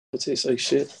It tastes like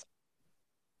shit.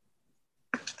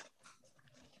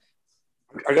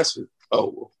 I guess.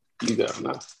 Oh, you got it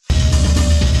now.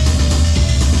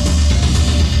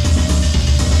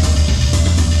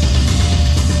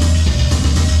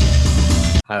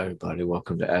 Hi, everybody.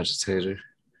 Welcome to Agitator.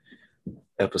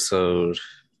 Episode,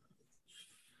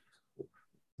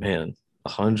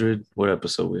 100. What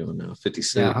episode we on now?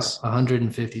 56. Yeah,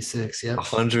 156. Yep.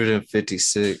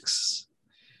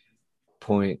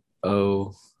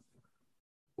 156.0.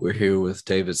 We're here with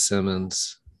David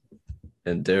Simmons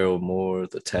and Daryl Moore,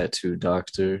 the Tattoo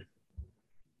Doctor,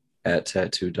 at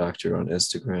Tattoo Doctor on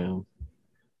Instagram.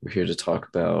 We're here to talk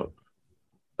about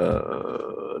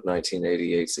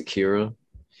 1988's Akira.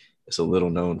 It's a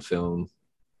little known film.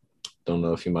 Don't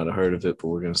know if you might have heard of it, but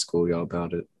we're going to school y'all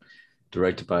about it.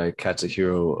 Directed by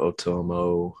Katsuhiro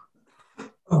Otomo.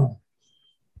 Oh.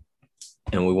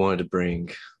 And we wanted to bring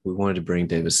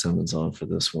David Simmons on for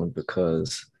this one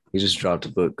because he just dropped a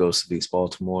book, Ghost of East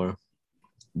Baltimore,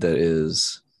 that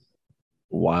is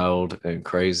wild and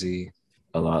crazy,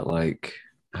 a lot like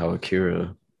how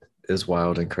Akira is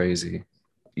wild and crazy.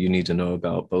 You need to know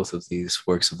about both of these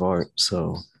works of art.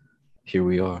 So here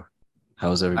we are.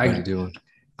 How's everybody doing?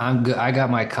 I'm good. I got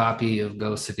my copy of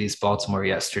Ghost of East Baltimore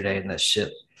yesterday, and that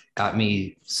shit got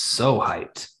me so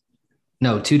hyped.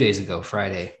 No, 2 days ago,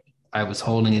 Friday. I was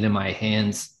holding it in my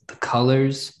hands. The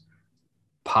colors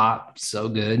pop so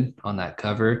good on that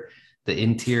cover. The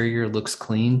interior looks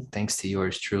clean, thanks to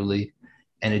yours truly.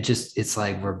 And it's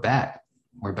like we're back.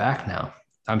 We're back now.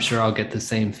 I'm sure I'll get the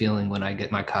same feeling when I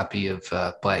get my copy of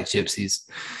Black Gypsies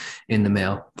in the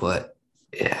mail, but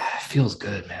yeah, it feels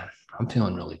good, man. I'm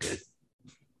feeling really good.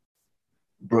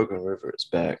 Broken River is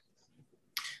back.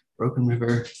 Broken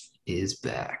River is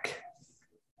back.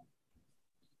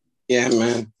 Yeah,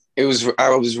 man. I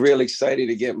was real excited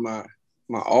to get my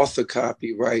author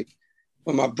copy, right?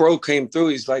 When my bro came through,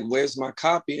 he's like, "Where's my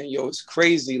copy?" And yo, it's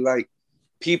crazy. Like,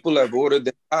 people have ordered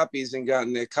their copies and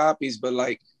gotten their copies, but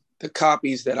like the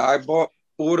copies that I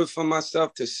ordered for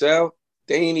myself to sell,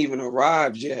 they ain't even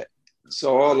arrived yet.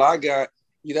 So all I got,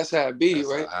 that's how it be,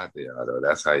 right?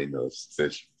 That's how you know it's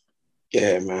official.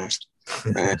 Yeah, man.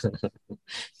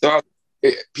 So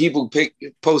people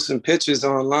posting pictures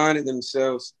online of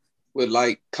themselves with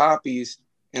like copies,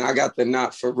 and I got the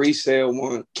not for resale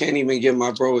one. Can't even give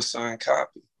my bro a signed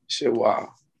copy. Shit,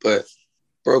 wow. But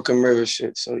Broken River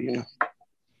shit, so you know.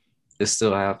 It's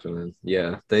still happening.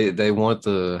 Yeah. They want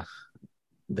the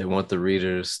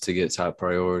readers to get top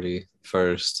priority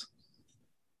first.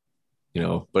 You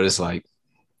know, but it's like,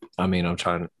 I mean, you're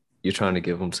trying to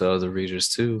give them to other readers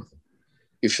too.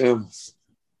 You feel me?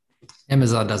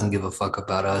 Amazon doesn't give a fuck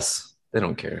about us. They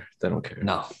don't care. No.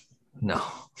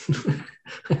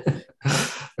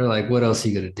 They're like, what else are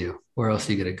you going to do? Where else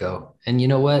are you going to go? And you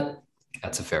know what?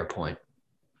 That's a fair point.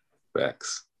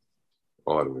 Facts.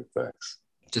 All the way facts.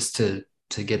 Just to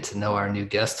get to know our new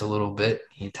guest a little bit,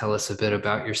 can you tell us a bit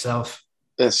about yourself?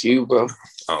 That's you, bro.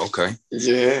 Oh, okay.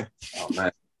 Yeah. Oh,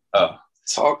 man.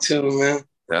 Talk to me, man.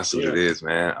 That's what it is,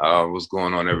 man. What's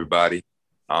going on, everybody?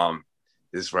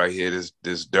 This right here,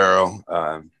 this Daryl.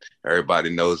 Everybody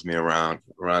knows me around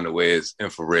the way as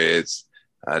Infrareds.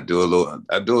 I do a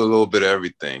little bit of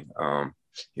everything.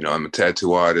 You know, I'm a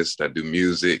tattoo artist. I do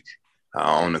music.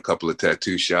 I own a couple of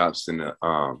tattoo shops in the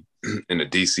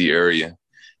DC area,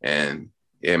 and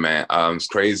yeah, man, it's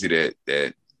crazy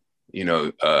that you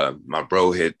know my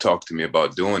bro had talked to me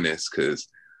about doing this because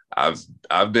I've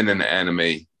been in the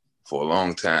anime for a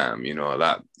long time. You know, a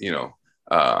lot. You know,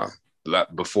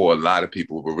 before a lot of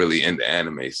people were really into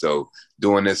anime. So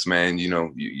doing this, man, you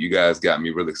know, you guys got me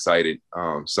really excited.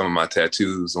 Some of my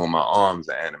tattoos on my arms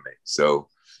are anime. So,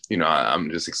 you know,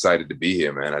 I'm just excited to be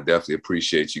here, man. I definitely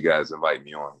appreciate you guys inviting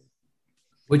me on.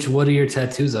 What are your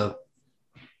tattoos of?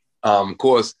 Of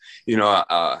course, you know,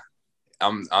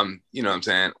 I'm, you know what I'm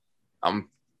saying?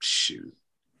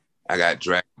 I got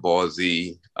Dragon Ball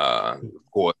Z. Of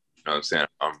course, you know what I'm saying?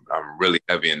 I'm really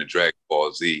heavy into Dragon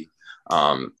Ball Z.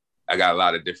 I got a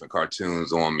lot of different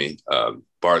cartoons on me,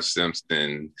 Bart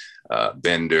Simpson,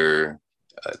 Bender,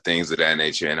 things of that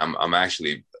nature. And I'm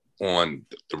actually on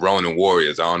the Ronin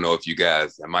Warriors. I don't know if you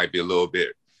guys, that might be a little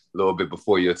bit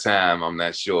before your time. I'm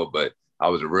not sure, but I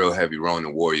was a real heavy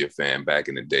Ronin Warrior fan back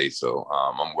in the day. So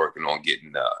I'm working on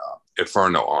getting the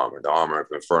Inferno armor, the armor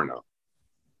of Inferno.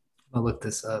 I'll look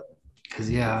this up because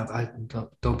I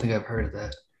don't think I've heard of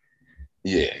that.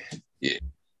 Yeah.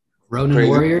 Ronin Crazy.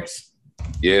 Warriors.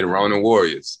 Yeah, the Ronin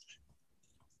Warriors.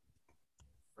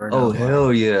 Oh,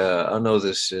 hell yeah. I know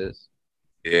this shit.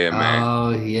 Yeah, man.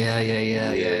 Oh, yeah.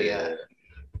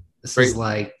 This Crazy. Is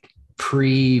like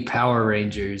pre-Power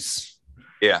Rangers.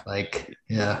 Yeah. Like,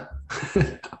 yeah.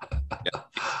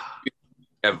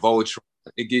 That Voltron,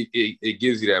 it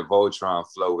gives you that Voltron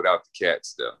flow without the cat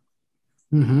stuff.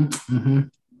 Mm-hmm, mm-hmm.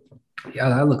 Yeah,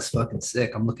 that looks fucking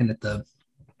sick. I'm looking at the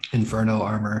Inferno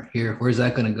armor here. Where's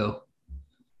that gonna go?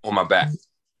 On my back.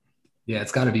 Yeah,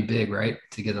 it's got to be big, right,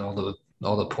 to get all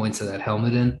the points of that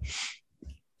helmet in.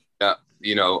 Yeah,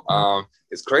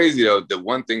 it's crazy though. The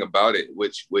one thing about it,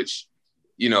 which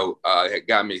had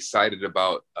got me excited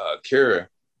about Kira,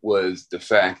 was the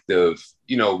fact of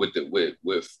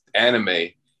with anime,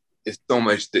 it's so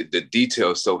much the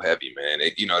detail is so heavy, man.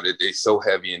 They're so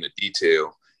heavy in the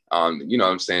detail. What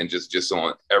I'm saying, just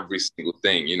on every single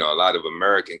thing. A lot of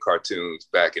American cartoons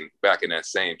back in that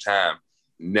same time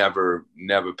never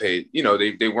paid.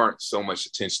 They weren't so much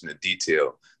attention to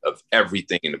detail of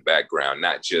everything in the background,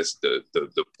 not just the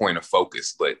point of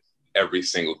focus, but every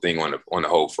single thing on the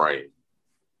whole frame.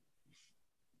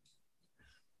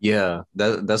 Yeah,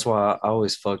 that's why I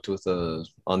always fucked with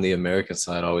on the American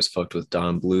side, I always fucked with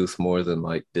Don Bluth more than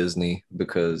like Disney,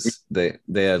 because they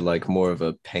had like more of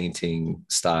a painting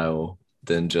style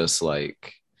than just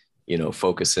like,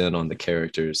 focus in on the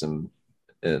characters and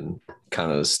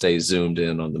kind of stay zoomed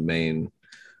in on the main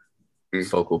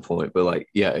focal point. But like,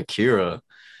 yeah, Akira,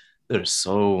 there's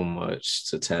so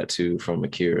much to tattoo from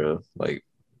Akira. Like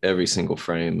every single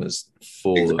frame is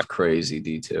full of crazy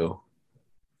detail.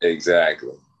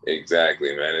 Exactly,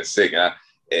 man. It's sick.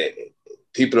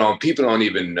 People don't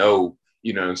even know,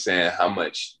 what I'm saying, how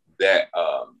much that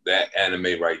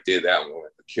anime right there, that one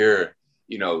with Akira,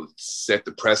 set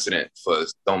the precedent for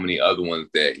so many other ones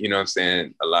that, what I'm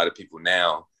saying, a lot of people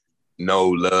now know,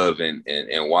 love, and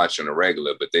watch on a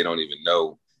regular, but they don't even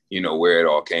know, where it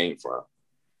all came from.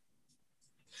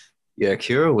 Yeah,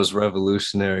 Akira was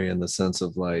revolutionary in the sense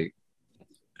of like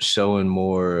showing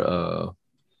more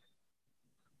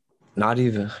not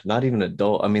even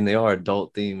adult. I mean, they are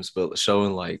adult themes, but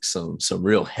showing like some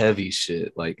real heavy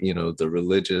shit, like the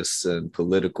religious and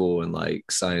political and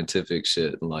like scientific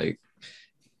shit, and like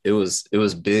it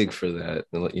was big for that.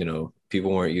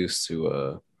 People weren't used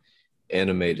to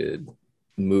animated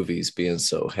movies being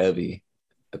so heavy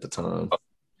at the time.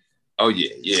 Oh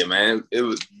yeah, man. It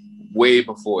was way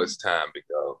before its time,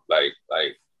 because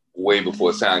like way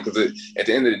before its time. Because at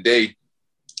the end of the day,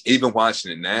 even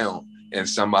watching it now, and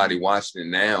somebody watching it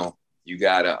now, you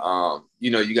gotta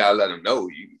you gotta let them know.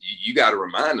 You gotta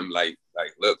remind them, like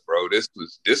look, bro, this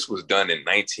was done in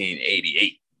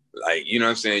 1988. Like, what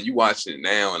I'm saying? You watching it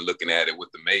now and looking at it with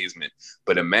amazement,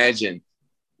 but imagine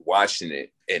watching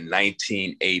it in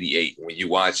 1988 when you're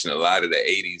watching a lot of the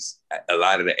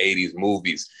 80s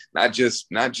movies, not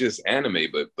just anime,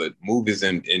 but movies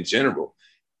in general,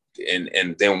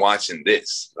 and then watching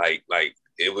this, like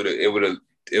it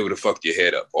would have fucked your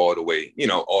head up all the way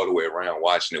around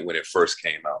watching it when it first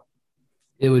came out.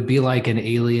 It would be like an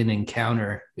alien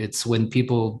encounter. It's when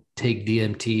people take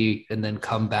DMT and then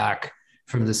come back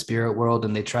from the spirit world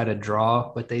and they try to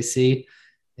draw what they see.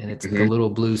 And it's the little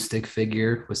blue stick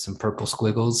figure with some purple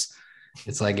squiggles.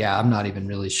 It's like, yeah, I'm not even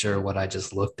really sure what I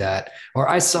just looked at. Or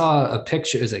I saw a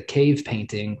picture, it was a cave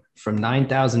painting from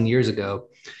 9,000 years ago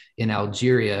in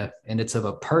Algeria. And it's of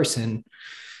a person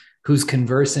who's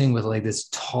conversing with like this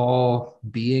tall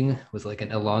being with like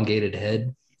an elongated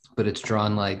head, but it's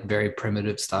drawn like very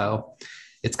primitive style.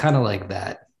 It's kind of like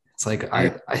that. It's like,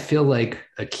 I feel like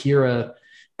Akira,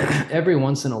 every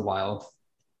once in a while,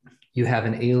 you have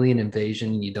an alien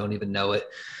invasion and you don't even know it.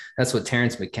 That's what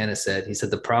Terrence McKenna said. He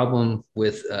said the problem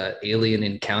with alien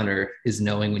encounter is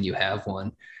knowing when you have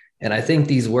one. And I think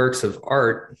these works of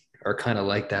art are kind of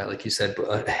like that, like you said,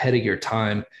 ahead of your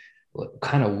time,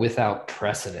 kind of without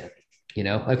precedent.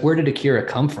 Like where did Akira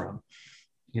come from?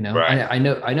 Right. I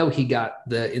know he got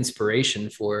the inspiration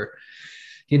for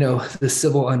the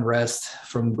civil unrest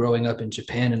from growing up in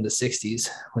Japan in the 60s,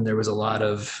 when there was a lot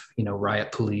of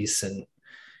riot police and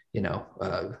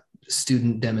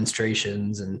student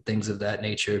demonstrations and things of that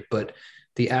nature. But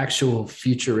the actual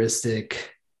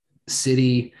futuristic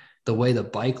city, the way the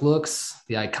bike looks,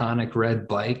 the iconic red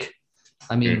bike,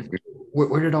 I mean,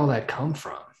 where did all that come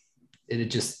from?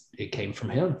 It came from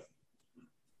him.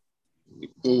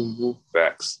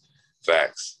 Facts.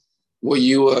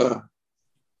 Well,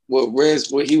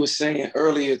 what he was saying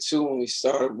earlier too, when we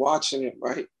started watching it,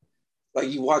 right? Like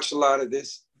you watch a lot of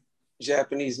this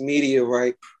Japanese media,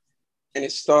 right? And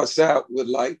it starts out with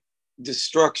like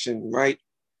destruction, right?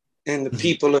 And the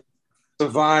people are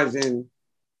surviving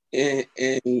and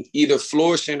either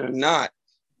flourishing or not,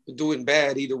 doing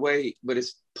bad either way, but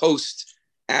it's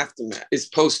aftermath. It's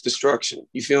post-destruction.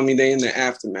 You feel me? They in the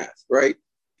aftermath, right?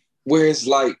 Whereas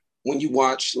like when you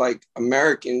watch like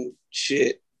American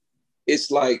shit,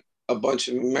 it's like a bunch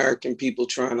of American people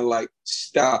trying to like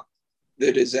stop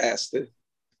the disaster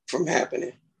from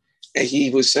happening. And he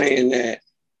was saying that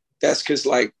that's because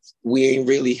like we ain't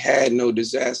really had no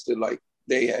disaster like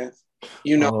they have,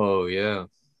 you know. Oh yeah.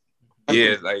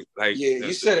 Yeah, like yeah,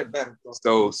 you said it better,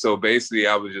 bro. So basically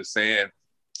I was just saying,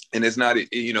 and it's not,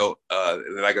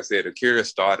 like I said, Akira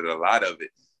started a lot of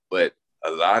it, but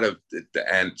a lot of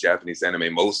the Japanese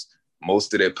anime,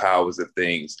 most of their powers of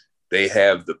things, they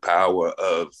have the power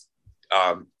of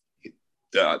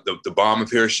the bomb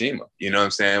of Hiroshima. You know what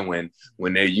I'm saying?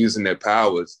 When they're using their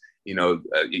powers,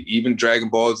 even Dragon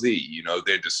Ball Z,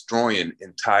 they're destroying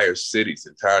entire cities,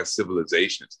 entire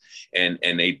civilizations, and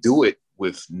they do it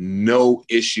with no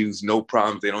issues, no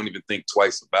problems. They don't even think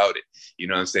twice about it. You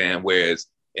know what I'm saying? Whereas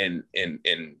in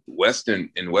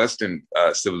Western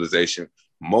civilization,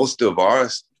 most of our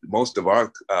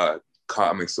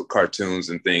comics or cartoons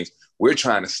and things, we're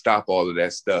trying to stop all of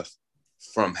that stuff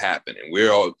from happening.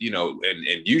 We're all,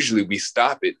 and usually we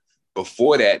stop it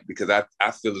before that, because I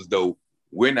feel as though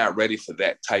we're not ready for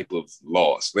that type of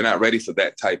loss. We're not ready for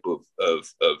that type of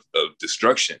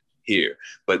destruction here.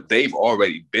 But they've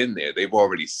already been there. They've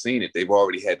already seen it. They've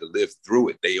already had to live through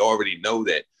it. They already know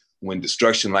that when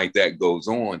destruction like that goes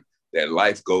on, that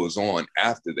life goes on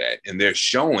after that. And they're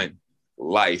showing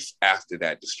life after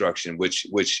that destruction, which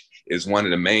is one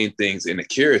of the main things in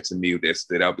Akira to me that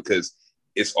stood out, because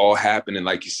it's all happening,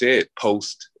 like you said,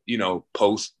 post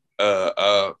because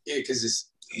it's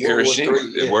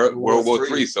Hiroshima, World War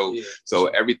III. So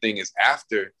everything is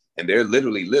after, and they're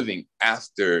literally living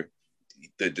after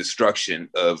the destruction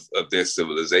of their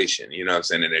civilization. You know what I'm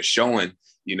saying? And they're showing,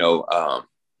 Neo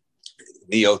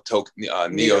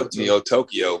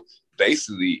Tokyo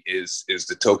basically is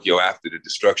the Tokyo after the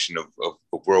destruction of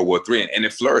World War III, and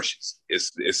it flourishes.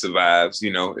 It survives.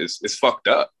 It's fucked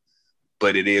up,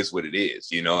 but it is what it is.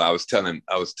 I was telling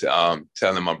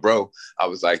my bro, I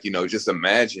was like, just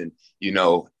imagine,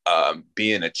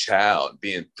 being a child,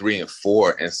 being 3 and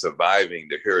 4 and surviving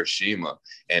the Hiroshima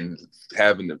and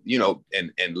having to,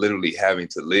 and literally having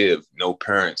to live, no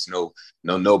parents, no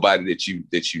nobody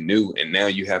that you knew. And now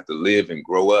you have to live and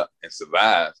grow up and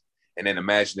survive. And then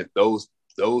imagine if those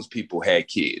people had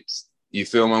kids. You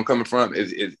feel where I'm coming from?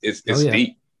 It's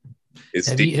deep.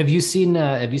 It's deep. Have you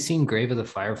seen Grave of the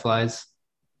Fireflies?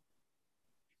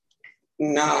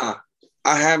 Nah,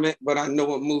 I haven't, but I know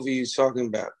what movie you're talking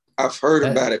about. I've heard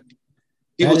about it.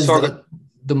 That is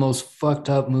the most fucked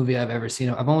up movie I've ever seen.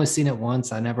 I've only seen it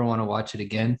once. I never want to watch it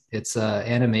again. It's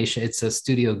animation. It's a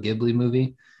Studio Ghibli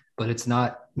movie, but it's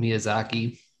not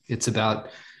Miyazaki. It's about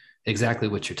exactly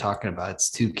what you're talking about. It's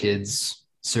 2 kids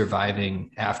surviving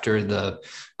after the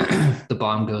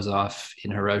bomb goes off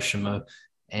in Hiroshima,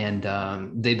 and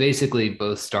they basically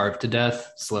both starve to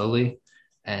death slowly.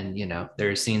 And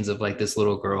there are scenes of like this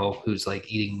little girl who's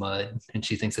like eating mud and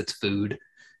she thinks it's food,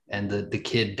 and the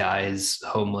kid dies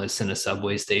homeless in a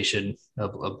subway station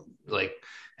of like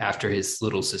after his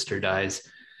little sister dies.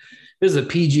 This is a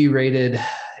PG rated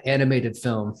animated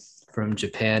film from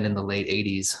Japan in the late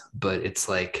 80s, but it's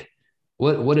like,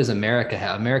 what does America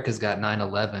have? America's got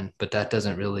 9/11, but that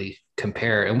doesn't really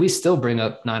compare. And we still bring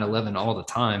up 9/11 all the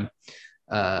time.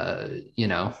 I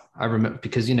remember,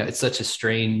 because it's such a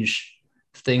strange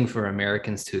thing for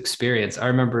Americans to experience. I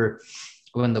remember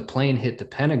when the plane hit the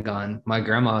Pentagon, my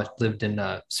grandma lived in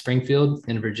Springfield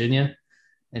in Virginia,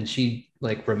 and she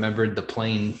like remembered the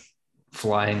plane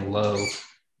flying low.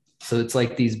 So it's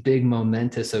like these big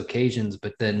momentous occasions,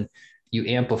 but then you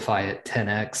amplify it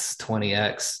 10x,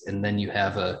 20x, and then you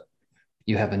have a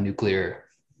nuclear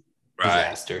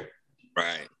disaster.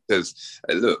 Right. Because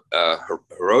look,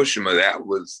 Hiroshima, that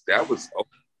was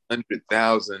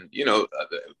 100,000,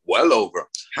 well over.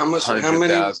 How many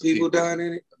people died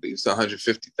in it? I think it's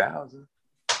 150,000.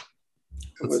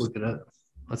 Let's look it up.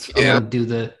 I'm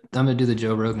gonna do the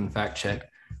Joe Rogan fact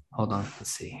check. Hold on,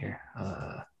 let's see here.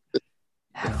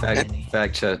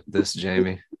 Fact check this,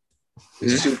 Jamie.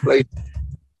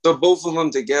 So both of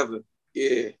them together,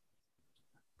 yeah.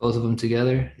 Both of them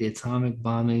together. The atomic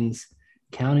bombings,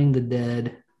 counting the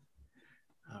dead.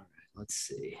 All right, let's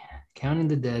see. Counting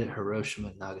the dead at Hiroshima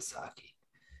and Nagasaki.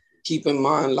 Keep in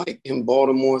mind, like in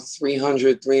Baltimore,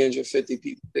 350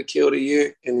 people that killed a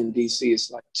year, and in DC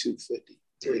it's like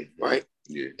 253, right?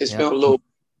 Yeah. It's been a little,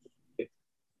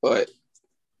 but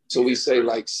so we say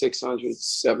like 600,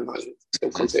 700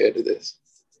 compared to this.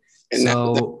 And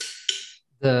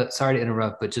sorry to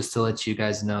interrupt, but just to let you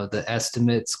guys know, the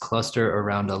estimates cluster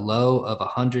around a low of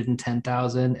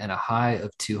 110,000 and a high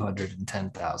of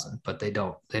 210,000, but they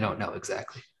don't know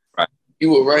exactly. Right.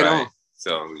 You were right on.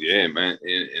 So yeah, man,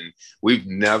 and we've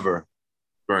never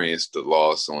experienced the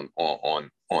loss on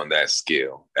that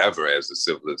scale ever as a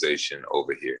civilization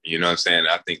over here. You know what I'm saying?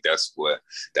 I think that's what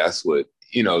that's one of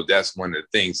the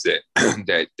things that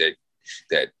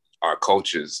that our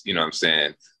cultures, you know what I'm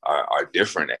saying, are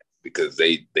different at, because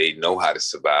they know how to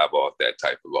survive off that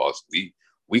type of loss.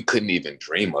 We couldn't even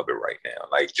dream of it right now.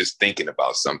 Like, just thinking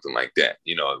about something like that,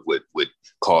 would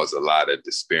cause a lot of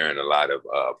despair and a lot of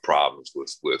problems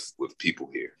with people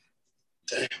here.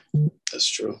 Damn, that's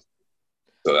true.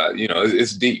 So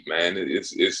it's deep, man.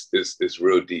 It's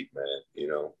real deep, man.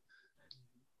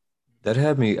 That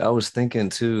had me. I was thinking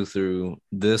too through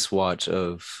this watch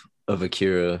of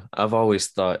Akira. I've always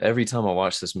thought, every time I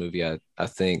watch this movie, I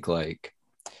think like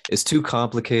it's too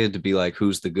complicated to be like,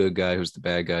 who's the good guy, who's the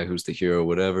bad guy, who's the hero,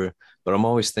 whatever. But I'm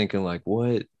always thinking like,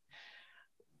 what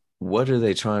are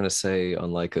they trying to say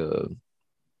on like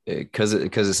because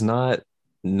it's not,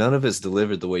 none of it's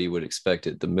delivered the way you would expect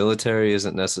it. The military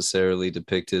isn't necessarily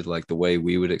depicted like the way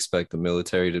we would expect the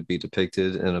military to be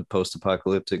depicted in a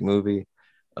post-apocalyptic movie.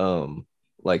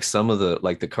 Like some of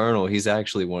the colonel, he's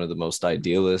actually one of the most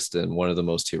idealist and one of the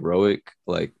most heroic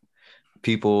like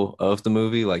people of the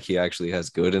movie. Like, he actually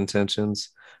has good intentions.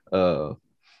 At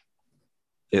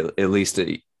least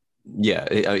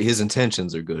his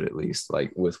intentions are good, at least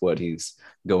like with what he's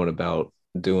going about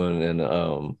doing.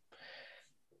 And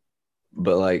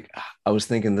but like I was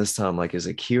thinking this time, like, is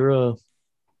Akira,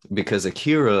 because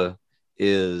Akira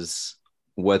is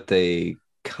what they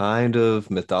kind of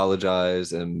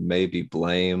mythologize and maybe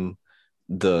blame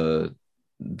the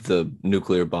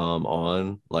nuclear bomb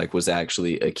on, like, was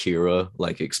actually Akira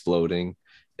like exploding,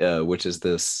 which is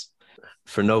this,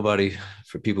 for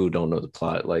people who don't know the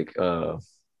plot, like who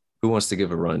wants to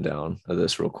give a rundown of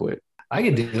this real quick? I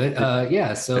could do it.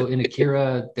 Yeah. So in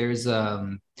Akira, there's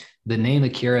the name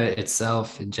Akira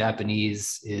itself in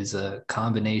Japanese is a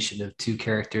combination of two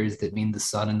characters that mean the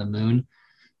sun and the moon.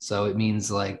 So it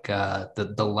means like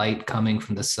the light coming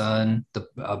from the sun, the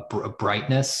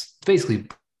brightness. It's basically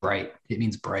bright. It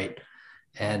means bright.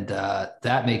 And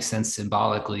that makes sense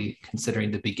symbolically,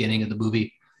 considering the beginning of the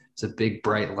movie. It's a big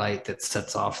bright light that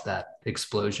sets off that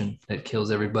explosion that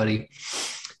kills everybody.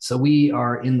 So we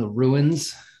are in the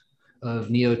ruins of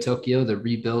Neo Tokyo, the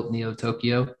rebuilt Neo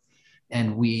Tokyo,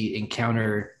 and we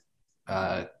encounter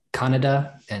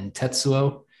Kaneda and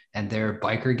Tetsuo and their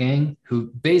biker gang, who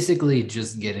basically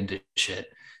just get into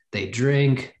shit. They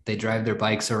drink, they drive their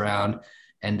bikes around,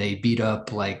 and they beat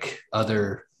up like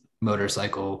other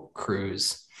motorcycle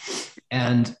crews.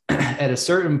 And at a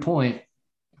certain point,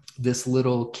 this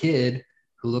little kid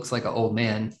who looks like an old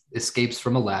man escapes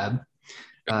from a lab.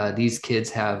 These kids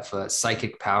have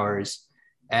psychic powers,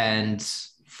 and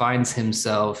finds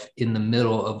himself in the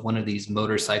middle of one of these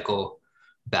motorcycle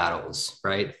battles,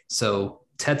 right? So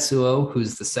Tetsuo,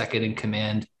 who's the second in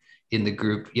command in the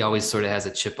group, he always sort of has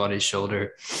a chip on his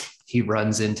shoulder. He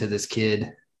runs into this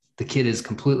kid. The kid is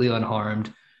completely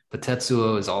unharmed, but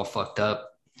Tetsuo is all fucked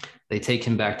up. They take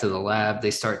him back to the lab.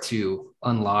 They start to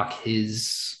unlock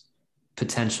his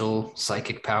potential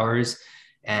psychic powers,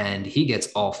 and he gets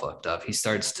all fucked up. He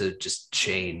starts to just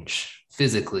change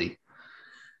physically.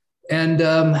 And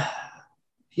I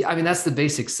mean, that's the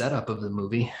basic setup of the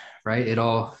movie, right?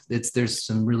 There's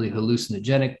some really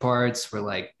hallucinogenic parts where,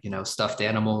 like, stuffed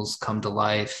animals come to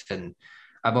life. And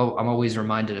I'm always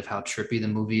reminded of how trippy the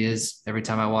movie is every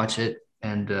time I watch it.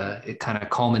 And it kind of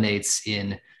culminates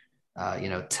in,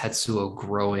 Tetsuo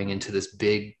growing into this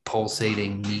big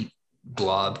pulsating meat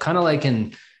blob, kind of like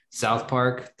in South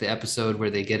Park, the episode where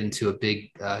they get into a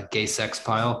big gay sex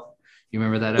pile. You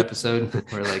remember that episode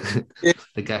where like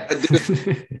the guy?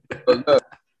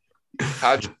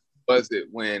 How was it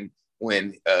when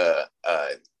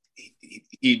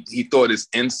he thought his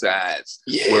insides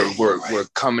were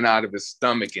coming out of his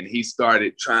stomach, and he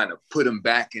started trying to put them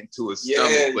back into his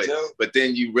stomach, but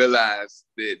then you realize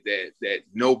that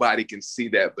nobody can see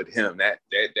that but him. That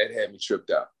had me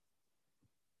tripped out.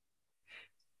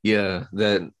 Yeah,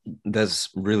 that's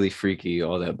really freaky.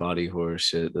 All that body horror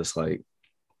shit. That's like,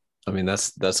 I mean,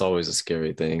 that's always a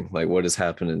scary thing. Like, what is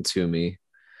happening to me?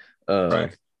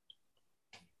 Right.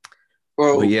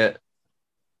 Well, yeah,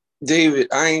 David,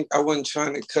 I wasn't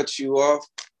trying to cut you off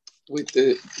with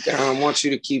I want you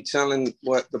to keep telling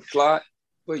what the plot.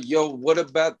 But yo, what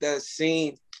about that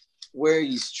scene where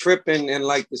he's tripping and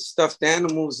like the stuffed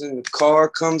animals in the car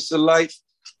comes to life,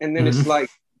 and then it's like,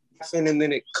 and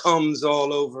then it comes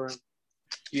all over him.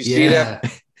 You see that?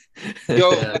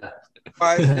 Yo,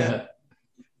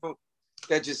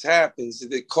 that just happens.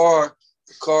 The car,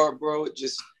 bro, it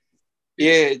just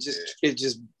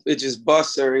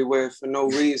busts everywhere for no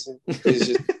reason. It's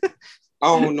just,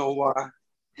 I don't know why,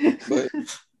 but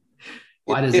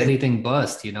why does Yeah. anything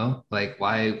bust? You know, like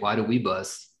why do we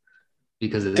bust?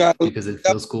 Because God, it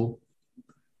feels cool.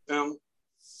 um,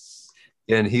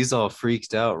 Yeah, and he's all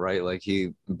freaked out, right? Like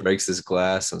he breaks his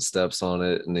glass and steps on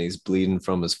it and he's bleeding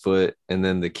from his foot. And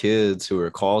then the kids who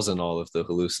are causing all of the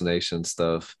hallucination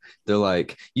stuff, they're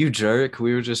like, "You jerk,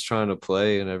 we were just trying to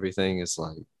play," and everything. It's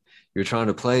like you're trying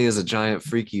to play as a giant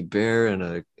freaky bear in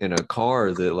a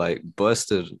car that like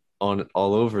busted on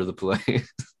all over the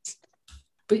place.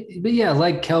 But yeah,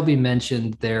 like Kelby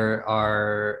mentioned, there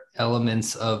are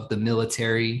elements of the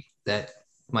military that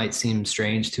might seem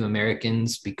strange to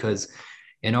Americans because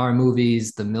in our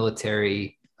movies, the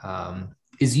military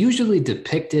is usually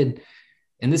depicted,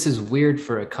 and this is weird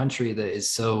for a country that is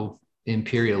so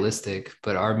imperialistic,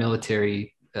 but our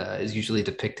military is usually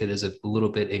depicted as a little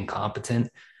bit incompetent.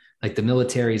 Like the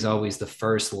military is always the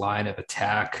first line of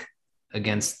attack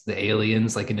against the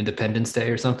aliens, like in Independence Day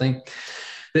or something.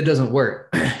 That doesn't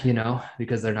work, you know,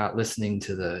 because they're not listening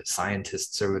to the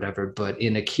scientists or whatever. But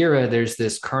in Akira, there's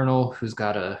this colonel who's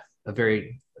got a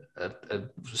very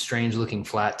strange looking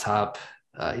flat top.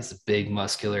 He's a big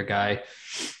muscular guy.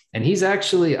 And he's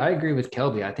actually, I agree with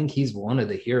Kelby. I think he's one of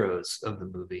the heroes of the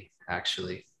movie,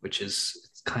 actually, which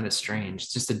is kind of strange.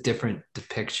 It's just a different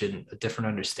depiction, a different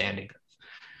understanding of,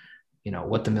 you know,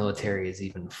 what the military is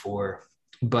even for.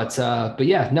 But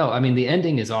yeah, no, I mean the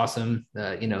ending is awesome.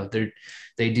 You know,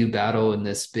 they do battle in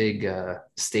this big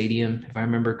stadium, if I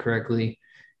remember correctly,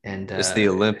 and It's the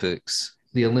Olympics.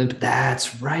 the Olymp.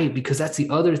 That's right, because that's the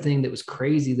other thing that was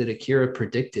crazy that Akira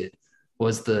predicted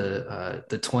was the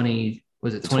 20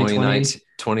 was it 2020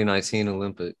 2019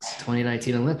 Olympics.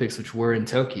 2019 Olympics, which were in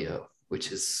Tokyo,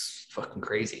 which is fucking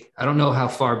crazy. I don't know how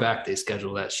far back they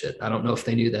schedule that shit. I don't know if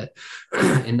they knew that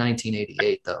in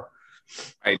 1988 though.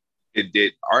 Right.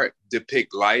 Did art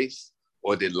depict life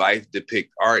or did life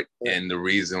depict art? And the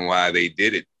reason why they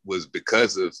did it was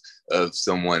because of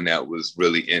someone that was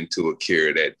really into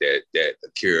Akira, that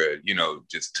Akira, you know,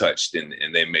 just touched and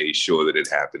they made sure that it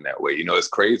happened that way. You know, it's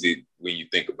crazy when you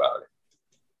think about it.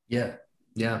 Yeah.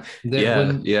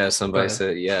 Yeah. Somebody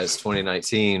said, yeah, it's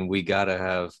 2019. We gotta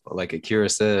have, like Akira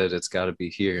said, it's gotta be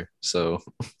here. So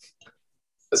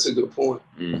that's a good point.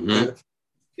 Mm-hmm.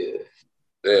 Yeah.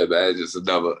 Yeah, that's just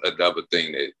another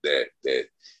thing that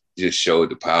just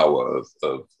showed the power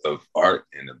of art,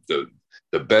 and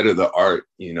the better the art,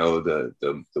 you know,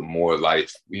 the more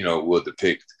life, you know, will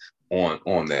depict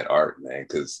on that art, man.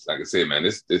 Because like I said, man,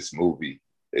 this movie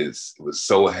was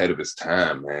so ahead of its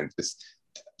time, man. Just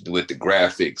with the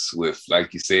graphics, with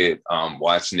like you said,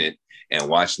 watching it and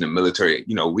watching the military.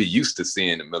 You know, we're used to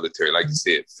seeing the military, like you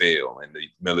said, fail, and the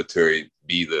military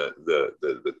be the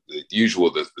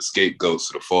usual the scapegoats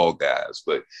to the fall guys.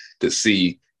 But to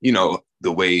see, you know,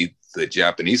 the way the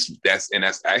Japanese, that's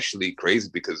actually crazy,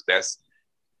 because that's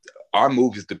our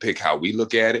movies depict how we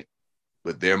look at it,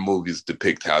 but their movies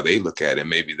depict how they look at it.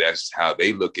 Maybe that's how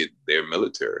they look at their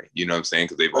military. You know what I'm saying?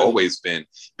 Because they've always been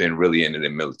really into the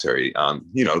military.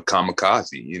 You know,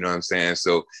 kamikaze. You know what I'm saying?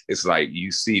 So it's like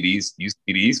you see these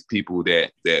people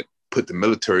that put the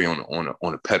military on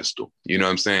a pedestal. You know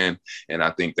what I'm saying? And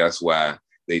I think that's why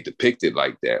they depict it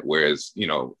like that. Whereas, you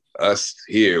know, us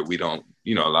here, we don't.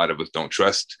 You know, a lot of us don't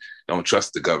trust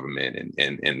the government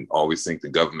and always think the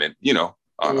government, you know,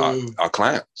 are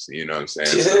clowns. You know what I'm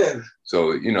saying? Yeah.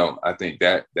 So, you know, I think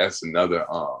that's another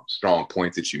strong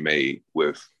point that you made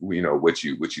with, you know, what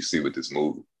you see with this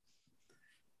movie.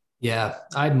 Yeah,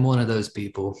 I'm one of those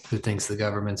people who thinks the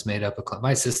government's made up a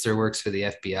my sister works for the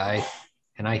FBI,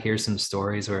 and I hear some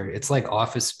stories where it's like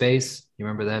Office Space. You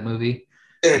remember that movie?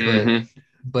 Mm-hmm.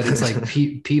 But it's like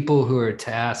people who are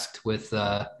tasked with,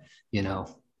 you know,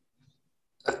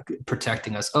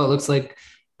 protecting us. Oh, it looks like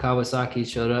Kawasaki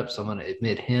showed up, so I'm going to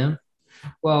admit him.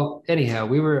 Well, anyhow,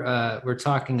 we're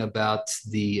talking about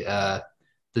the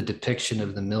depiction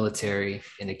of the military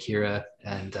in Akira,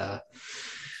 and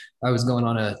I was going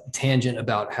on a tangent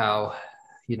about how,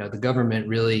 you know, the government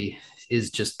really is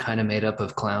just kind of made up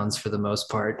of clowns for the most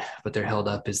part, but they're held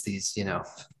up as these, you know,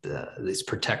 these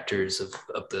protectors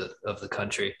of the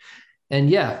country. And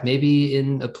yeah, maybe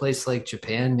in a place like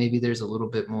Japan, maybe there's a little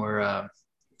bit more.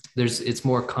 It's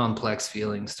more complex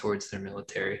feelings towards their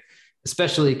military,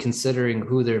 especially considering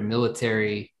who their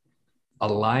military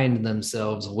aligned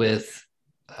themselves with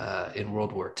in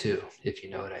World War II, if you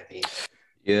know what I mean.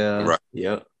 Yeah, right.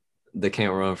 Yeah, they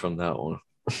can't run from that one.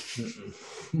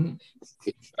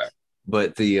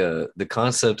 But the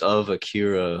concept of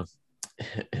Akira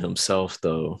himself,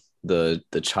 though, the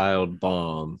child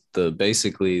bomb,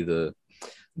 basically the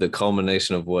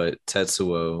culmination of what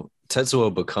Tetsuo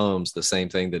becomes the same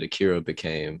thing that Akira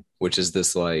became, which is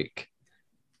this like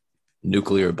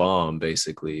nuclear bomb,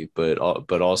 basically, but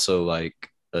also like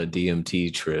a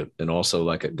DMT trip, and also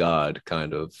like a god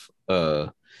kind of.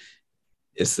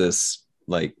 It's this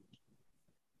like,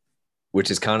 which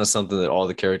is kind of something that all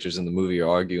the characters in the movie are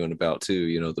arguing about too.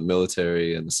 You know, the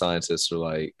military and the scientists are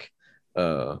like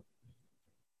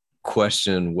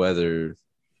question whether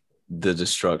the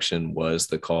destruction was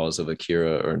the cause of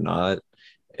Akira or not.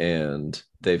 And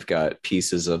they've got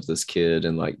pieces of this kid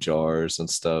in like jars and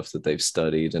stuff that they've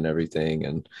studied and everything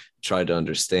and tried to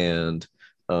understand.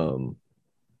 And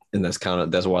that's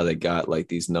why they got like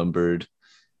these numbered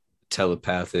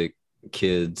telepathic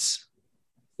kids,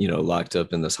 you know, locked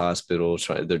up in this hospital.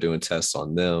 They're doing tests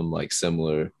on them, like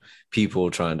similar people,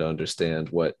 trying to understand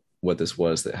what this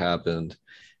was that happened.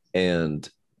 And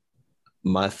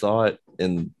my thought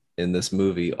in this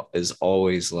movie is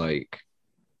always like,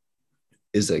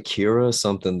 is Akira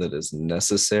something that is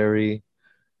necessary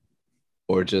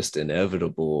or just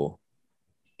inevitable?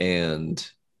 And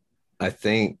I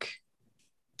think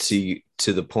to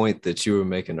the point that you were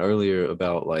making earlier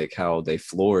about like how they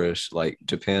flourish, like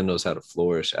Japan knows how to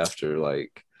flourish after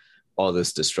like all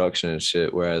this destruction and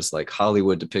shit, whereas like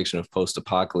Hollywood depiction of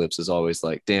post-apocalypse is always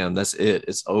like, damn, that's it,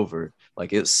 it's over,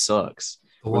 like it sucks.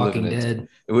 The Walking Dead.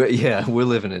 We're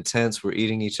living in tents, we're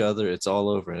eating each other, it's all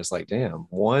over. And it's like, damn,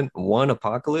 one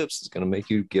apocalypse is gonna make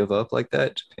you give up like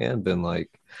that. Japan been like,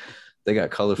 they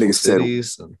got colorful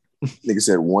cities. Nigga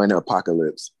said one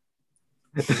apocalypse.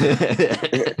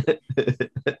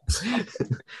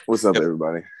 What's up,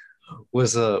 everybody?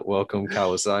 What's up? Welcome,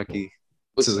 Kawasaki,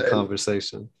 to the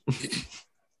conversation.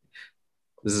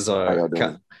 This is our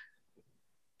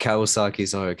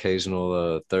Kawasaki's our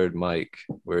occasional third mic,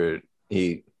 where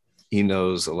he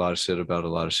knows a lot of shit about a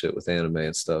lot of shit with anime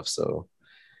and stuff. So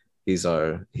he's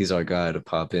our guy to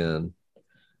pop in.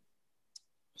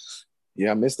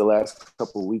 Yeah, I missed the last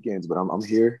couple of weekends, but I'm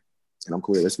here and I'm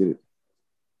cool. Let's get it.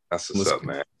 That's what's up,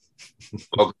 man.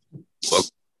 Welcome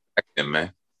back in,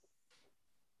 man.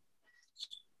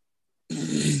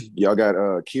 Y'all got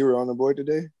Kira on the board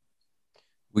today?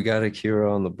 We got Akira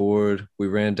on the board. We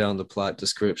ran down the plot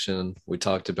description. We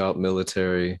talked about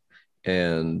military,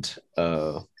 and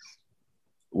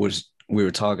we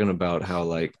were talking about how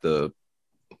like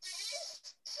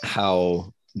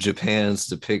how Japan's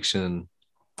depiction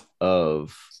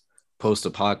of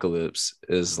post-apocalypse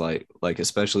is like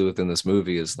especially within this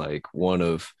movie is like one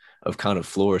of kind of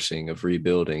flourishing, of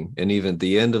rebuilding. And even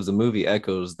the end of the movie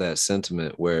echoes that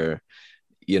sentiment, where,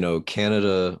 you know,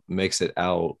 Canada makes it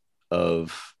out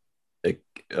of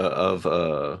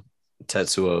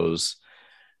Tetsuo's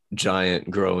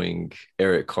giant growing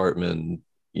Eric Cartman,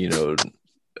 you know,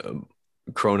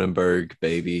 Cronenberg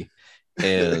baby.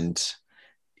 And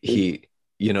he,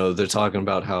 you know, they're talking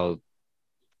about how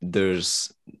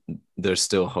there's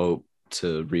still hope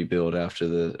to rebuild after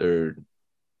or,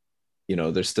 you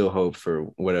know, there's still hope for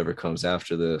whatever comes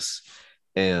after this.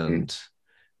 And,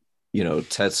 you know,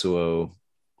 Tetsuo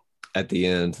at the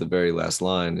end, the very last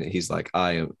line, he's like,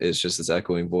 it's just this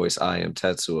echoing voice, I am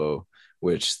Tetsuo,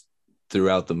 which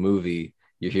throughout the movie,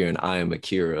 you're hearing, I am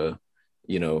Akira,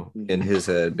 you know, in his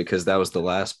head, because that was the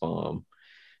last bomb.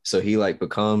 So he like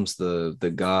becomes the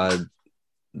god,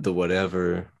 the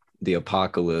whatever, the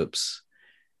apocalypse.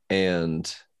 And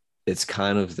it's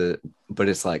kind of but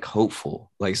it's like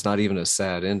hopeful. Like, it's not even a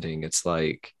sad ending. It's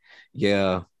like,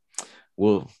 yeah,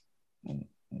 we'll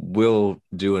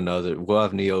do another. We'll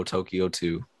have Neo Tokyo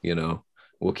 2, you know,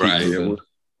 we'll keep moving. Yeah,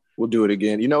 we'll do it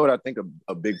again. You know what I think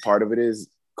a big part of it is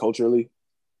culturally?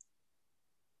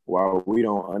 While we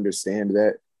don't understand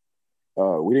that,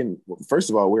 first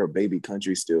of all, we're a baby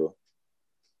country still.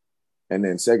 And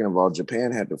then second of all,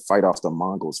 Japan had to fight off the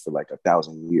Mongols for like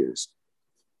 1,000 years.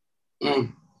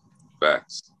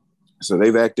 Facts. So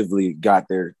they've actively got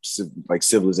their like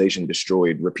civilization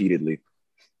destroyed repeatedly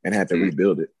and had to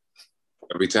rebuild it.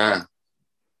 Every time.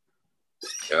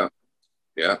 Yeah.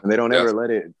 And they don't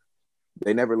ever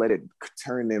they never let it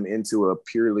turn them into a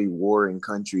purely warring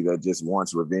country that just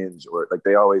wants revenge, or like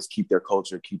they always keep their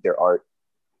culture, keep their art,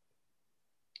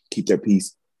 keep their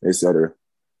peace, etc.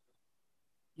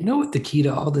 You know what the key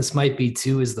to all this might be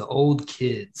too is the old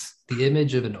kids. The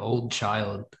image of an old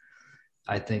child,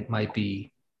 I think, might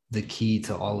be the key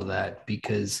to all of that,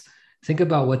 because think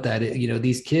about what that is. You know,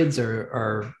 these kids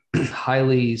are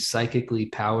highly psychically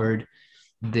powered.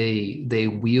 They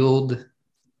wield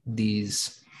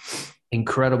these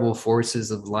incredible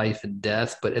forces of life and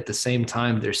death, but at the same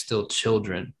time, they're still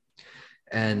children.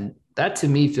 And that to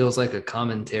me feels like a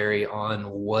commentary on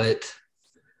what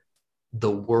the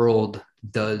world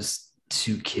does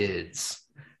to kids.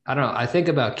 I don't know. I think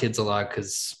about kids a lot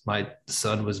because my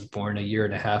son was born 1.5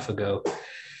 years ago.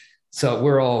 So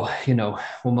we're all,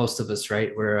 well, most of us,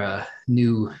 right? We're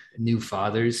new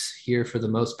fathers here for the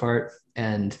most part,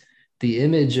 and the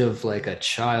image of like a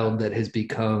child that has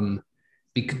become,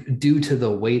 due to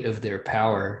the weight of their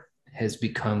power, has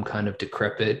become kind of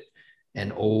decrepit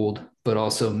and old, but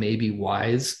also maybe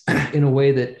wise in a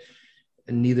way that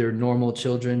neither normal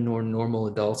children nor normal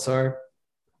adults are.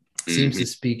 Seems to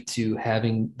speak to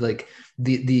having like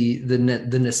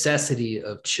the necessity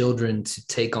of children to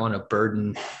take on a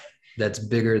burden that's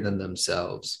bigger than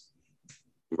themselves.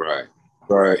 Right.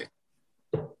 Right.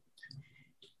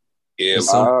 Yeah.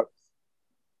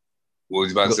 What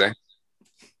was you about to say? I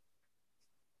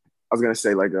was gonna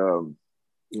say like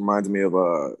reminds me of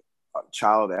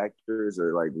child actors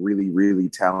or like really, really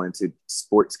talented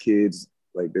sports kids.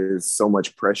 Like there's so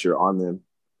much pressure on them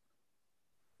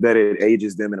that it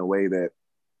ages them in a way that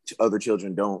other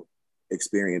children don't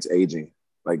experience aging,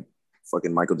 like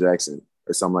fucking Michael Jackson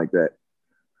or something like that.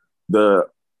 The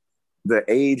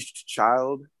aged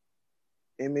child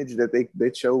image that they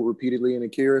show repeatedly in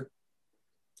Akira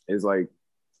is like,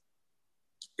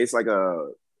 it's like a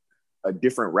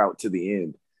different route to the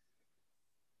end.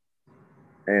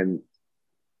 And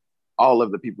all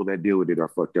of the people that deal with it are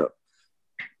fucked up.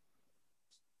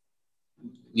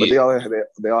 But they all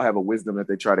have a wisdom that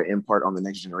they try to impart on the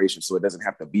next generation, so it doesn't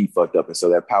have to be fucked up, and so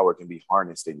that power can be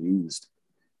harnessed and used.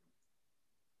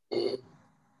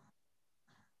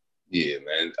 Yeah,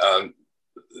 man.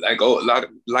 Like a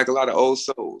lot of old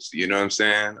souls. You know what I'm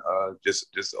saying? Just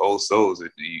old souls.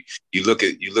 You look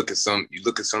at some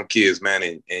kids, man,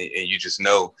 and you just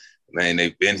know, man,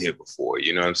 they've been here before.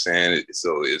 You know what I'm saying?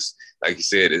 So it's like you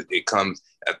said, it comes.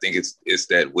 I think it's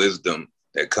that wisdom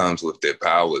that comes with their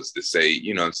powers to say,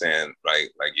 you know what I'm saying?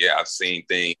 Like yeah, I've seen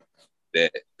things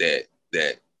that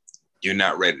you're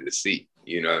not ready to see.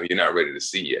 You know, you're not ready to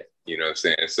see yet. You know what I'm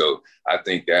saying? So I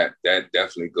think that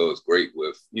definitely goes great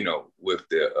with, with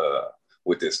their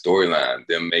storyline,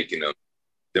 them making them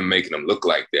look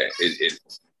like that. It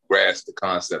grasps the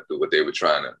concept of what they were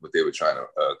trying to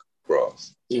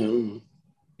cross. Mm-hmm.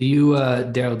 Do you,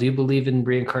 Daryl, do you believe in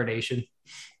reincarnation?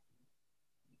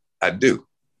 I do.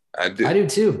 I do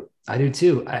too. I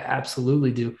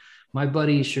absolutely do. My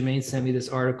buddy Shemaine sent me this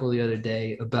article the other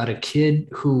day about a kid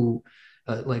who,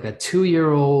 like a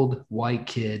 2-year-old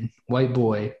white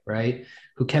boy, right?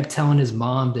 Who kept telling his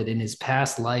mom that in his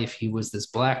past life, he was this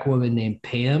black woman named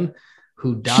Pam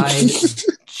who died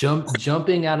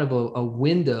jumping out of a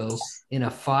window in a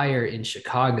fire in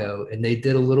Chicago. And they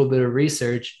did a little bit of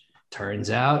research. Turns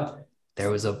out there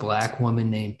was a black woman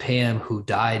named Pam who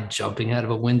died jumping out of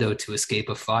a window to escape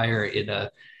a fire in a,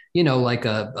 like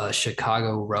a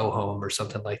Chicago row home or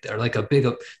something like that, or like a big,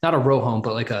 not a row home,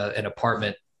 but like an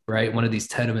apartment, right? One of these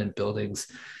tenement buildings.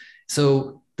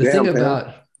 So the thing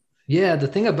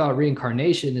about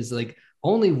reincarnation is like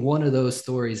only one of those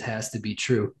stories has to be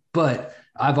true. But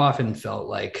I've often felt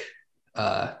like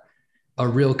a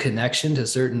real connection to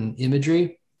certain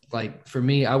imagery. Like for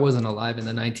me, I wasn't alive in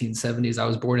the 1970s. I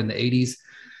was born in the 80s,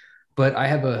 but I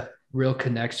have a real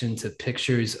connection to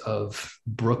pictures of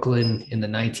Brooklyn in the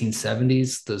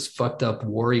 1970s, those fucked up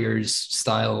Warriors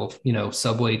style,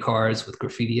 subway cars with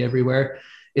graffiti everywhere.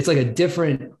 It's like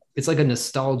it's like a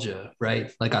nostalgia,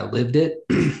 right? Like I lived it.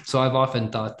 So I've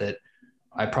often thought that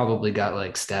I probably got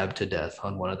like stabbed to death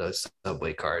on one of those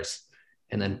subway cars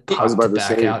and then popped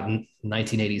back out in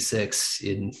 1986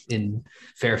 in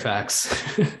Fairfax.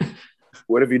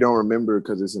 What if you don't remember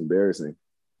because it's embarrassing?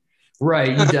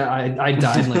 Right. I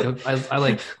died like I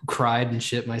like cried and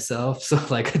shit myself. So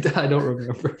like I don't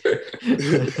remember.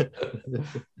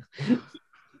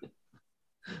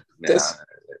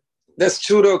 That's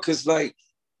true though, because like,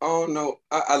 I don't know,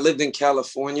 I lived in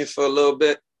California for a little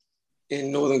bit,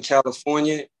 in Northern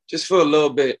California, just for a little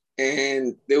bit.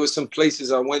 And there were some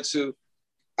places I went to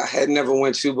I had never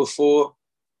went to before,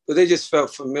 but they just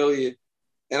felt familiar.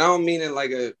 And I don't mean in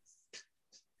like a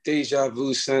deja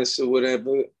vu sense or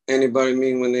whatever anybody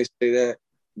mean when they say that,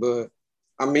 but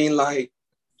I mean like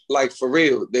for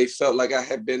real, they felt like I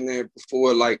had been there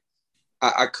before. Like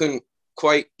I couldn't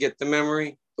quite get the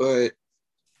memory, but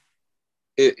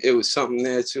it was something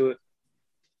there to it.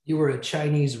 You were a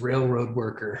Chinese railroad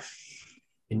worker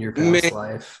in your past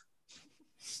life.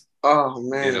 Oh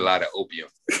man, did a lot of opium.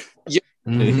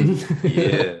 Yeah.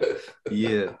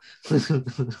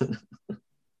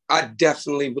 I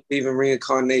definitely believe in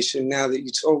reincarnation now that you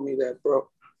told me that, bro.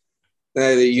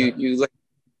 Now that you let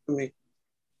me,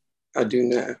 I do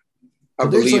now.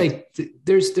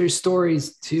 There's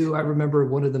stories too. I remember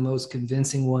one of the most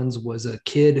convincing ones was a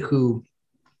kid who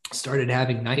started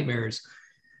having nightmares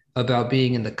about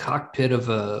being in the cockpit of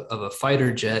a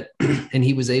fighter jet, and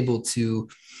he was able to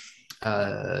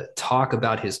talk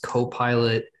about his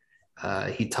co-pilot.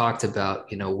 He talked about,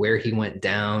 where he went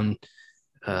down,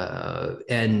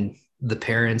 and the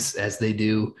parents, as they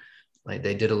do, like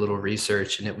they did a little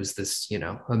research, and it was this,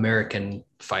 American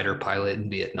fighter pilot in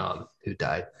Vietnam who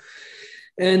died.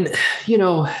 And,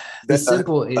 the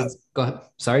simple is, go ahead.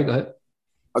 Sorry, go ahead.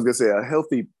 I was gonna say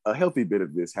a healthy bit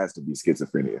of this has to be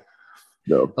schizophrenia,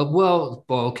 though. Well,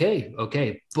 okay,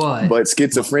 but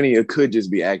schizophrenia could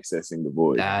just be accessing the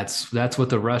void. That's what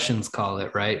the Russians call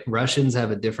it, right? Russians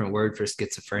have a different word for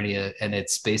schizophrenia, and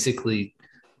it's basically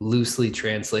loosely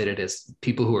translated as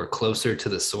people who are closer to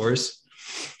the source.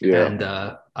 Yeah, and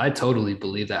I totally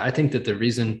believe that. I think that the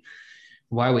reason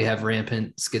why we have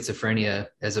rampant schizophrenia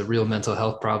as a real mental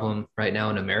health problem right now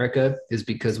in America is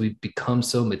because we've become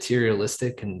so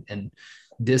materialistic and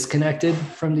disconnected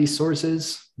from these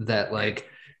sources that, like,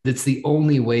 that's the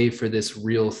only way for this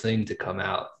real thing to come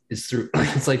out is through,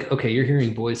 it's like, okay, you're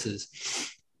hearing voices.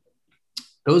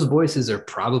 Those voices are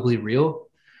probably real.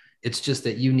 It's just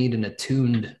that you need an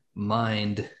attuned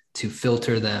mind to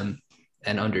filter them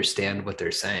and understand what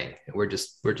they're saying. We're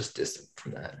just distant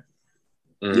from that.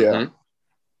 Mm-hmm. Yeah.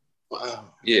 Wow.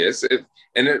 Yeah, here's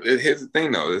the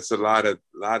thing though. There's a lot of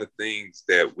things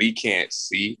that we can't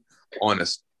see on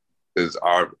us because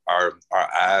our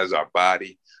eyes, our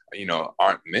body,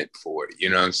 aren't meant for it. You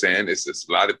know what I'm saying? It's just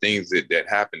a lot of things that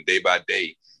happen day by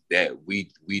day that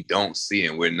we don't see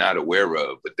and we're not aware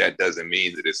of. But that doesn't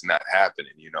mean that it's not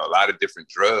happening. A lot of different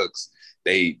drugs,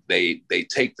 they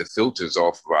take the filters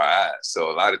off of our eyes.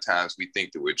 So a lot of times we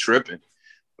think that we're tripping.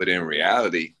 But in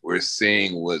reality, we're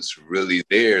seeing what's really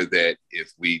there that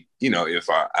if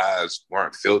our eyes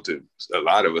weren't filtered, a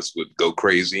lot of us would go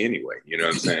crazy anyway. You know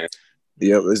what I'm saying?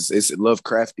 Yeah, it's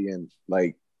Lovecraftian.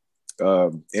 Like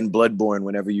in Bloodborne,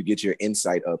 whenever you get your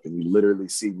insight up and you literally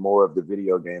see more of the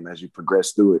video game as you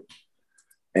progress through it,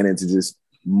 and into just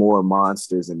more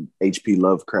monsters and H.P.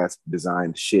 Lovecraft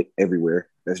designed shit everywhere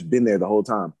that's been there the whole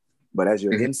time. But as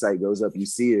your insight goes up, you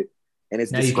see it, and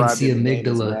it's now described you can see as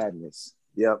amygdala. Madness.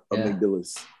 Yep,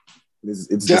 amygdalas.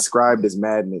 It's described as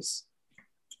madness.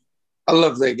 I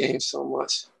love that game so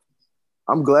much.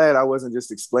 I'm glad I wasn't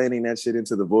just explaining that shit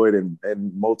into the void and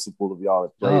multiple of y'all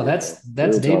have played. Oh, that's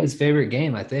David's favorite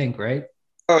game, I think, right?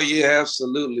 Oh yeah,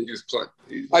 absolutely. He was playing.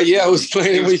 I was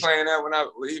playing. He was playing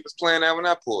that when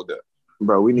I pulled up.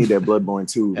 Bro, we need that Bloodborne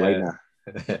 2 right now.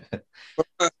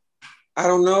 I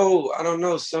don't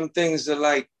know. Some things are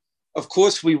like, of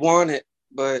course we want it,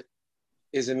 but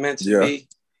is it meant to be?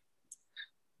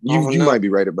 You might be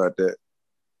right about that.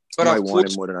 But I might want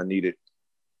it more than I need it.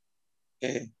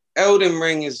 Yeah. Elden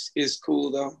Ring is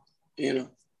cool though.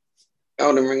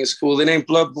 Elden Ring is cool. It ain't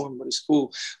Bloodborne, but it's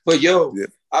cool. But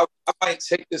I might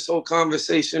take this whole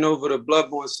conversation over to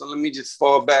Bloodborne, so let me just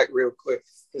fall back real quick.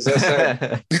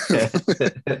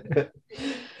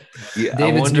 Yeah,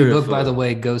 David's new book, by the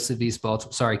way, Ghosts of East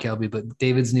Baltimore. Sorry, Kelby, but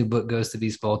David's new book, Ghosts of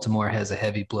East Baltimore, has a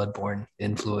heavy Bloodborne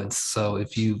influence. So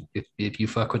if you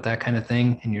fuck with that kind of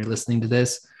thing and you're listening to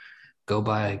this, go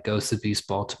buy Ghosts of East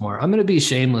Baltimore. I'm going to be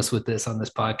shameless with this on this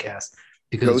podcast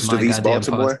because Ghost of East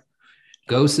Baltimore.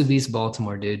 Ghosts of East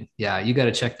Baltimore, dude. Yeah, you got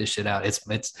to check this shit out. It's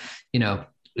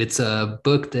a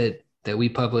book that we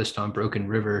published on Broken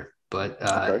River, but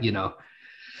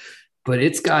but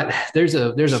it's got there's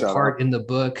a part in the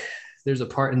book. There's a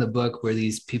part in the book where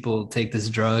these people take this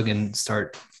drug and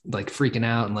start like freaking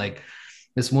out, and like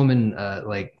this woman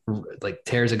like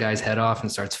tears a guy's head off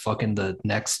and starts fucking the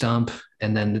neck stump,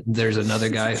 and then there's another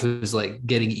guy who's like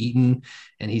getting eaten,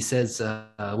 and he says,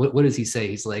 what does he say?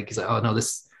 He's like, oh no,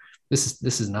 this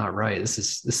is not right. This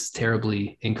is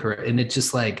terribly incorrect. And it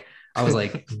just like I was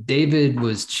like, David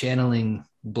was channeling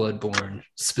Bloodborne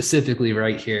specifically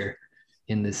right here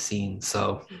in this scene.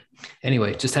 So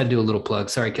anyway, just had to do a little plug.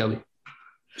 Sorry, Kelby.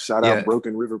 Shout out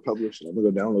Broken River Publishing. I'm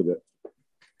gonna go download that.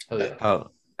 Oh yeah.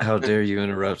 How dare you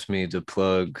interrupt me to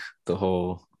plug the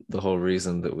whole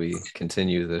reason that we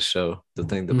continue this show, the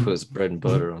thing that puts bread and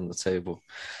butter on the table.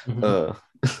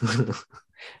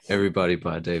 Everybody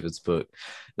buy David's book.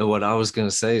 Now, what I was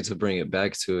gonna say to bring it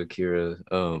back to Akira,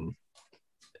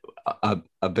 I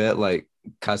bet like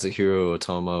Kazuhiro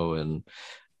Otomo and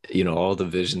all the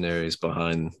visionaries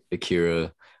behind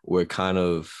Akira were kind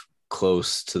of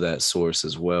close to that source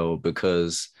as well,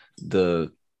 because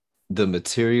the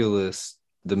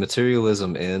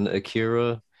materialism in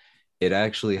Akira, it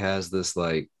actually has this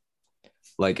like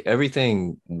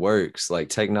everything works. Like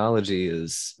technology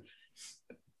is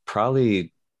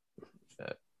probably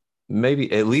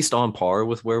maybe at least on par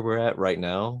with where we're at right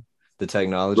now. The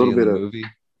technology in the movie.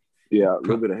 Yeah, a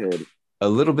little bit ahead. A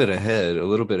little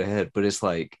bit ahead, but it's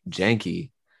like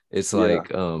janky. It's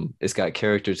like it's got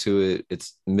character to it.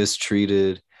 It's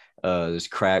mistreated. There's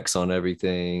cracks on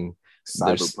everything.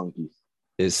 Cyberpunky.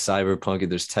 It's cyberpunky.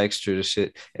 There's texture to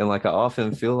shit. And like I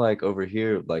often feel like over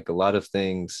here, like a lot of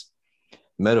things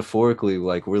metaphorically,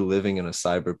 like we're living in a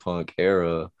cyberpunk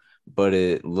era, but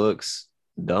it looks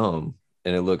dumb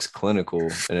and it looks clinical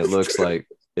and it looks like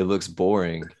it looks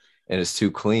boring and it's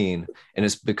too clean. And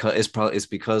it's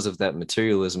because of that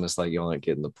materialism. It's like y'all aren't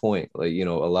getting the point. Like, you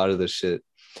know, a lot of this shit.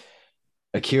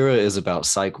 Akira is about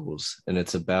cycles, and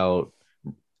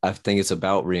I think it's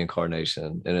about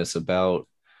reincarnation, and it's about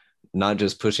not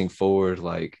just pushing forward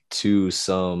like to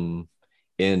some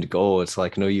end goal. It's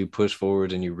like, no, you push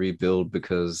forward and you rebuild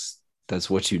because that's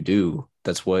what you do.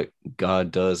 That's what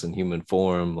God does in human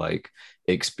form, like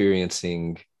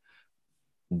experiencing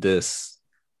this,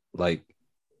 like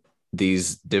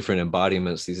these different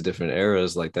embodiments, these different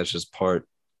eras, like that's just part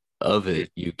of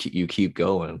it. You keep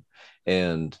going.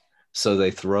 And so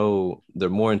they're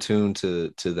more in tune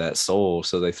to that soul.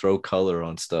 So they throw color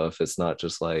on stuff. It's not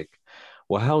just like,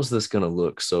 well, how's this going to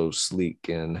look so sleek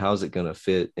and how's it going to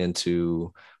fit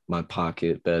into my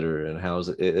pocket better? And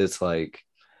it's like,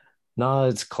 nah,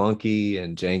 it's clunky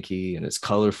and janky and it's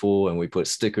colorful and we put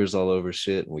stickers all over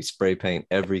shit and we spray paint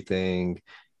everything.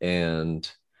 And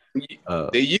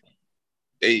they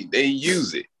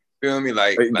use it. Feel me?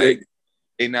 Like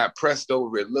they not pressed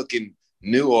over it looking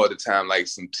new all the time, like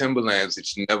some Timberlands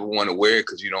that you never want to wear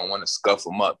because you don't want to scuff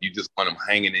them up. You just want them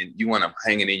hanging in. You want them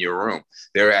hanging in your room.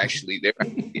 They're actually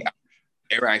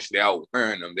out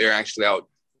wearing them. They're actually out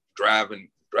driving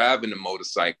the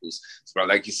motorcycles. So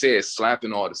like you said,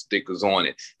 slapping all the stickers on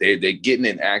it. They're getting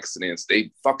in accidents. They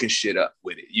fucking shit up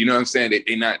with it. You know what I'm saying?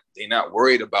 They not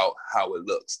worried about how it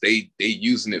looks. They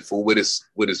using it for what it's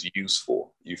used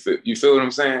for. You feel what I'm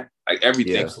saying? Like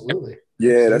everything. Yeah, absolutely.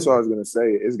 Yeah, that's what I was gonna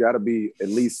say. It's got to be at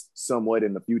least somewhat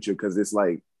in the future because it's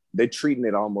like they're treating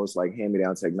it almost like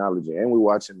hand-me-down technology, and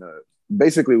we're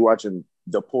basically watching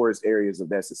the poorest areas of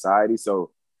that society.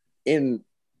 So, in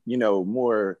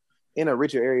a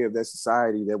richer area of that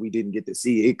society that we didn't get to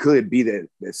see, it could be that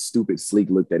stupid sleek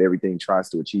look that everything tries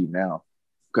to achieve now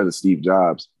because of Steve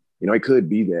Jobs. You know, it could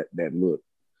be that look.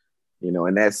 You know,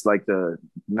 and that's like the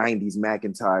 '90s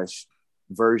Macintosh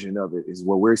version of it is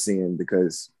what we're seeing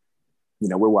because. You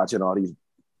know, we're watching all these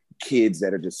kids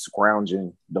that are just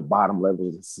scrounging the bottom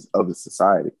levels of the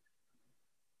society.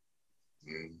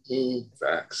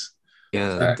 Facts.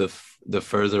 Yeah, the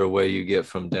further away you get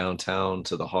from downtown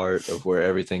to the heart of where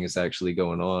everything is actually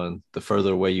going on, the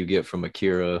further away you get from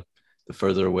Akira, the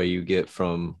further away you get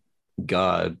from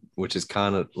God, which is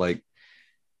kind of like,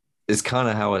 it's kind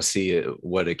of how I see it,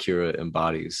 what Akira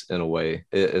embodies in a way.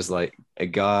 It is like a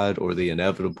God or the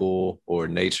inevitable or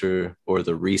nature or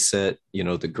the reset, you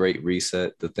know, the great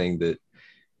reset, the thing that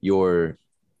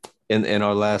in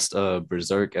our last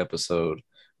Berserk episode,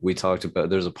 we talked about,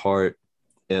 there's a part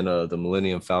in the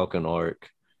Millennium Falcon arc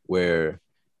where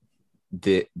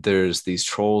there's these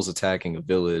trolls attacking a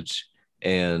village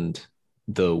and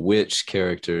the witch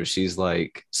character, she's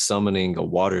like summoning a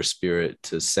water spirit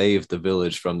to save the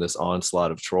village from this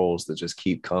onslaught of trolls that just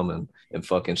keep coming and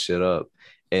fucking shit up.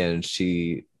 And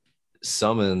she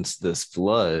summons this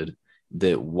flood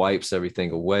that wipes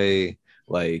everything away.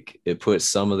 Like it puts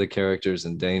some of the characters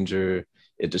in danger.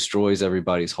 It destroys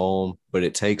everybody's home, but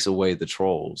it takes away the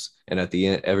trolls. And at the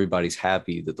end, everybody's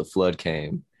happy that the flood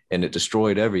came and it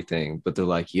destroyed everything. But they're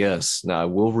like, yes, now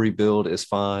we'll rebuild. It's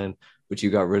fine. But you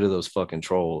got rid of those fucking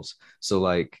trolls. So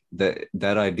like that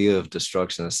idea of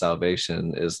destruction and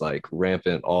salvation is like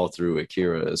rampant all through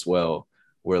Akira as well,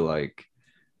 where like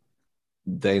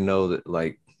they know that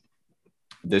like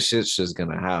this shit's just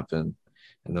gonna happen,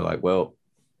 and they're like, well,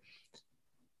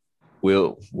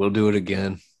 we'll do it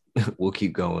again. We'll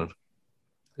keep going.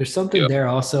 There's something there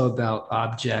also about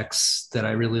objects that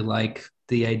I really like.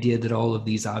 The idea that all of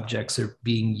these objects are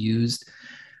being used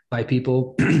by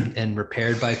people and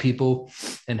repaired by people,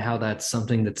 and how that's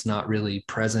something that's not really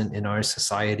present in our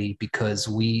society because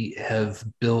we have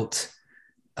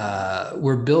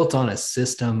we're built on a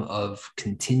system of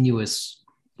continuous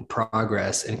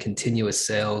progress and continuous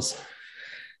sales.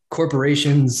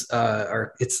 Corporations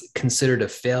it's considered a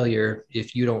failure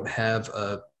if you don't have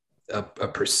a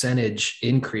percentage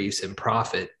increase in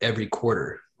profit every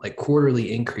quarter. Like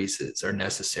quarterly increases are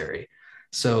necessary.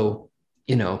 So,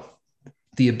 you know,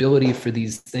 the ability for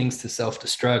these things to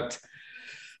self-destruct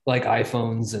like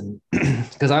iPhones, and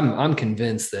because I'm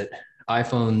convinced that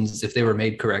iPhones, if they were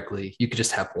made correctly, you could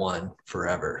just have one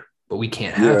forever, but we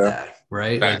can't have that,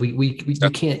 right? Like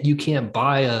you can't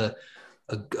buy a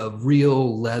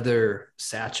real leather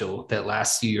satchel that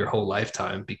lasts you your whole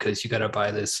lifetime because you got to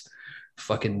buy this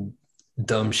fucking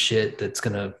dumb shit that's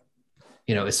gonna,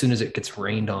 as soon as it gets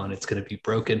rained on, it's gonna be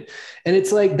broken. And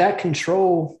it's like that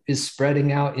control is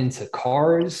spreading out into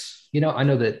cars. I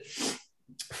know that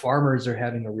farmers are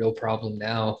having a real problem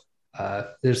now.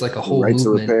 There's like a whole right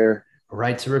movement. to repair.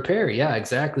 Right to repair. Yeah,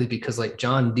 exactly. Because like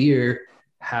John Deere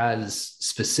has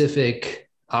specific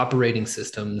operating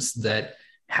systems that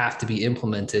have to be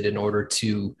implemented in order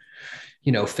to,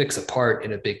 fix a part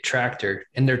in a big tractor.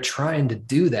 And they're trying to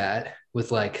do that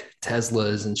with like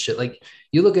Teslas and shit. Like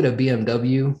you look at a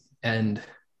BMW and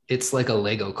it's like a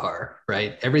Lego car,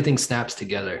 right? Everything snaps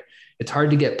together. It's hard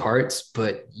to get parts,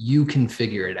 but you can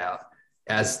figure it out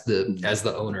as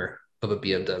the owner of a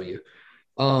BMW.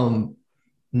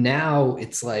 Now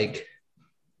it's like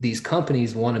these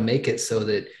companies want to make it so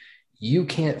that you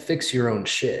can't fix your own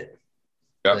shit.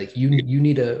 Yep. Like you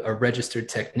need a registered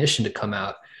technician to come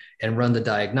out and run the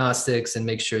diagnostics and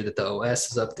make sure that the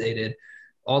OS is updated,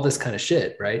 all this kind of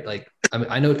shit, right? Like,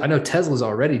 I know Teslas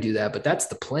already do that, but that's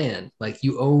the plan. Like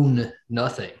you own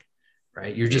nothing,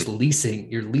 right? You're just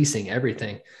leasing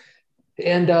everything.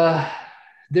 And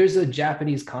there's a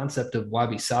Japanese concept of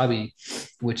wabi-sabi,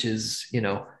 which is,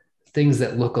 things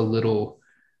that look a little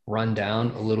run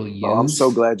down, a little used. Oh, I'm so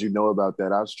glad you know about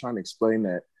that. I was trying to explain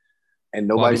that, and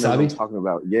nobody knows what I'm talking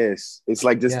about. Yes, it's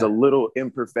like just a little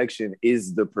imperfection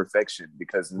is the perfection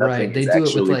because nothing is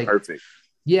actually perfect.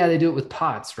 Yeah, they do it with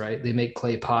pots, right? They make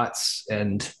clay pots,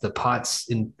 and the pots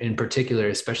in particular,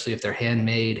 especially if they're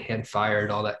handmade, hand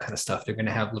fired, all that kind of stuff, they're going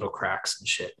to have little cracks and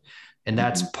shit. And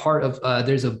that's part of.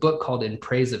 There's a book called In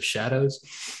Praise of Shadows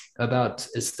about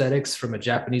aesthetics from a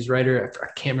Japanese writer. I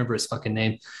can't remember his fucking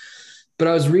name, but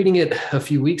I was reading it a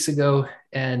few weeks ago,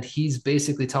 and he's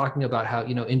basically talking about how,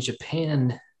 in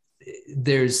Japan,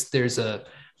 there's a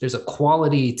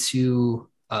quality to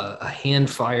a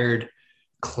hand-fired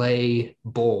clay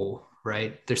bowl,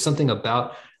 right? There's something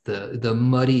about the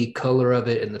muddy color of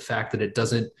it and the fact that it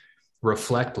doesn't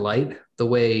reflect light the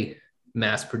way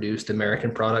mass-produced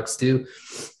American products do,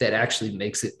 that actually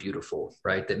makes it beautiful,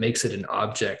 right? That makes it an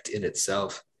object in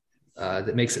itself,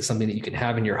 that makes it something that you can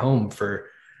have in your home for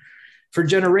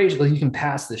generations. Like you can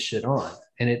pass this shit on,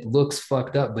 and it looks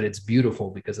fucked up, but it's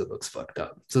beautiful because it looks fucked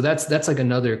up. So that's like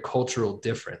another cultural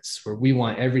difference where we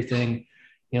want everything,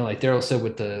 like Daryl said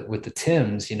with the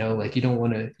Timbs, like you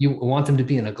want them to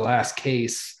be in a glass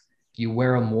case. You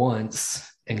wear them once,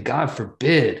 and God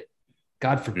forbid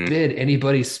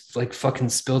anybody's like fucking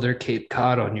spill their Cape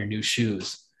Cod on your new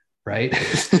shoes, right? I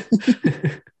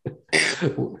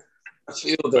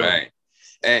feel that.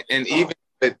 Right. And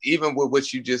even with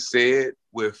what you just said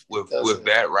with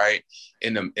that, right?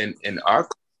 In our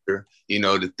culture,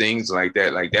 the things like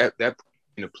that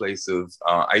in a place of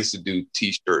I used to do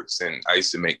t-shirts and I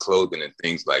used to make clothing and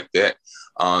things like that.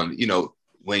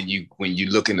 When you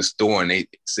look in the store and it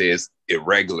says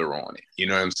irregular on it, you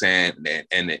know what I'm saying?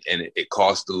 And it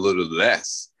costs a little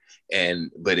less.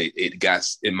 But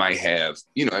it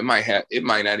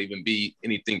might not even be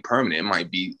anything permanent. It might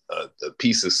be a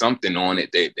piece of something on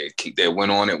it that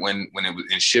went on it when it was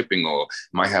in shipping, or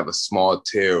might have a small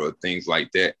tear or things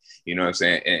like that. You know what I'm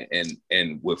saying?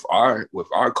 And with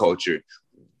our culture,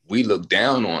 we look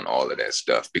down on all of that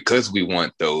stuff because we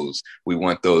want those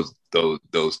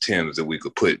Timbs that we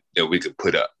could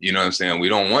put up. You know what I'm saying? We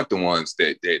don't want the ones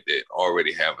that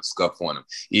already have a scuff on them,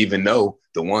 even though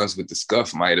the ones with the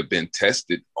scuff might have been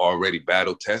tested already,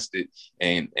 battle tested,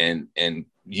 and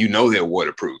they're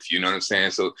waterproof. You know what I'm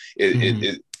saying? So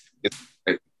it's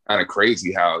kind of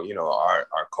crazy how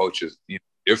our cultures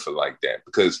differ like that,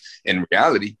 because in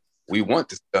reality, we want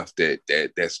the stuff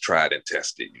that's tried and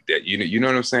tested. That you know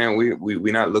what I'm saying?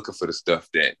 We're not looking for the stuff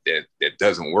that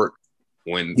doesn't work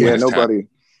when nobody. Time.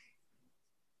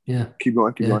 Yeah. Keep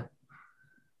going.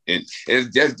 And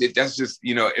that's just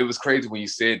it was crazy when you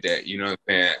said that. You know what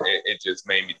I'm saying? It just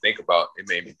made me think about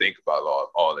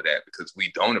all of that, because we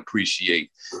don't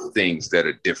appreciate things that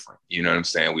are different. You know what I'm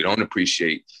saying? We don't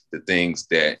appreciate the things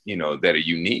that that are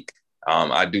unique.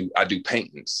 I do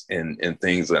paintings and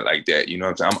things like that. You know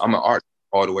what I'm saying? I'm an artist,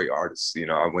 all the way artist.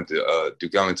 I went to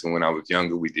Duke Ellington when I was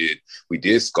younger. We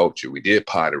did sculpture, we did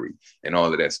pottery, and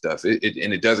all of that stuff.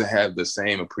 It doesn't have the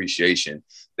same appreciation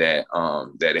that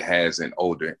it has in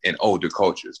older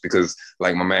cultures, because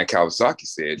like my man Kawasaki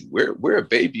said, we're a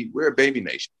baby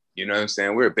nation. You know what I'm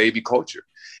saying? We're a baby culture,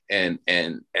 and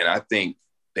I think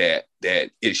that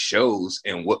it shows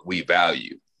in what we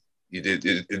value.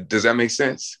 Does that make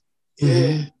sense?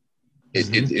 Mm-hmm.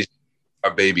 It's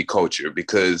our baby culture,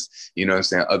 because what I'm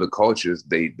saying, other cultures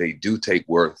they do take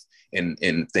worth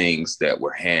in things that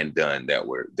were hand done, that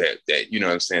you know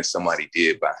what I'm saying, somebody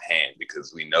did by hand,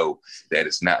 because we know that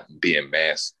it's not being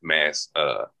mass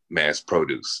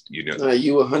produced. You know,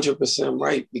 you 100%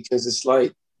 right, because it's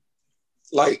like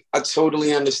I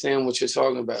totally understand what you're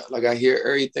talking about. Like I hear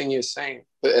everything you're saying,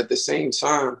 but at the same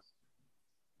time,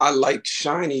 I like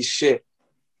shiny shit.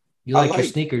 You like your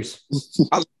sneakers.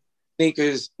 I like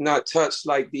sneakers not touched.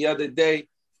 Like the other day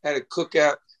at a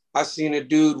cookout, I seen a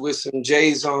dude with some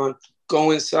J's on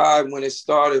go inside when it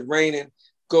started raining,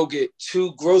 go get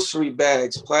 2 grocery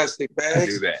bags, plastic bags, I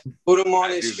do that. Put them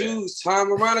on his shoes, tie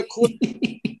them around the corner.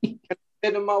 I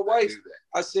said to my wife,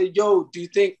 I said, yo, do you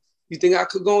think I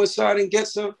could go inside and get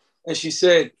some? And she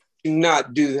said, do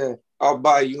not do that. I'll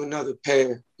buy you another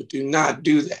pair, but do not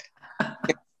do that.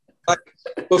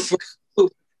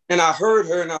 And I heard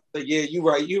her and I was like, yeah,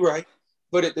 you're right.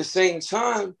 But at the same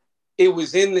time, it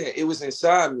was in there. It was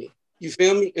inside me. You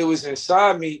feel me? It was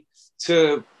inside me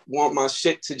to want my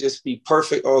shit to just be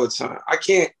perfect all the time. I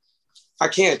can't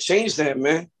change that,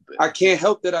 man. I can't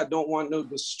help that I don't want no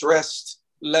distressed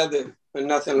leather or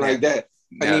nothing like that.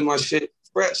 I need my shit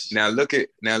fresh. Now look at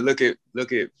that. Look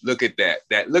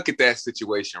at that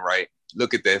situation, right?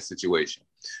 Look at that situation.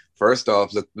 First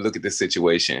off, look at the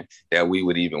situation that we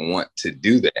would even want to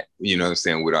do that, you know what I'm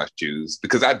saying, with our shoes.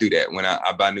 Because I do that. When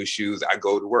I buy new shoes, I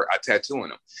go to work, I tattoo on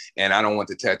them. And I don't want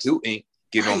the tattoo ink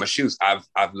getting on my shoes. I've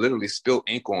literally spilled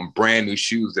ink on brand new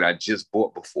shoes that I just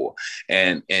bought before.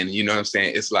 And you know what I'm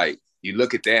saying? It's like, you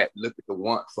look at that, look at the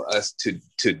want for us to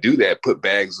do that, put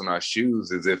bags on our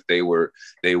shoes as if they were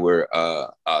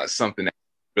something that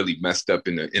really messed up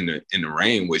in the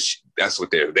rain, which that's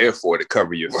what they're there for, to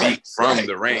cover your feet from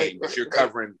the rain. But you're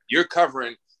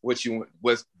covering what's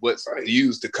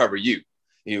used to cover you,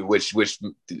 which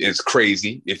is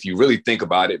crazy if you really think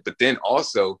about it. But then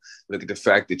also look at the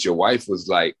fact that your wife was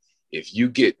like, if you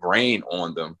get rain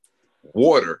on them,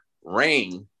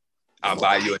 rain, I'll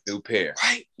buy you a new pair.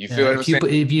 Right. You feel what I'm saying?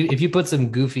 If you put some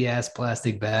goofy ass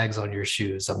plastic bags on your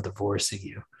shoes, I'm divorcing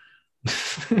you.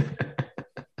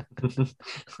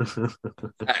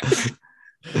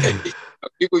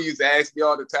 People used to ask me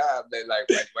all the time that like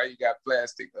why you got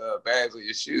plastic bags on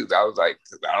your shoes? I was like,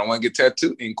 I don't want to get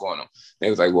tattoo ink on them. They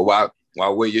was like, well, why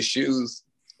wear your shoes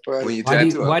when you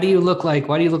tattoo them? Why do you look like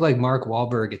Mark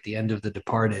Wahlberg at the end of The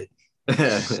Departed?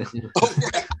 I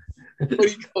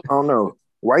don't know.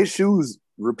 White shoes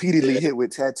repeatedly hit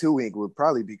with tattoo ink would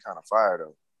probably be kind of fire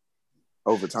though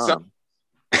over time.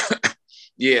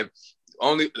 Yeah.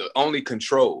 Only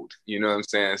controlled, you know what I'm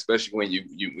saying? Especially when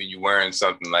you wearing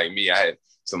something like me. I had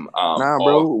some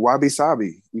bro, wabi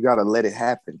sabi. You gotta let it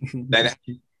happen.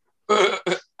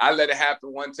 I let it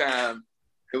happen one time.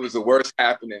 It was the worst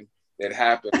happening that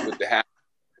happened with the happen,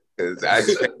 because I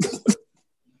just had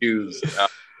shoes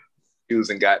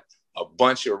and got a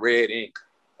bunch of red ink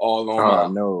all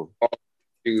on my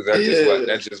shoes.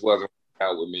 That just wasn't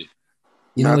out with me.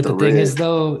 You know what the thing is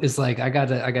though, is like I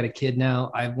got a kid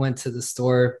now. I went to the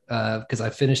store because I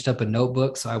finished up a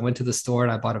notebook. So I went to the store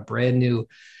and I bought a brand new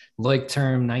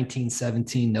Leuchtturm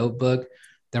 1917 notebook.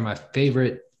 They're my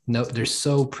favorite note. They're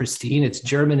so pristine. It's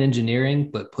German engineering,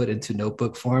 but put into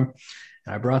notebook form.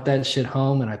 And I brought that shit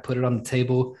home and I put it on the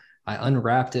table. I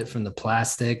unwrapped it from the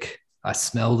plastic. I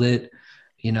smelled it.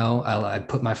 You know, I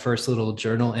put my first little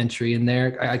journal entry in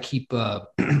there. I keep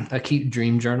I keep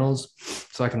dream journals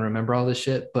so I can remember all this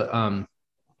shit. But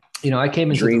you know, I came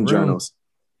into dream the room. Journals.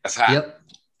 That's hot.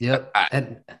 Yep.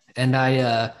 And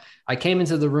I came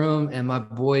into the room and my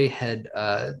boy had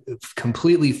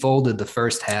completely folded the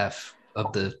first half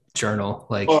of the journal,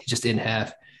 like just in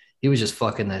half. He was just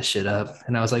fucking that shit up.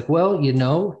 And I was like, well, you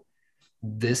know,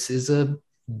 this is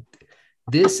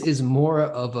more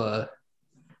of a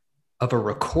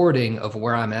recording of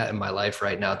where I'm at in my life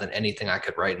right now than anything I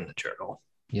could write in the journal,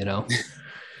 you know?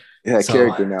 Yeah, so,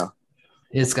 character now.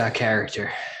 It's got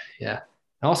character. Yeah.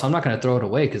 Also, I'm not going to throw it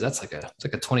away because it's like a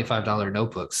 $25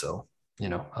 notebook. So, you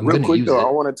know, I'm going to use it. I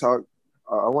want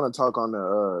to talk on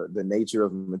the nature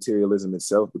of materialism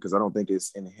itself, because I don't think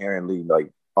it's inherently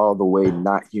like all the way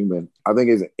not human. I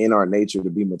think it's in our nature to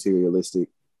be materialistic.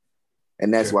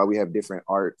 And that's why we have different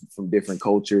art from different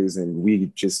cultures, and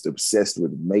we just obsessed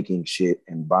with making shit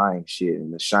and buying shit,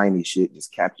 and the shiny shit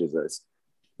just captures us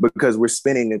because we're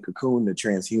spinning a cocoon to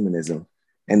transhumanism.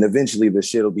 And eventually the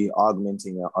shit will be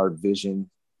augmenting our vision,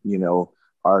 you know,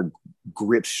 our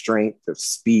grip strength of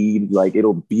speed. Like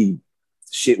it'll be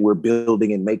shit we're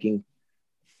building and making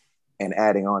and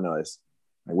adding on us.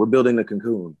 Like we're building the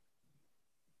cocoon.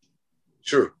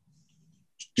 True.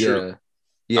 Yeah.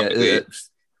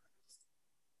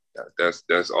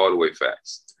 That's all the way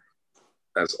facts.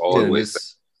 That's all the way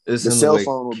facts. It's The in cell like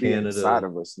phone will be inside Canada.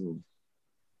 of us.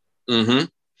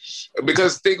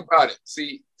 Because think about it.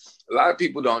 See, a lot of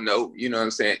people don't know, you know what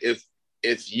I'm saying? If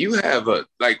you have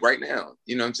like right now,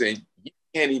 you know what I'm saying, you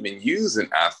can't even use an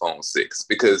iPhone 6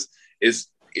 because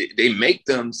they make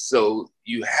them so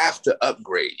you have to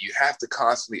upgrade. You have to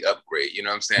constantly upgrade. You know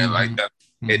what I'm saying? Like that.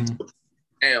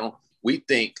 Now we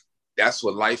think that's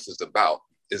what life is about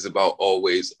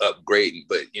always upgrading.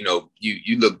 But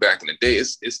you look back in the day,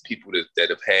 it's people that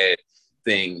have had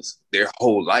things their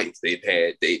whole life. They've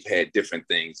had different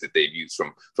things that they've used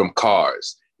from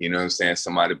cars. You know what I'm saying?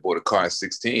 Somebody bought a car at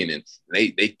 16 and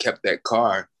they kept that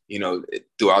car,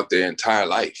 throughout their entire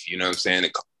life. You know what I'm saying?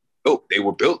 They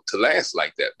were built to last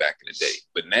like that back in the day.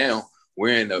 But now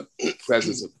we're in the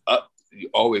presence of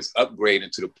always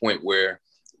upgrading to the point where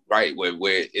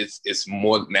it's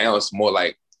more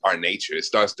like our nature. It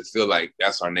starts to feel like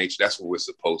that's our nature. That's what we're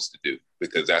supposed to do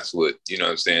because that's what, you know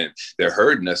what I'm saying, they're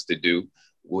hurting us to do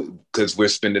because we're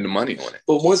spending the money on it.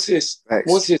 But once it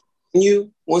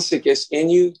gets in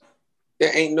you,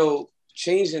 there ain't no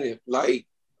changing it. Like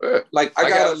I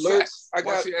got alerts.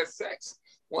 Once you had sex,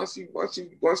 once you got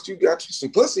you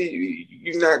some pussy,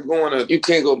 you're not going to. You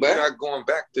can't go back. You're not going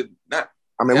back to not.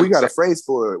 I mean, we got a phrase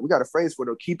for it. We got a phrase for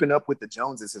it. Keeping up with the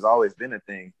Joneses has always been a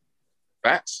thing.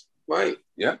 Facts. Right.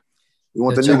 Yeah. You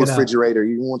want the new refrigerator.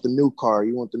 You want the new car.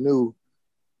 You want the new.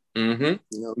 Mm-hmm.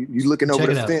 You looking over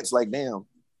the fence like, damn.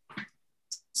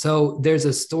 So there's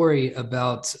a story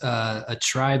about a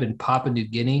tribe in Papua New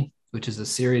Guinea, which is a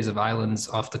series of islands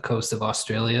off the coast of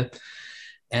Australia.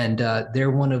 And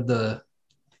they're one of the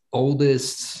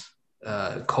oldest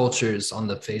cultures on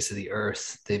the face of the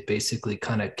earth. They basically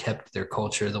kind of kept their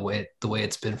culture the way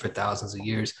it's been for thousands of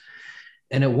years.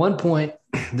 And at one point,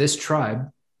 this tribe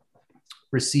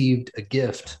received a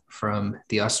gift from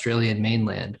the Australian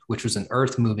mainland, which was an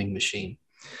earth moving machine.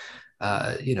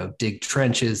 Dig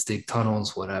trenches, dig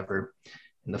tunnels, whatever.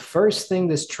 And the first thing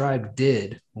this tribe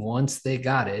did once they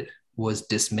got it was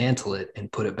dismantle it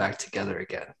and put it back together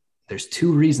again. There's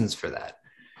two reasons for that.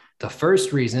 The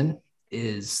first reason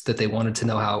is that they wanted to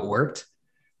know how it worked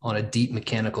on a deep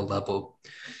mechanical level.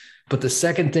 But the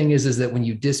second thing is that when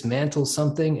you dismantle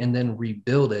something and then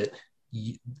rebuild it,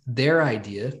 their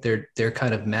idea, their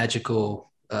kind of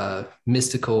magical,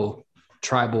 mystical,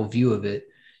 tribal view of it,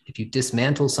 if you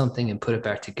dismantle something and put it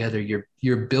back together,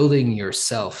 you're building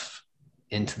yourself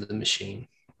into the machine,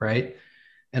 right?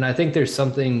 And I think there's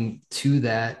something to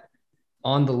that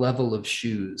on the level of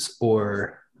shoes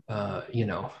or,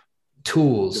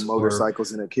 tools. The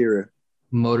motorcycles in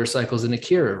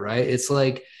Akira. Right? It's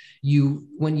like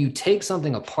when you take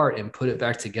something apart and put it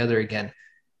back together again,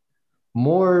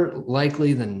 more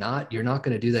likely than not, you're not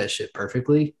going to do that shit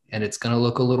perfectly. And it's going to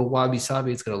look a little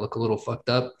wabi-sabi. It's going to look a little fucked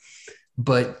up.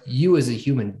 But you as a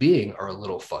human being are a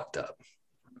little fucked up.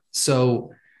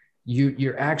 So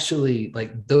you're actually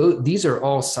like, these are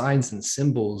all signs and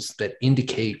symbols that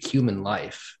indicate human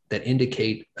life, that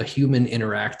indicate a human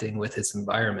interacting with its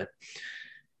environment.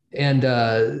 And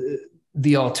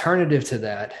the alternative to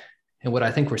that, and what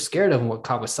I think we're scared of, and what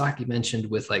Kawasaki mentioned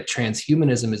with like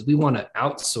transhumanism, is we want to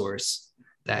outsource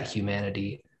that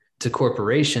humanity to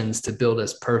corporations to build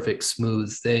us perfect,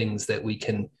 smooth things that we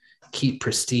can keep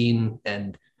pristine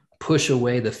and push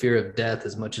away the fear of death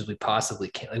as much as we possibly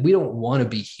can. Like, we don't want to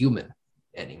be human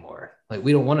anymore. Like,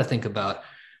 we don't want to think about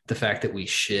the fact that we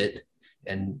shit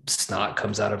and snot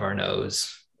comes out of our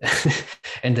nose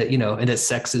and that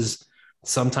sex is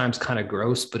sometimes kind of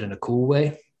gross, but in a cool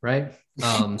way. Right.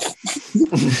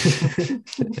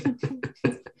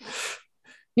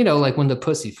 Like when the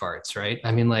pussy farts, right?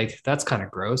 I mean, like, that's kind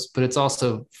of gross, but it's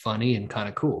also funny and kind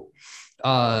of cool.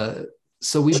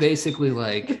 So we basically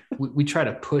we try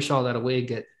to push all that away,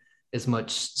 get as much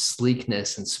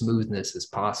sleekness and smoothness as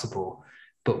possible.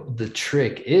 But the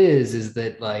trick is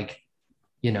that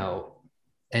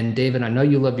and David, I know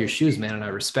you love your shoes, man, and I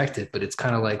respect it, but it's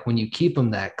kind of like when you keep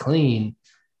them that clean,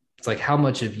 it's like, how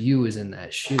much of you is in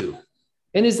that shoe?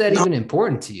 And is that even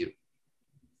important to you?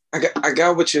 I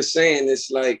got what you're saying.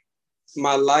 It's like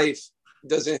my life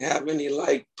doesn't have any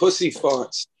like pussy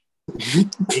farts.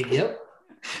 Yep.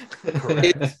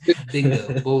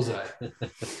 Bingo, bullseye.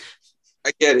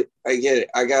 I get it.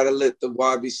 I gotta let the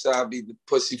wabi-sabi, the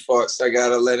pussy farts, I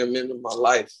gotta let them into my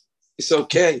life. It's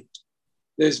okay.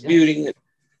 There's beauty in it.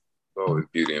 Oh, there's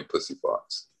beauty in pussy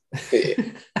farts.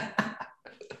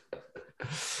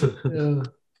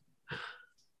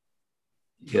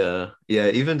 Yeah.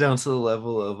 Even down to the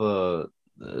level of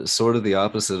sort of the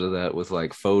opposite of that with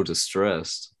like faux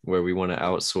distressed, where we want to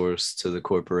outsource to the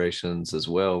corporations as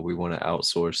well. We want to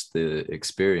outsource the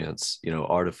experience,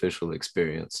 artificial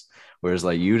experience. Whereas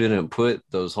like you didn't put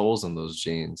those holes in those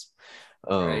jeans,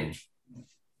 Right.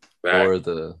 or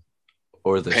the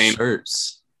Paint.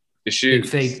 shirts. The shoes.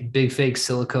 Big fake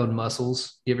silicone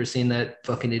muscles. You ever seen that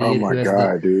fucking idiot Oh my who has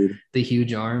God, dude. the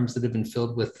huge arms that have been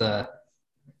filled with The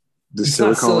it's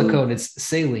not silicone, it's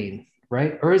saline,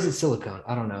 right? Or is it silicone?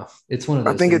 I don't know. It's one of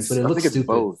those things, but it looks stupid.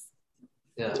 Both.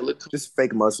 Yeah. Just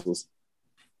fake muscles.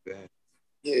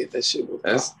 Yeah, that shit.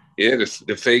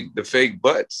 The fake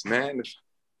butts, man.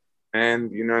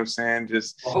 And you know what I'm saying?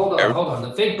 Just Well, hold on.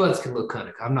 The fake butts can look kind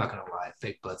of. I'm not gonna lie.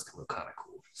 Fake butts can look kind of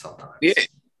cool sometimes. Yeah.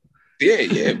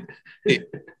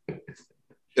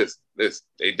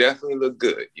 They definitely look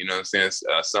good. You know what I'm saying?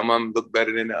 Some of them look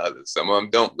better than the others. Some of them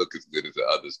don't look as good as the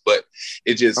others. But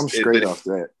I'm straight off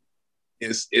that.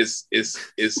 It's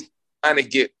trying to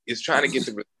get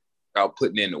the without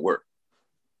putting in the work.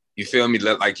 You feel me?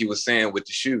 Like you were saying with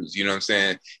the shoes. You know what I'm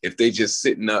saying? If they just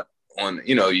sitting up on,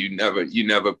 you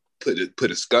never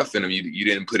put a scuff in them. You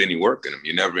didn't put any work in them.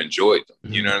 You never enjoyed them.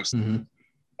 You know what I'm saying? Mm-hmm.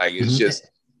 Like it's just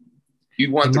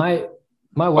you want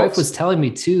my wife was telling me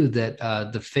too that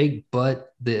the fake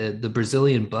butt, the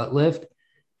Brazilian butt lift,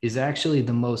 is actually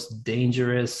the most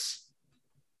dangerous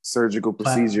surgical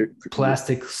procedure,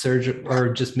 plastic surgery,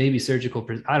 or just maybe surgical.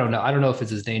 I don't know. I don't know if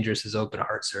it's as dangerous as open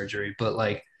heart surgery, but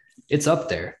like it's up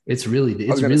there. It's really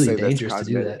dangerous to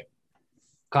do that.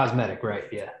 Cosmetic, right?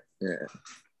 Yeah.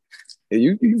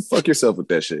 You fuck yourself with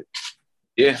that shit.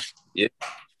 Yeah.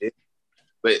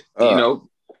 But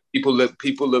people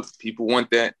want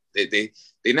that. They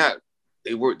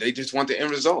just want the end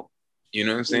result. You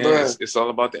know what I'm saying? It's all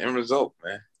about the end result,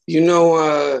 man. When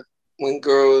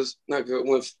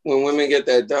women get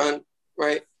that done,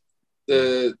 right?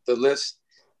 The list,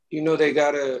 they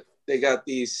got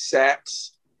these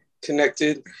sacks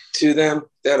connected to them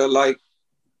that are like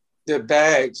their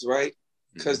bags, right?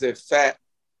 Because their fat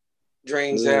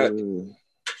drains out,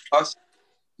 us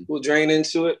will drain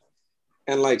into it.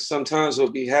 And like sometimes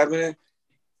what be happening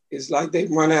is like they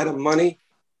run out of money,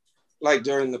 like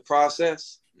during the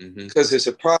process, because it's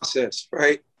a process,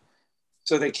 right?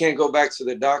 So they can't go back to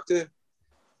the doctor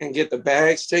and get the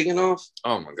bags taken off.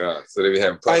 Oh my God! So they be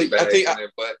having bags in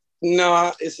their butt.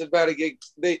 No, it's about to get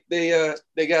they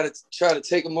got to try to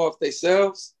take them off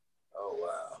themselves. Oh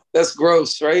wow, that's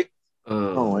gross, right?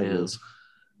 Oh my God.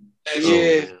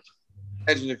 Yeah.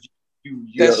 Imagine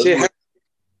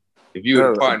if you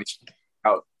were party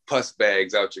out pus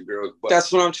bags out your girl's butt.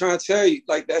 That's what I'm trying to tell you.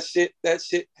 Like that shit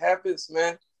happens,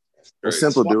 man.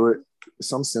 Some simple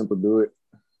do it.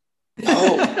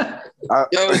 Oh, I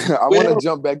want to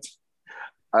jump back.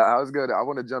 I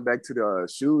want to jump back to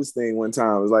the shoes thing one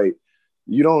time. It was like,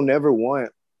 you don't never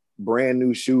want brand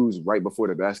new shoes right before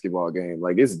the basketball game.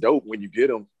 Like it's dope when you get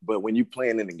them, but when you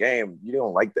playing in the game, you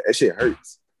don't like that. That shit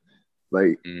hurts.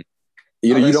 Like,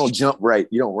 you don't jump right.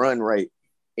 You don't run right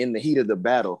in the heat of the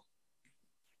battle.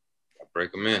 I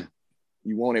break them in.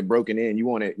 You want it broken in. You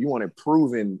want it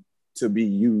proven to be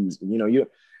used.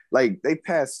 Like they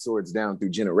passed swords down through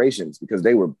generations because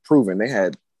they were proven. They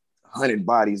had 100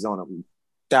 bodies on them,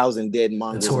 1,000 dead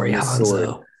monsters on the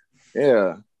sword.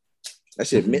 Yeah, that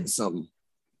shit meant something.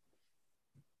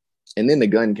 And then the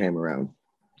gun came around,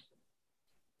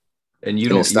 and you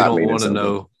don't want to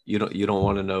know. You don't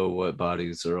want to know what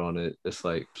bodies are on it. It's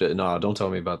like, no, don't tell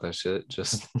me about that shit.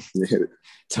 Just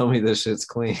tell me this shit's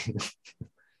clean.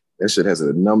 That shit has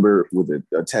a number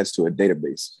attached to a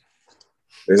database.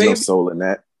 There's no soul in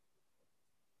that.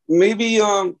 Maybe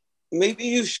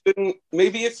you shouldn't.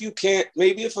 Maybe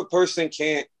if a person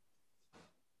can't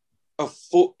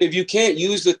afford, if you can't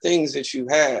use the things that you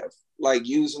have, like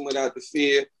use them without the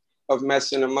fear of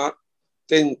messing them up,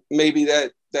 then maybe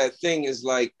that thing is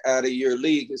like out of your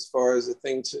league as far as a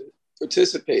thing to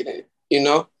participate in.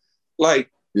 Like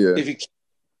if you can't,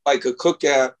 like a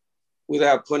cookout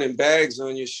without putting bags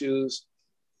on your shoes,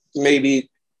 maybe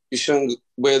you shouldn't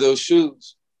wear those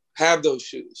shoes. Have those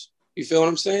shoes. You feel what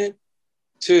I'm saying?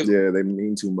 Too. Yeah, they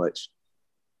mean too much.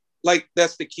 Like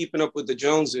that's the keeping up with the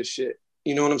Joneses shit.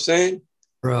 You know what I'm saying?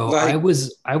 Bro, like,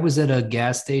 I was at a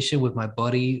gas station with my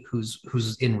buddy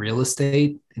who's in real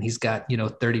estate, and he's got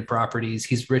 30 properties.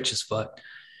 He's rich as fuck.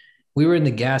 We were in the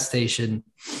gas station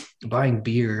buying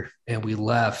beer, and we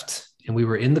left, and we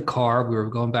were in the car. We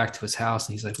were going back to his house,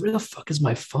 and he's like, "Where the fuck is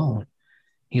my phone?"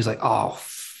 He was like, "Oh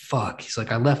fuck." He's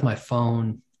like, "I left my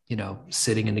phone,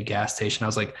 sitting in the gas station." I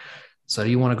was like, "So do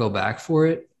you want to go back for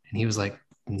it?" And he was like,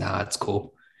 "Nah, it's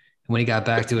cool." When he got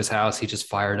back to his house, he just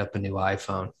fired up a new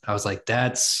iPhone. I was like,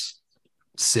 that's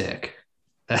sick.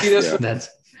 That's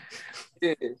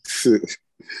yeah.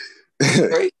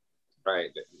 Right. Right.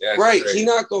 That's Right. crazy. He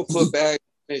not gonna put bags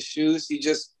in his shoes. He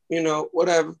just,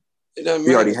 whatever. It doesn't He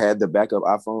matter. already had the backup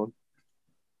iPhone.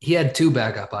 he had 2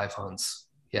 backup iPhones.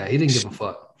 Yeah, he didn't give a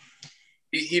fuck.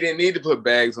 He didn't need to put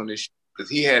bags on his shoes because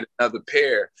he had another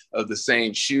pair of the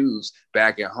same shoes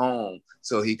back at home,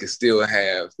 so he could still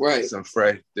have some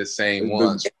fresh, the same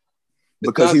ones.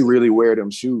 Because he really wear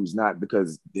them shoes, not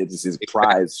because it's his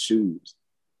prized shoes.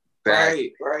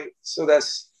 Right. So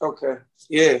that's okay.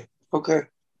 Yeah. Okay.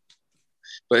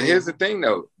 But here's the thing,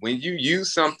 though: when you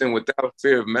use something without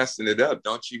fear of messing it up,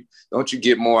 don't you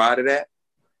get more out of that?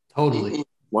 Totally.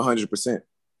 100%.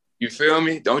 You feel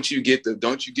me? Don't you get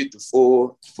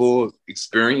the full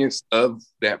experience of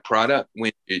that product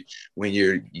when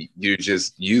you're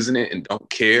just using it and don't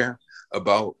care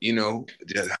about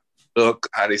just how they look,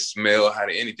 how they smell, how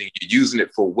they anything. You're using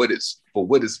it for what it's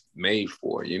made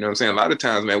for. You know what I'm saying? A lot of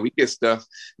times, man, we get stuff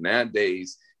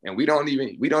nowadays and we don't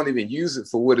even use it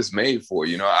for what it's made for.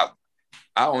 I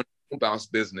own a bounce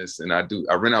business and I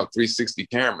rent out 360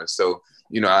 cameras. So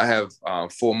I have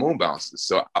 4 moon bounces.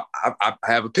 So I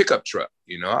have a pickup truck.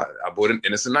 I bought it,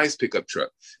 and it's a nice pickup truck.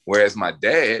 Whereas my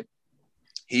dad,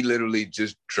 he literally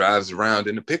just drives around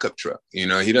in the pickup truck. He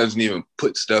doesn't even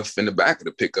put stuff in the back of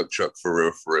the pickup truck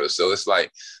for real. So it's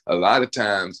like a lot of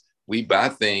times we buy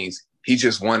things. He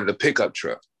just wanted a pickup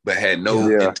truck, but had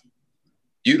no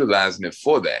utilizing it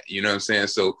for that. You know what I'm saying?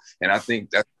 So, and I think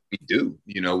that's we do.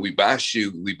 We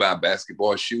buy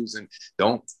basketball shoes and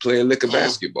don't play a lick of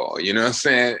basketball. You know what I'm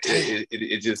saying?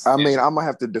 It just. I mean, I'm gonna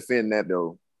have to defend that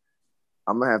though.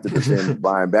 I'm gonna have to defend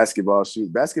buying basketball shoes.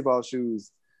 Basketball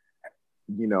shoes,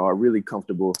 are really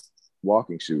comfortable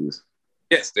walking shoes.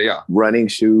 Yes, they are. Running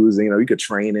shoes, you could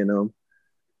train in them.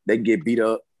 They can get beat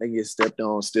up, they can get stepped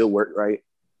on, still work right.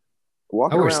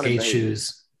 I wear skate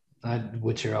shoes.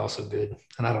 Which are also good,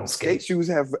 and I don't skate. Skate shoes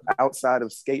have outside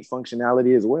of skate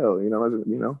functionality as well.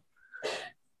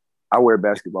 I wear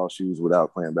basketball shoes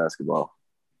without playing basketball,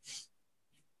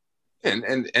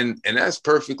 and that's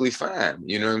perfectly fine.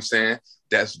 You know what I'm saying?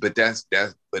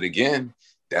 But again,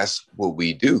 that's what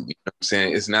we do. You know what I'm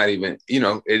saying? It's not even.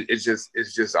 It's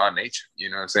just our nature.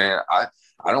 You know what I'm saying?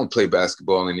 I don't play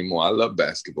basketball anymore. I love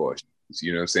basketball shoes.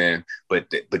 You know what I'm saying? But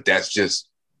that's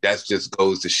just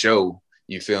goes to show.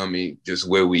 You feel me? Just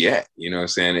where we at, you know what I'm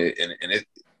saying? And it,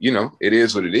 it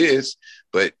is what it is,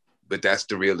 but that's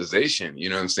the realization, you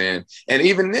know what I'm saying? And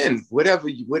even then, whatever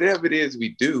it is we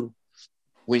do,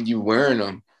 when you wearing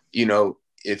them,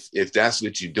 if that's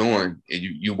what you're doing and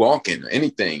you walking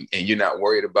anything and you're not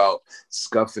worried about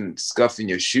scuffing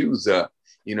your shoes up,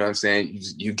 you know what I'm saying?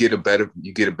 You get a better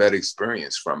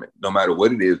experience from it, no matter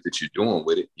what it is that you're doing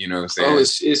with it, you know what I'm saying? Oh,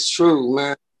 it's true,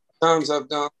 man. Sometimes I've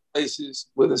done places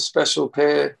with a special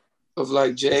pair of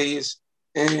like J's,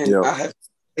 and I have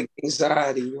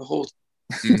anxiety the whole time.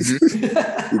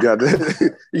 Mm-hmm.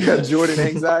 you got Jordan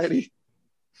anxiety.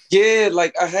 Yeah,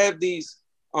 like I have these.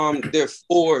 They're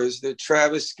 4s. The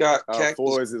Travis Scott.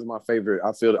 4s is my favorite.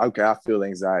 I feel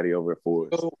anxiety over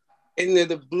 4s. So, and they're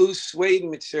the blue suede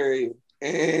material,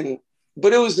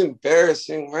 but it was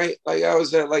embarrassing, right? Like I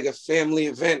was at like a family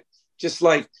event, just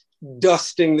like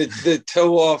dusting the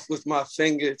toe off with my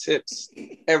fingertips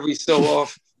every so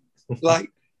often, like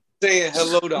saying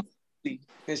hello to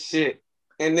and shit,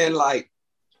 and then like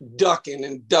ducking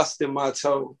and dusting my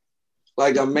toe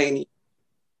like a maniac.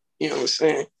 You know what I'm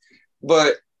saying?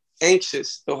 But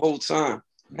anxious the whole time,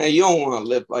 and you don't want to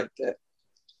live like that.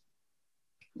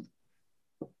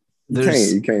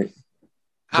 You can't.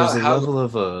 There's a level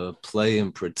of play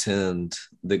and pretend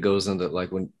that goes into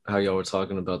like how y'all were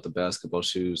talking about the basketball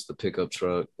shoes, the pickup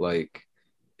truck. Like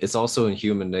it's also in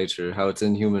human nature, how it's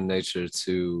in human nature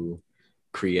to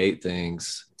create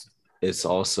things. It's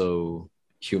also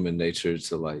human nature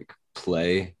to like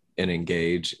play and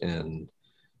engage in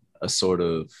a sort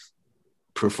of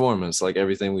performance. Like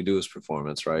everything we do is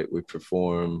performance, right? We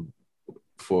perform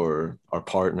for our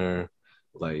partner,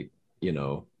 like,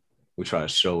 we try to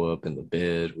show up in the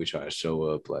bed. We try to show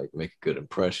up, like, make a good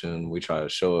impression. We try to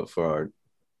show up for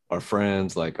our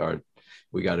friends. Like,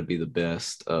 we got to be the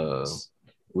best.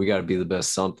 We got to be the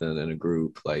best something in a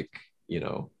group. Like,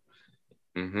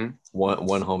 mm-hmm.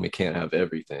 one homie can't have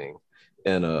everything.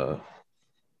 And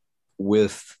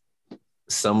with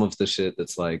some of the shit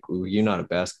that's like, you're not a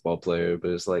basketball player,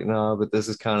 but it's like, no, but this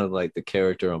is kind of like the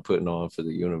character I'm putting on for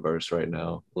the universe right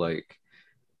now. Like,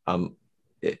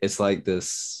 it's like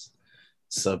this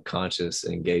subconscious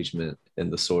engagement in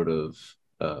the sort of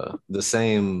the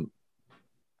same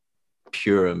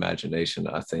pure imagination,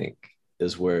 I think,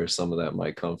 is where some of that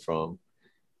might come from.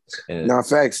 And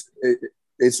facts.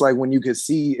 it's like when you could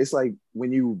see, it's like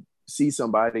when you see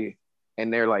somebody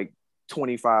and they're like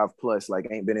 25 plus, like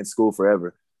ain't been in school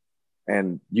forever,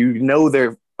 and you know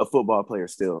they're a football player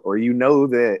still, or you know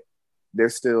that they're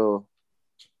still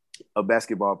a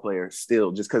basketball player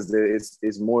still, just because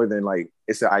it's more than like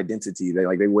it's an identity.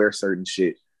 They wear certain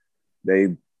shit,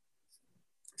 they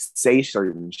say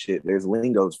certain shit. There's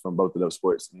lingos from both of those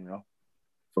sports, you know,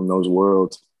 from those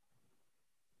worlds.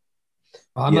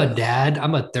 I'm a dad.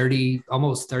 I'm a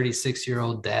almost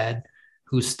 36-year-old dad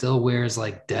who still wears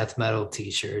like death metal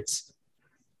t-shirts.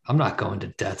 I'm not going to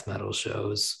death metal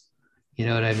shows. You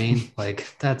know what I mean? Like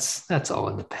that's all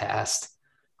in the past.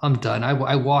 I'm done.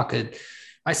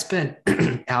 I spent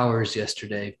hours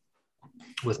yesterday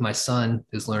with my son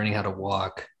who's learning how to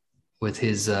walk, with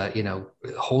his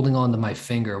holding on to my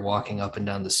finger walking up and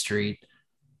down the street.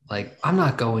 Like, I'm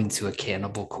not going to a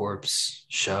Cannibal Corpse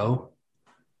show.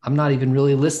 I'm not even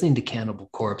really listening to Cannibal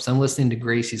Corpse. I'm listening to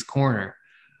Gracie's Corner.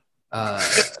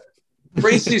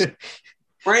 Gracie's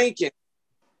Franken.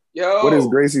 Yo. What is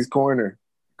Gracie's Corner?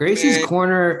 Gracie's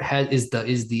Corner is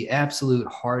the absolute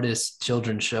hardest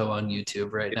children's show on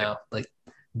YouTube right now. Like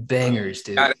bangers,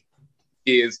 dude.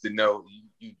 Kids to know.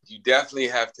 You definitely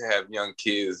have to have young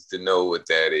kids to know what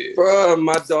that is. Bro,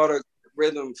 my daughter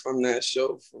rhythm from that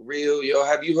show for real. Yo,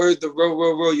 have you heard the row,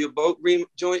 row, row your boat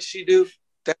joint she do?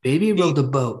 Baby row the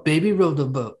boat. Baby row the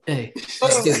boat. Hey, dude,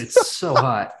 it's so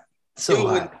hot. So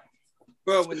hot.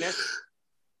 When that's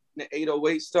the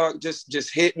 808 start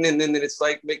just hitting, and then it's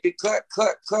like make it clap,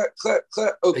 clap, clap, clap,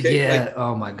 clap. Okay. Yeah. Like,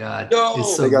 oh my God. Yo,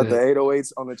 it's so they got good. the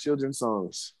 808s on the children's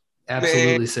songs.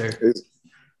 Absolutely, man. Sir.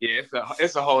 Yeah,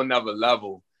 it's a whole nother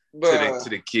level to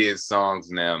the kids'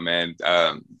 songs now, man.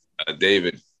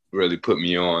 David really put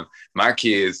me on.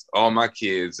 All my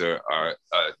kids are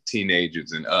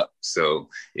teenagers and up, so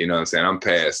you know what I'm saying. I'm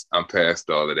past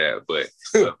all of that, but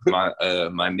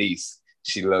my niece,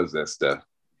 she loves that stuff.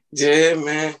 Yeah,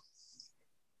 man.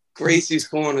 Gracie's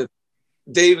Corner.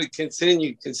 David,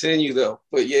 continue though.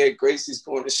 But yeah, Gracie's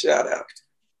Corner, shout out.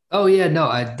 Oh yeah, no,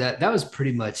 that was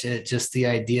pretty much it. Just the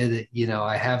idea that,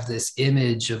 I have this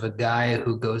image of a guy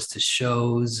who goes to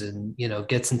shows and,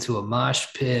 gets into a mosh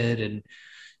pit and,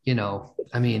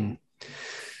 I mean,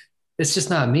 it's just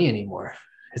not me anymore.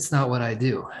 It's not what I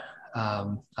do.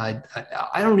 I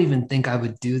don't even think I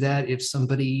would do that if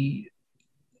somebody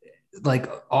like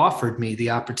offered me the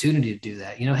opportunity to do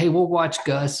that. Hey, we'll watch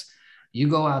Gus. You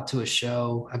go out to a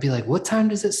show. I'd be like, what time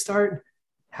does it start?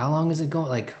 How long is it going?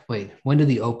 Like, wait, when do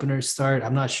the openers start?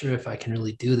 I'm not sure if I can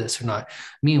really do this or not.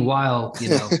 Meanwhile,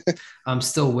 I'm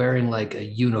still wearing like a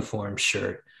uniform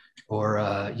shirt or,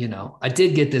 I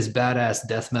did get this badass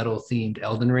death metal themed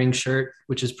Elden Ring shirt,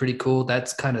 which is pretty cool.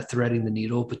 That's kind of threading the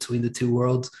needle between the two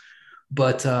worlds.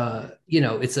 But,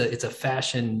 it's a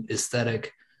fashion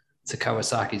aesthetic, to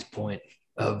Kawasaki's point,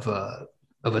 of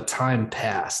a time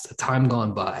past, a time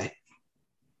gone by.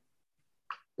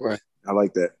 Right. I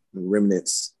like that. The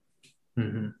remnants.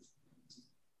 Mm-hmm.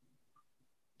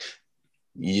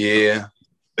 Yeah,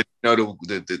 but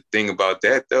the thing about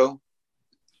that though,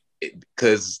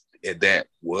 because that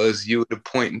was you at a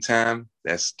point in time,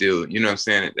 that's still, you know what I'm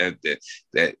saying,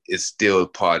 that is still a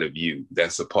part of you.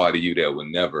 That's a part of you that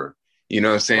will never, you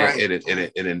know what I'm saying,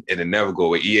 right. It'll never go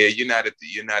away. Yeah, you're not at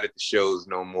the shows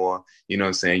no more. You know what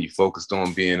I'm saying. You focused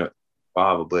on being a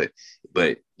father, but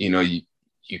you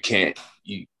can't.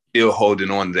 You still holding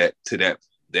on to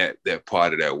that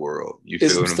part of that world. You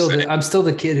feel what I'm saying? I'm still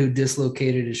the kid who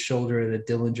dislocated his shoulder at a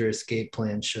Dillinger Escape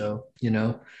Plan show,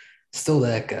 still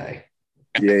that guy.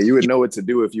 Yeah, you would know what to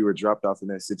do if you were dropped off in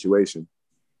that situation.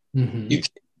 Mm-hmm. You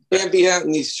can't be out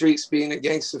in these streets being a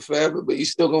gangster forever, but you're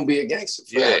still going to be a gangster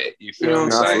forever. Yeah, you feel what I'm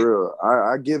Not saying? for real.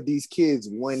 I give these kids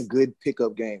one good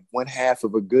pickup game, one half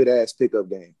of a good ass pickup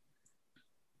game.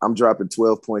 I'm dropping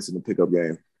 12 points in the pickup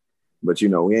game. But,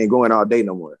 we ain't going all day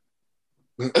no more.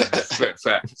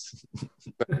 Facts.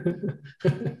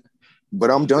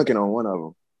 But I'm dunking on one of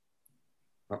them.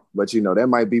 But that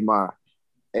might be my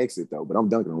exit though. But I'm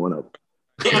dunking on one of them.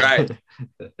 Right.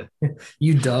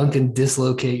 You dunk and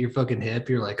dislocate your fucking hip.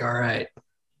 You're like, all right.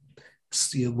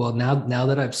 Well, now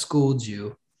that I've schooled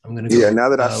you, I'm gonna go. Yeah. Now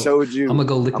that I showed you, I'm gonna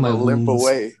go lick my limp wounds.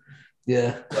 away.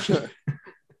 Yeah. Still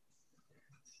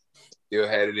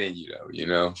had it in you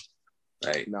though.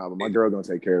 Like, nah, but my girl gonna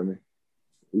take care of me.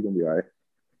 We gonna be all right.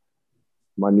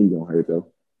 My knee gonna hurt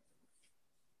though.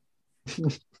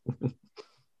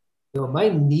 My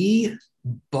knee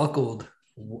buckled.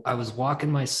 I was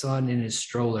walking my son in his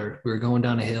stroller. We were going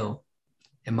down a hill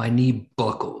and my knee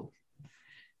buckled.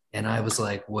 And I was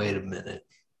like, wait a minute.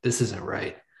 This isn't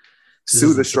right.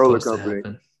 Sue the stroller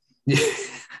company.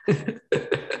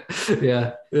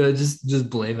 Yeah, just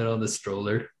blame it on the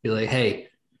stroller. Be like, hey,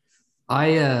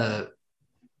 I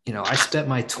I spent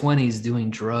my 20s doing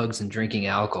drugs and drinking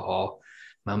alcohol.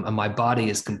 My body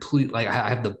is complete. Like I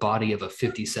have the body of a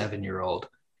 57-year-old,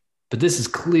 but this is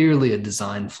clearly a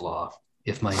design flaw.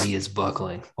 If my knee is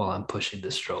buckling while I'm pushing the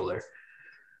stroller,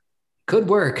 could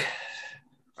work.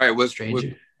 All right, what's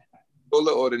Stranger.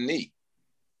 stroller or the knee?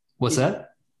 What's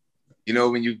that? You know,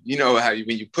 when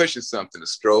when you pushing something, a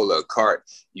stroller, a cart,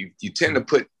 you tend to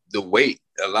put the weight,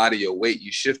 a lot of your weight,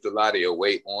 you shift a lot of your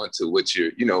weight onto what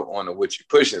you're, onto what you're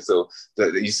pushing. So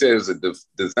you said it was a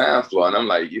design flaw, and I'm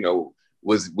like,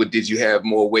 did you have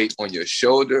more weight on your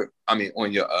shoulder? I mean,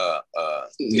 on your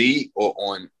knee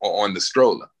or on the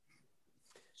stroller?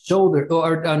 Shoulder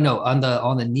or no,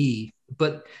 on the knee.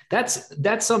 But that's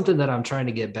something that I'm trying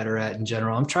to get better at in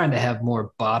general. I'm trying to have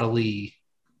more bodily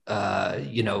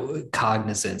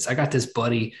cognizance. I got this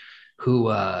buddy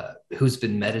who's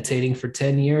been meditating for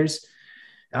 10 years.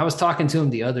 I was talking to him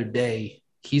the other day.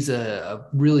 He's a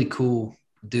really cool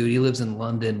dude. He lives in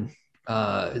London.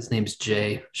 His name's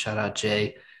Jay. Shout out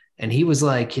Jay. And he was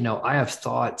like, I have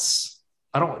thoughts.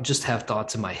 I don't just have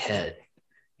thoughts in my head.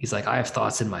 He's like, I have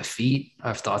thoughts in my feet. I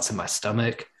have thoughts in my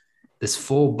stomach, this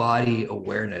full body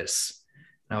awareness.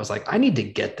 And I was like, I need to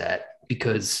get that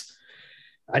because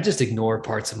I just ignore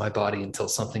parts of my body until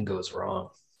something goes wrong,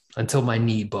 until my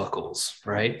knee buckles,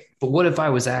 right? But what if I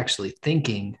was actually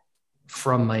thinking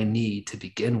from my knee to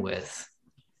begin with?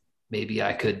 Maybe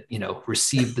I could,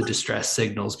 receive the distress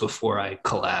signals before I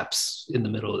collapse in the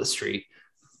middle of the street.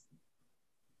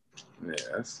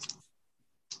 Yes.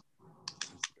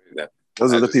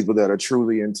 Those are the people that are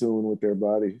truly in tune with their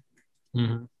body.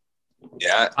 Mm-hmm.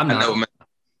 Yeah, I know, man.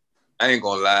 I ain't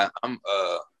gonna lie. I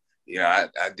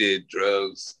did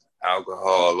drugs,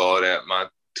 alcohol, all that, my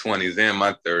 20s and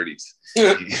my 30s.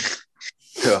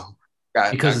 So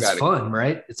because it's fun,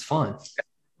 right? It's fun.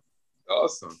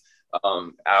 Awesome.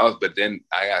 But then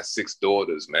I got 6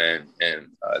 daughters, man, and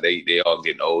they all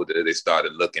getting older. They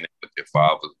started looking at what their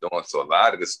father was doing. So a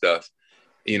lot of the stuff,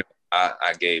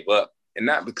 I gave up, and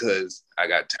not because I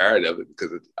got tired of it,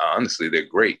 because honestly they're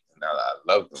great and I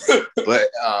love them.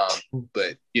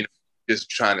 but just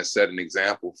trying to set an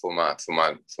example for my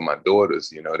daughters.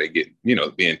 They get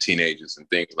being teenagers and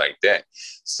things like that.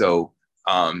 So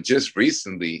just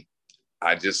recently,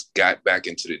 I just got back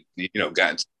into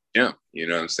got into the gym. You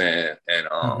know what I'm saying? And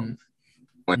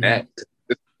when that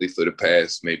for the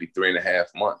past maybe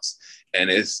 3.5 months, and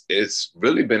it's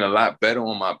really been a lot better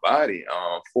on my body.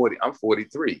 I'm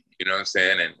 43. You know what I'm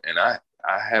saying? And I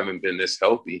haven't been this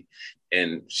healthy,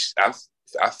 and I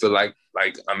feel like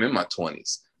I'm in my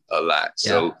 20s a lot.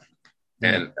 So,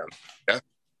 and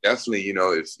definitely,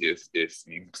 if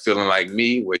you feeling like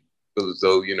me, where you feel as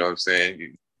though, you know what I'm saying, your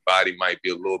body might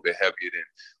be a little bit heavier than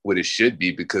what it should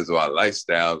be because of our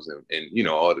lifestyles and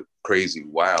all the crazy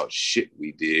wild shit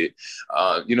we did.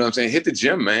 You know what I'm saying? Hit the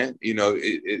gym, man. It'll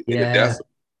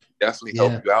definitely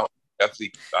help you out.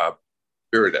 Definitely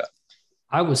clear it up.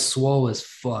 I was swole as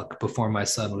fuck before my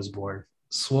son was born.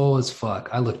 Swole as fuck.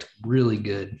 I looked really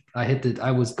good.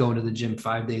 I was going to the gym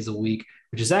 5 days a week,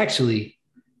 which is actually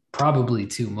probably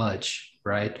too much,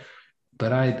 right?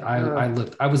 But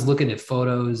I was looking at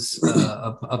photos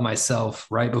of myself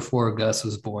right before Gus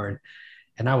was born,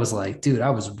 and I was like, dude, I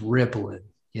was rippling.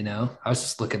 I was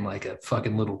just looking like a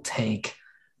fucking little tank.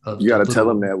 You got to tell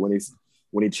him that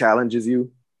when he challenges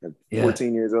you at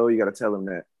 14 years old, you got to tell him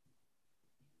that.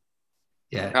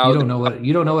 Yeah,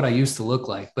 you don't know what I used to look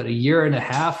like, but a year and a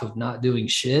half of not doing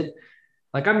shit,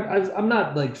 like I'm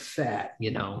not like fat,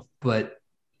 but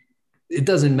it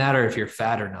doesn't matter if you're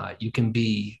fat or not. You can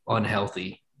be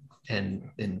unhealthy and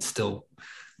still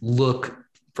look,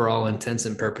 for all intents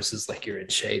and purposes, like you're in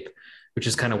shape, which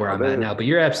is kind of where I'm at now. But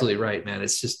you're absolutely right, man.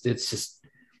 It's just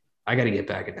I got to get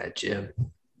back in that gym.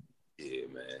 Yeah,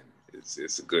 man,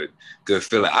 it's a good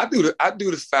feeling. I do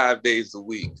the 5 days a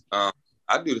week.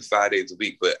 I do the 5 days a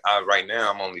week, but right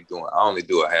now I only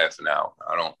do a half an hour.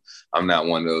 I'm not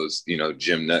one of those,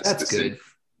 gym nuts. That's good.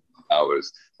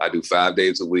 Hours. I do 5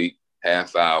 days a week,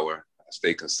 half hour. I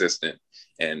stay consistent,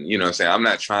 and what I'm saying, I'm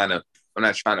not trying to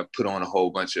put on a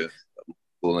whole bunch of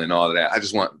and all of that. I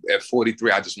just want, at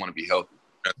 43, I just want to be healthy.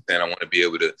 I want to be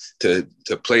able to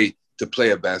play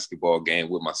a basketball game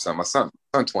with my son. My son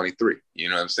 23. You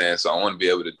know what I'm saying? So I want to be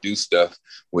able to do stuff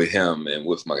with him and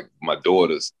with my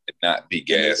daughters and not be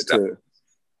gassed out.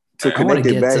 I want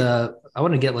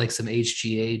to get like some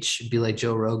HGH, be like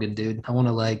Joe Rogan, dude. I want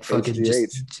to like fucking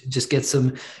just get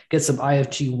some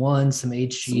IFG1, some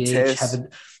HGH, have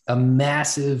a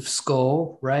massive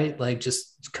skull, right? Like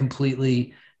just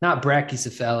completely not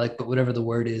brachycephalic, but whatever the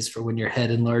word is for when your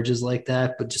head enlarges like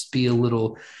that, but just be a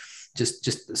little,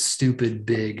 just stupid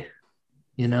big,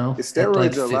 you know? The steroids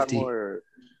like are a lot more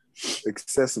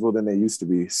accessible than they used to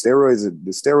be. The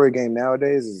steroid game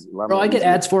nowadays is a lot Bro, more. I get easier.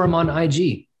 ads for them on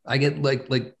IG. I get like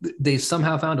they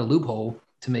somehow found a loophole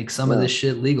to make some of this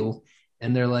shit legal.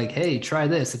 And they're like, hey, try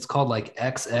this. It's called like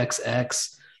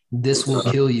XXX. This will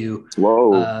kill you.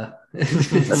 Whoa.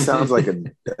 That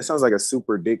sounds like a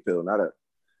super dick pill, not a.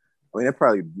 I mean, it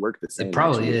probably worked the same. It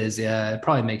probably is, yeah. It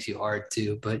probably makes you hard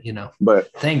too, but you know.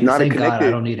 But thank God I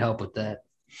don't need help with that.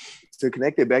 To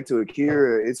connect it back to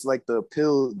Akira, it's like the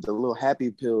little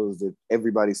happy pills that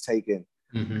everybody's taking,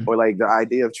 or like the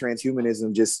idea of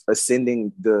transhumanism, just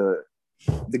ascending the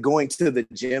going to the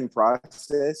gym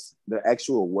process, the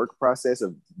actual work process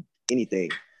of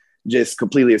anything, just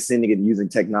completely ascending and using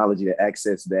technology to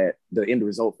access the end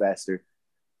result faster,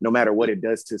 no matter what it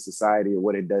does to society or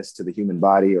what it does to the human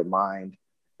body or mind.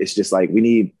 It's just like we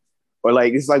need, or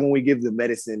like, it's like when we give the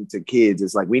medicine to kids,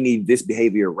 it's like, we need this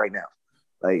behavior right now.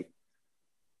 Like,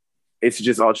 it's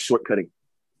just all shortcutting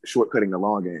the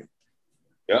long game.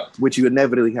 Yeah. Which you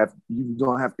inevitably you're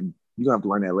gonna have to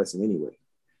learn that lesson anyway.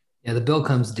 Yeah, the bill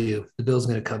comes due. The bill's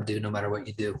gonna come due no matter what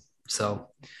you do. So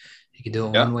you can do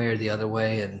it one way or the other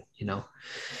way. And you know,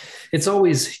 it's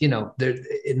always, you know, there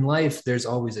in life, there's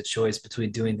always a choice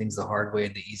between doing things the hard way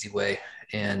and the easy way.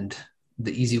 And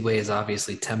the easy way is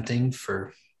obviously tempting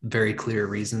for very clear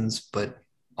reasons, but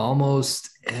almost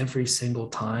every single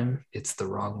time it's the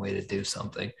wrong way to do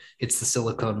something. It's the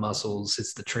silicone muscles,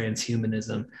 it's the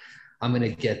transhumanism. I'm going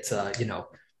to get, you know,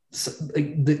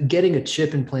 getting a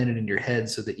chip implanted in your head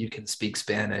so that you can speak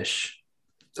Spanish.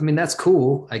 I mean, that's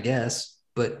cool, I guess,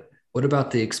 but what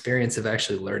about the experience of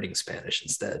actually learning Spanish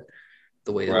instead,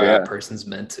 the way that person's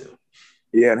meant to?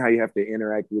 Yeah, and how you have to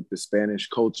interact with the Spanish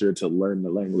culture to learn the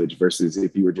language versus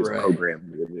if you were just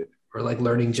programmed with it. Or like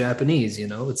learning Japanese, you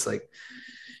know, it's like,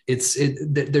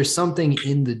 there's something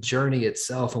in the journey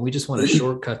itself, and we just want to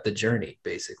shortcut the journey.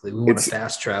 Basically, we want to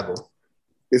fast travel.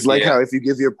 It's like how if you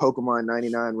give your Pokemon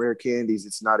 99 rare candies,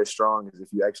 it's not as strong as if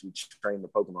you actually train the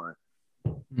Pokemon.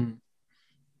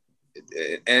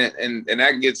 And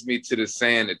that gets me to the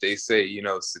saying that they say, you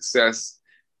know, success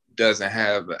doesn't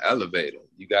have an elevator.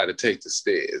 You got to take the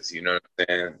stairs. You know what I'm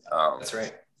saying? That's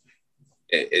right.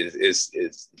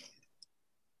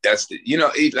 That's the, you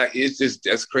know, it's just,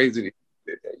 that's crazy.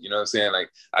 You know what I'm saying? Like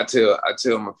I tell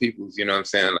my people, you know what I'm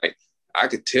saying? Like I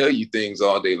could tell you things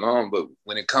all day long, but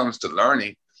when it comes to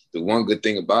learning, the one good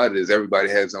thing about it is everybody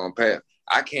has their own path.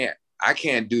 I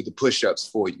can't do the push-ups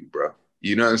for you, bro.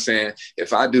 You know what I'm saying?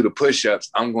 If I do the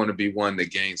push-ups, I'm going to be one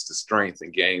that gains the strength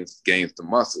and gains the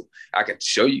muscle. I can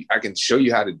show you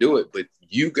how to do it, but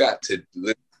you got to do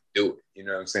it. You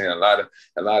know what I'm saying? A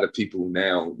lot of people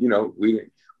now, you know, we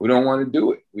don't want to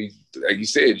do it. We, like you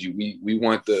said, we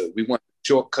want the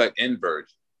shortcut inversion.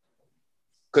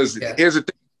 Because here's the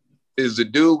thing: is the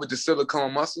dude with the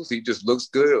silicone muscles, he just looks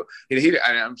good.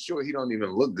 I'm sure he don't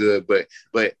even look good, but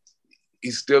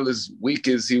he's still as weak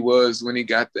as he was when he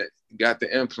got the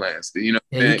implants. You know,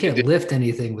 you can't lift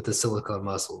anything with the silicone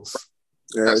muscles.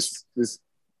 Yeah,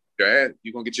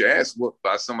 you're gonna get your ass whooped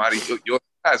by somebody your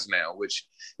size now. Which,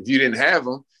 if you didn't have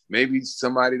them, maybe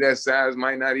somebody that size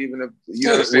might not even have, you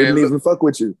know what I'm saying? Wouldn't even fuck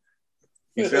with you.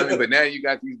 You feel me? But now you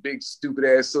got these big stupid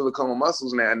ass silicone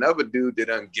muscles. Now another dude that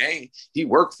ungained, he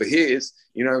worked for his.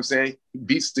 You know what I'm saying? He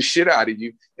beats the shit out of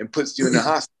you and puts you in the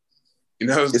hospital. You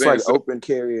know what I'm saying? It's like open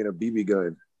carrying a BB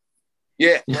gun.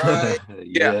 Yeah. Right.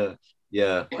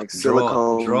 Yeah. Like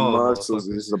silicone muscles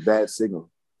is a bad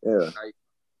signal. Yeah.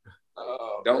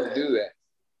 Don't do that.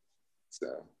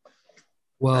 So.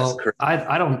 Well,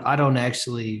 I don't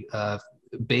actually,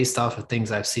 based off of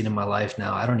things I've seen in my life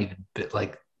now, I don't even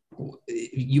like,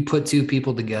 you put two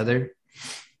people together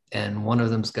and one of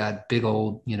them's got big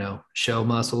old, you know, show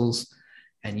muscles,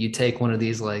 and you take one of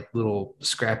these like little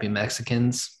scrappy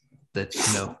Mexicans that,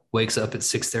 you know, wakes up at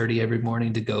 6:30 every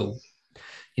morning to go,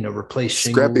 you know, replace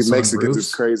shingles. Scrappy Mexicans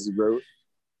is crazy, bro.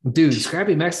 Dude,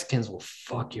 scrappy Mexicans will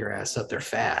fuck your ass up. They're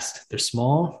fast. They're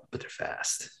small, but they're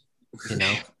fast. You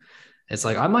know, it's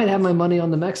like I might have my money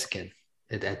on the Mexican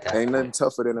at that point. Ain't nothing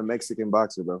tougher than a Mexican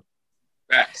boxer, bro.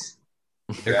 Facts.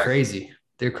 They're crazy.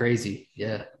 They're crazy.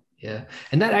 Yeah. Yeah.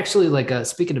 And that actually, like,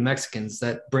 speaking of Mexicans,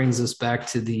 that brings us back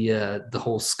to the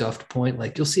whole scuffed point.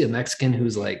 Like, you'll see a Mexican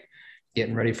who's like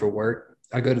getting ready for work.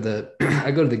 I go to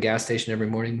the gas station every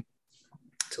morning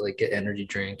to like get energy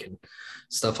drink and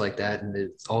stuff like that. And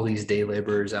there's all these day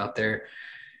laborers out there,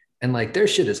 and like their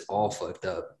shit is all fucked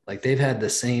up. Like they've had the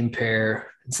same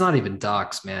pair. It's not even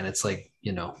Docs, man. It's like,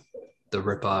 you know, the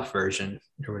ripoff version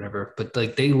or whatever, but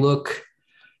like they look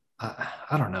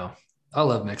I don't know. I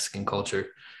love Mexican culture.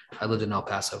 I lived in El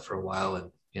Paso for a while,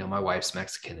 and my wife's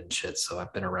Mexican and shit, so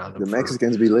I've been around them. The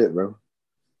Mexicans be lit, bro.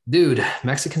 Dude,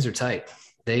 Mexicans are tight.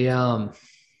 They have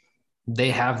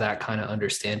that kind of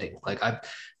understanding. Like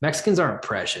Mexicans aren't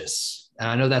precious. And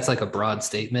I know that's like a broad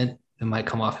statement. It might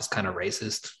come off as kind of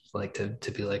racist, like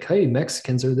to be like, hey,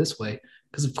 Mexicans are this way.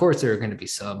 Because of course there are going to be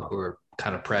some who are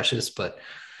kind of precious, but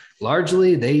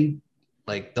largely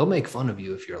they'll make fun of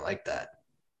you if you're like that.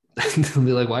 They'll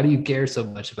be like, why do you care so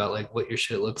much about like what your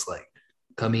shit looks like?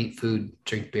 Come eat food,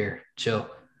 drink beer, chill.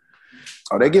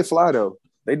 Oh, they get fly though.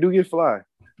 They do get fly.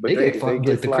 But they get fly.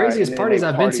 Like, the craziest parties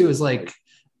I've been to is like,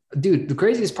 dude, the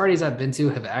craziest parties I've been to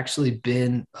have actually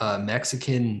been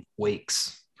Mexican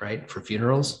wakes, right? For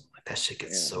funerals. Like that shit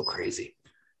gets so crazy.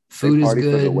 Food is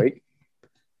good. For the wake?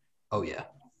 Oh yeah.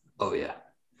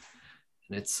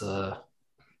 And it's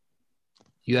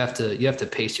you have to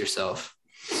pace yourself.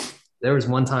 There was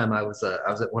one time I was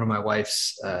at one of my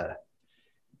wife's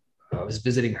I was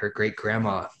visiting her great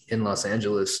grandma in Los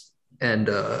Angeles, and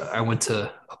I went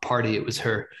to a party. It was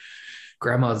her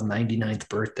grandma's 99th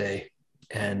birthday,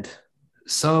 and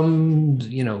some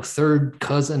third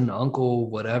cousin, uncle,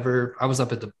 whatever. I was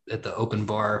up at the open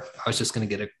bar. I was just gonna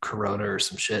get a Corona or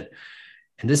some shit,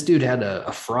 and this dude had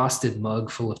a frosted mug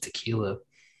full of tequila,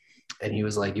 and he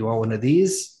was like, "You want one of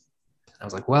these?" I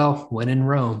was like, "Well, when in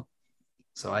Rome."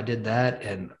 So I did that,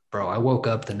 and bro, I woke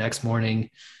up the next morning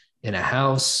in a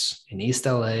house in East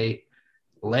LA,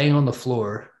 laying on the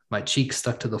floor, my cheek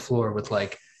stuck to the floor with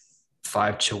like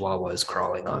 5 chihuahuas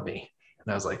crawling on me.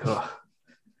 And I was like, oh,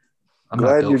 I'm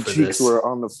glad your cheeks were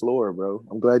on the floor, bro.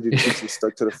 I'm glad your cheeks were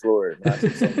stuck to the floor, not to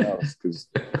something else, because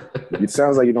it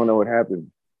sounds like you don't know what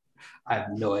happened. I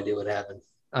have no idea what happened.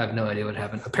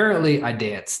 Apparently, I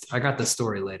danced. I got the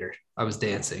story later. I was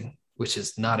dancing, which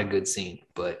is not a good scene,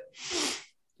 but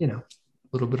a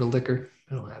little bit of liquor,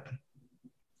 it'll happen.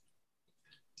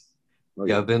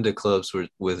 Yeah, I've been to clubs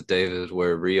with David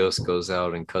where Rios goes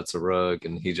out and cuts a rug,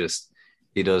 and he does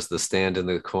the stand in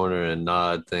the corner and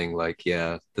nod thing, like,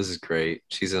 yeah, this is great.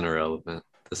 She's in her element.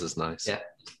 This is nice.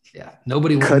 Yeah.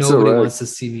 Nobody wants to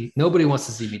see me. Nobody wants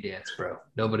to see me dance, bro.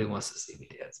 Nobody wants to see me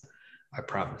dance. I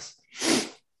promise.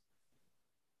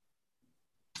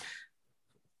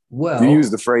 Well, you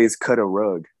use the phrase "cut a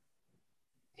rug."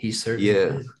 He certainly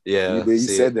did. Yeah. You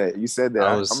said that.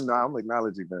 I'm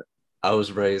acknowledging that. I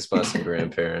was raised by some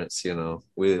grandparents.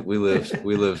 We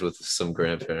lived with some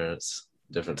grandparents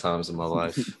different times in my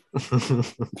life.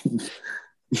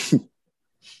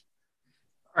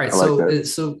 All right,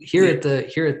 so here at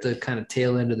the kind of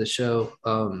tail end of the show,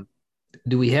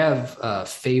 do we have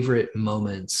favorite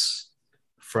moments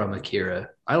from Akira?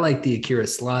 I like the Akira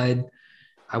slide.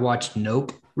 I watched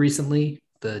Nope recently,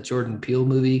 the Jordan Peele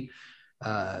movie.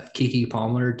 Keke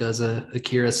Palmer does a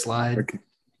Akira slide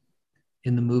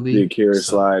in the movie. The Akira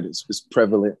slide is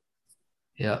prevalent.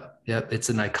 Yeah, it's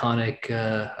an iconic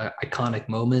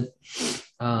moment.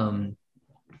 But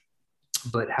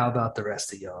how about the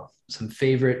rest of y'all? Some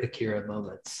favorite Akira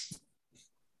moments?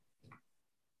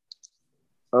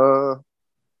 I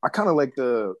kind of like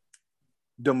the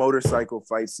motorcycle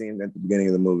fight scene at the beginning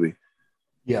of the movie.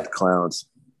 Yeah, the clowns.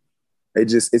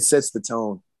 It sets the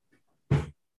tone.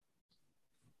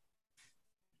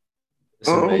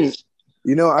 I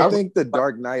think The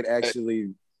Dark Knight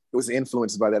actually was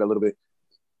influenced by that a little bit.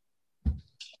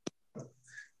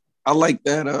 I like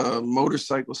that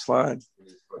motorcycle slide.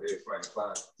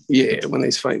 Yeah, when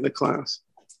he's fighting the clowns.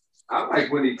 I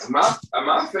like when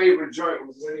my favorite joint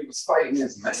was when he was fighting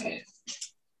his man.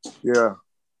 Yeah.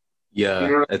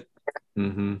 Yeah.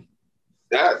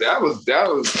 That was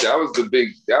a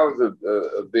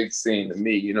big scene to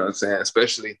me, you know what I'm saying?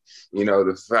 Especially,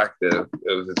 the fact that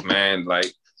it was this man,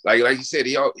 like you said,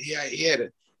 he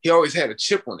always had a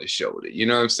chip on his shoulder, you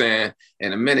know what I'm saying?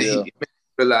 And the minute he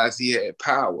realized he had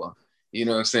power, you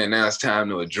know what I'm saying? Now it's time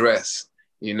to address,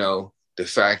 the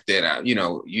fact that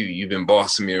you've been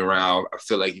bossing me around. I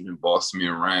feel like you've been bossing me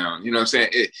around. You know what I'm saying?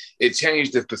 It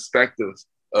changed the perspective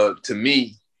to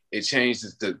me. It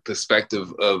changed the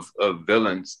perspective of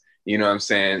villains. You know what I'm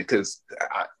saying? Because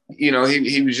he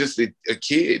was just a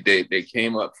kid that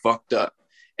came up fucked up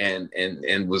and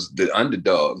was the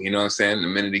underdog. You know what I'm saying? The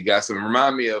minute he got some,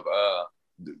 remind me of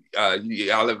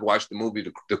y'all ever watched the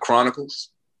movie The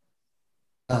Chronicles?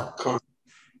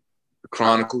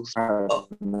 Chronicles.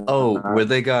 Where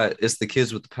they got it's the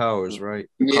kids with the powers, right?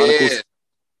 Yeah. Chronicles.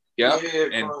 Yeah.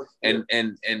 And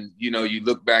you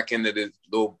look back into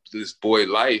this boy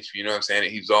life, you know what I'm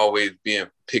saying? He's always being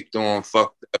picked on,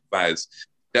 fucked up by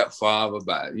stepfather,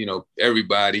 by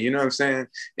everybody, you know what I'm saying?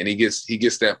 And he gets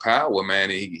that power,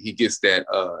 man. And he gets that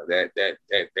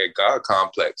that God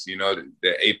complex,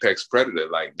 the apex predator.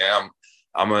 Like, now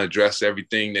I'm gonna address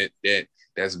everything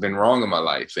that's been wrong in my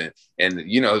life, and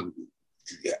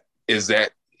is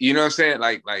that, you know what I'm saying?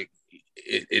 Like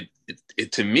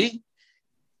it to me,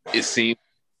 it seems,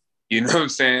 you know what I'm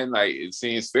saying? Like, it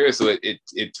seems fair. So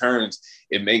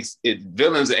it makes it,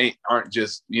 villains aren't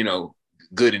just,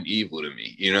 good and evil to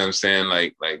me. You know what I'm saying?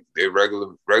 Like they're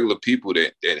regular people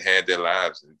that had their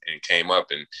lives and came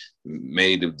up and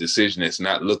made a decision that's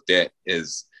not looked at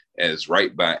as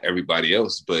right by everybody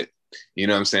else. But you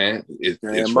know what I'm saying? It's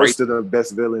most right. of the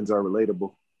best villains are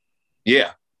relatable.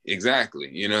 Yeah, exactly.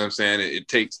 You know what I'm saying? It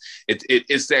takes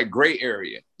it's that gray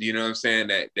area, you know what I'm saying,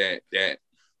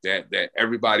 that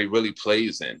everybody really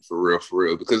plays in, for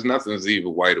real, because nothing's either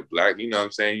white or black. You know what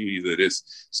I'm saying? You either this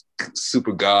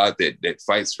super god that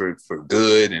fights for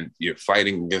good, and you're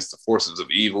fighting against the forces of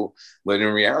evil. But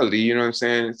in reality, you know what I'm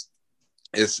saying,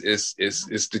 it's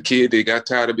the kid that got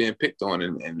tired of being picked on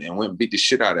and went and beat the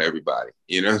shit out of everybody.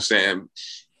 You know what I'm saying?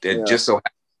 That just so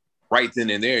right then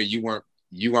and there, you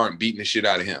aren't beating the shit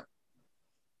out of him.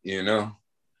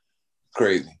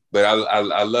 Crazy. But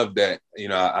I love that.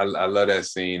 I love that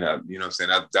scene. You know what I'm saying?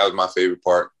 That was my favorite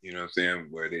part. You know what I'm saying?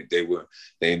 Where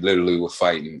they literally were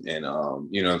fighting, and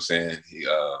you know what I'm saying?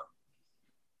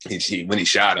 He when he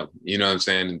shot him, you know what I'm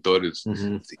saying, and thought he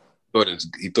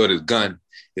thought his gun.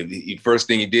 First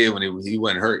thing he did when he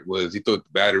wasn't hurt was he thought the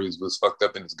batteries was fucked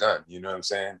up in his gun. You know what I'm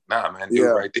saying? Nah, man, it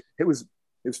was right there. It was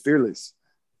fearless.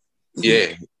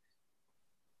 Yeah.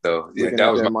 So yeah, that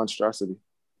was that monstrosity.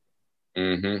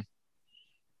 Mm-hmm.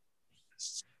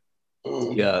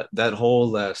 Yeah, that whole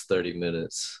last 30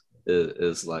 minutes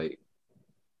is like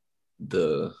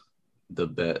the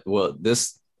bet. Well,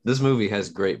 this movie has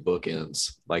great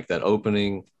bookends. Like, that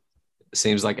opening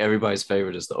seems like everybody's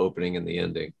favorite is the opening and the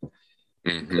ending,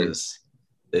 because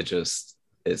it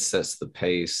sets the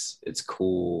pace. It's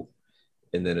cool,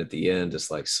 and then at the end,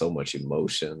 it's like so much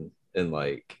emotion and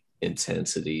like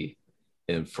intensity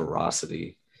and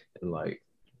ferocity, and like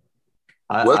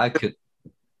I could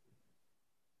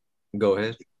go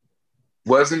ahead.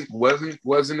 Wasn't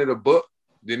it a book?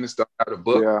 Didn't it start out a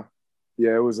book?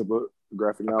 Yeah, it was a book, a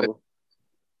graphic novel.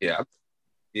 Yeah.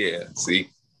 See,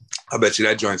 I bet you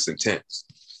that joint's intense.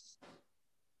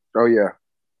 Oh yeah.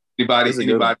 Anybody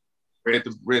read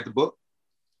the book?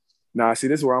 Nah, see,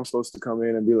 this is where I'm supposed to come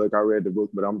in and be like, I read the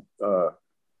book, but I'm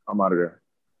out of there.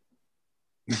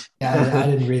 Yeah, I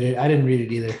didn't read it. I didn't read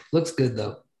it either. Looks good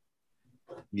though.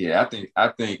 Yeah, I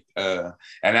think and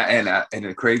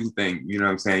the crazy thing, you know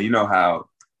what I'm saying, you know how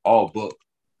all books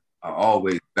are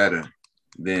always better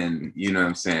than, you know what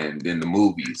I'm saying, than the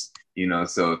movies.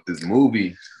 So if this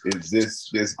movie is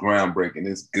this groundbreaking,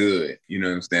 it's good, you know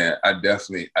what I'm saying, I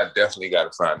definitely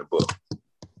got to find the book.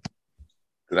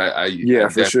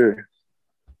 For sure.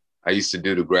 I used to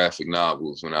do the graphic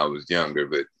novels when I was younger,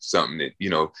 but something that,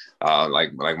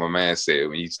 like my man said,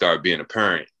 when you start being a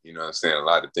parent, you know what I'm saying, a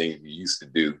lot of things you used to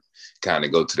do kind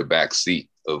of go to the back seat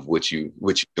of what you're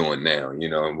doing now,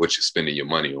 and what you're spending your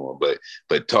money on.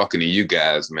 But talking to you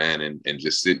guys, man, and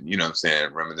just sitting, you know what I'm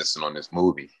saying, reminiscing on this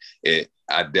movie,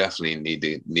 I definitely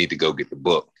need to go get the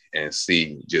book and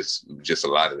see just a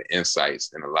lot of the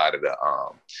insights and a lot of the,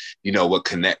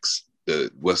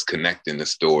 what's connecting the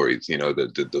stories,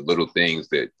 the little things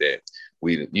that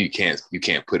you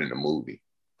can't put in a movie.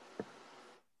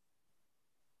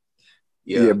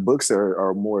 Yeah, books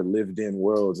are more lived in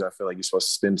worlds. I feel like you're supposed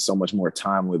to spend so much more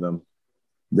time with them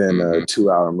than a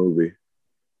 2-hour movie.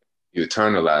 You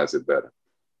internalize it better.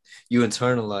 You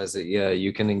internalize it, yeah.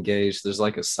 You can engage. There's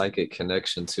like a psychic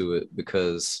connection to it,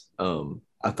 because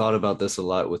I thought about this a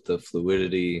lot with the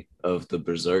fluidity of the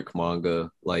Berserk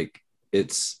manga. Like,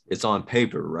 it's on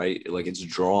paper, right? Like, it's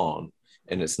drawn,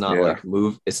 and it's not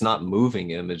it's not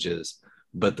moving images,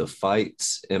 but the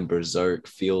fights in Berserk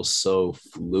feel so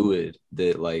fluid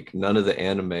that like none of the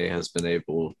anime has been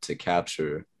able to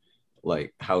capture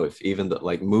like how even the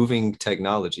like moving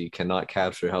technology cannot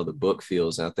capture how the book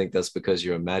feels. And I think that's because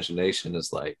your imagination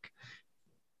is like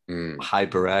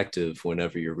hyperactive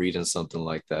whenever you're reading something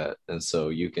like that, and so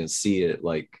you can see it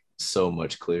like so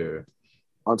much clearer.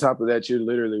 On top of that, you're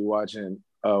literally watching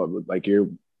like you're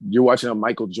watching a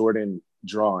Michael Jordan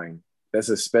drawing. That's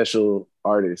a special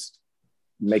artist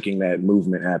making that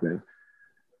movement happen.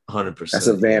 100%. That's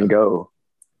a Van Gogh.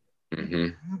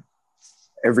 Mm-hmm.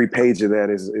 Every page of that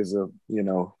is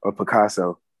a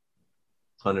Picasso.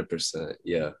 100%.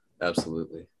 Yeah,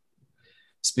 absolutely.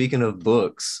 Speaking of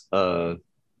books,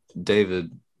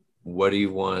 David, what do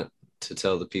you want to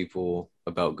tell the people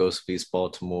about Ghost of East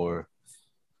Baltimore,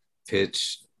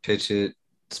 pitch it,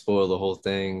 spoil the whole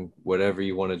thing, whatever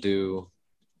you want to do.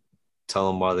 Tell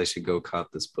them why they should go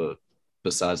cop this book.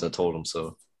 Besides, I told them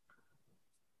so.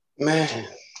 Man,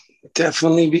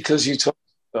 definitely because you told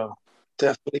them so.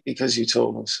 Definitely because you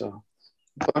told them so.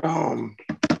 But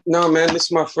no, man, this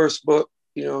is my first book.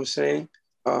 You know what I'm saying?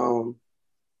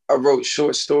 I wrote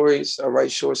short stories. I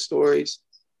write short stories.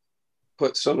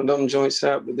 Put some of them joints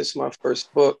out, but this is my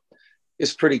first book.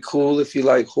 It's pretty cool if you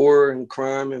like horror and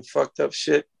crime and fucked up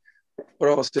shit, but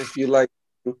also if you like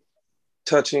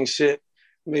touching shit,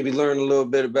 maybe learn a little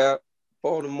bit about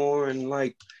Baltimore and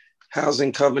like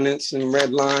housing covenants and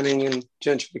redlining and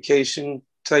gentrification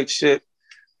type shit.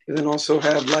 And then also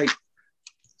have like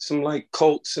some like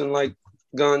cults and like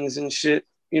guns and shit,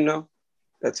 you know,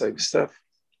 that type of stuff.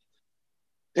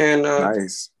 And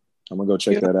nice. I'm gonna go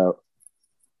check that out.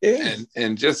 Yeah.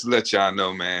 And just to let y'all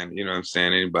know, man, you know what I'm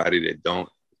saying? Anybody that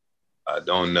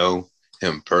don't know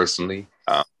him personally,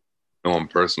 know him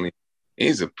personally,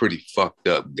 he's a pretty fucked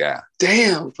up guy.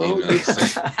 Damn, bro. You know what I'm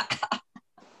saying?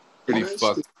 Pretty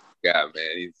fucked up guy,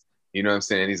 man. He's, you know what I'm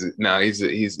saying? He's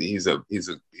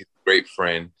a great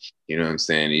friend, you know what I'm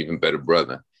saying? Even better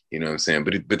brother, you know what I'm saying?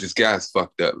 But this guy's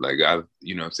fucked up. Like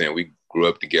you know what I'm saying? We grew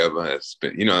up together.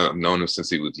 I've known him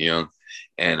since he was young.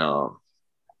 And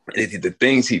the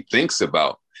things he thinks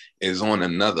about is on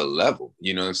another level,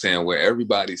 you know what I'm saying? Where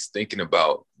everybody's thinking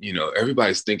about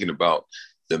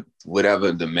the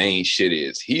whatever the main shit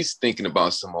is. He's thinking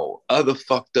about some old other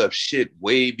fucked up shit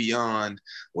way beyond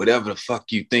whatever the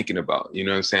fuck you thinking about. You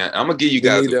know what I'm saying? I'm gonna give you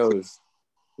guys those.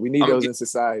 We need those in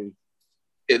society.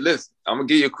 Listen, I'm gonna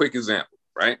give you a quick example,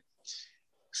 right?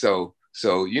 So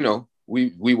you know,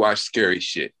 we watch scary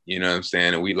shit, you know what I'm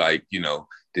saying? And we like, you know,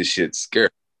 this shit's scary.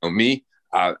 You know, me,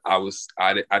 I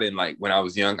didn't like, when I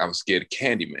was young, I was scared of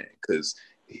Candyman because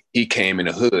he came in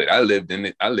the hood. I lived in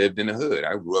the hood.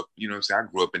 I grew up, you know what I'm saying?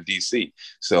 I grew up in DC.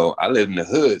 So I lived in the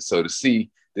hood. So to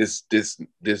see this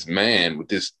man with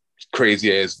this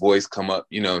crazy ass voice come up,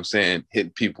 you know what I'm saying,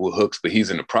 hitting people with hooks, but he's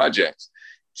in the projects,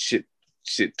 shit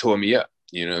tore me up,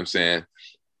 you know what I'm saying?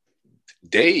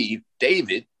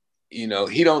 David, you know,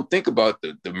 he don't think about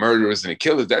the murderers and the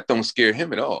killers. That don't scare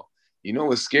him at all. You know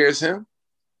what scares him?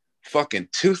 Fucking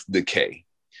tooth decay.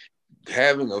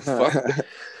 Having a fucking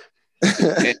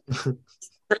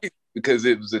crazy, because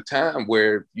it was a time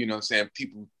where, you know what I'm saying,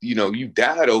 people, you know, you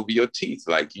died over your teeth,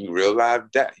 like in real life,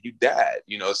 you died,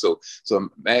 you know. So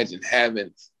imagine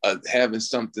having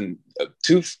something, a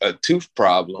tooth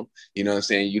problem, you know what I'm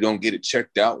saying, you don't get it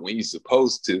checked out when you're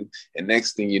supposed to, and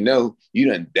next thing you know,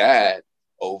 you done died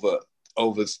over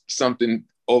something,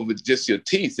 over just your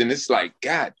teeth. And it's like,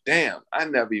 God damn, I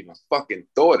never even fucking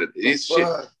thought of this shit.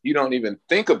 You don't even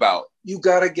think about. You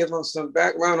gotta give them some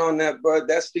background on that, bro.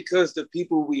 That's because the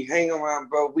people we hang around,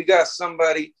 bro, we got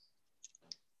somebody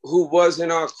who was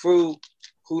in our crew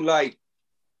who like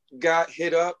got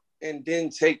hit up and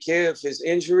didn't take care of his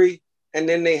injury, and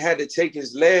then they had to take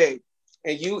his leg.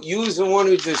 And you was the one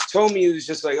who just told me, he was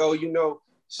just like, oh, you know,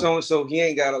 so-and-so, he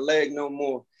ain't got a leg no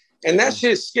more. And that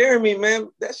shit scared me, man.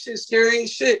 That shit scary ain't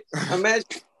shit.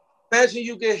 Imagine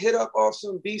you get hit up off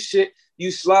some beef shit, you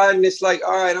slide and it's like,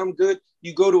 all right, I'm good.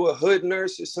 You go to a hood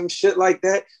nurse or some shit like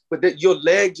that, but that your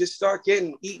leg just start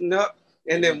getting eaten up.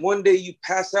 And then one day you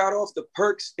pass out off the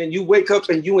perks and you wake up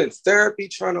and you in therapy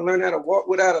trying to learn how to walk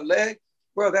without a leg.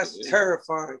 Bro, that's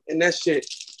terrifying. And that shit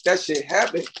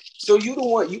happened. So you the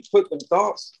one, you put them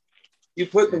thoughts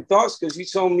because you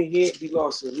told me he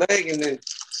lost his leg, and then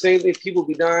same thing, people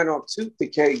be dying off tooth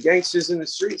decay. Gangsters in the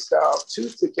streets die off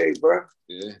tooth decay, bro.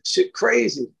 Yeah. Shit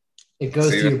crazy. It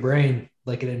goes to your brain.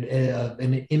 Like an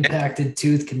impacted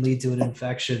tooth can lead to an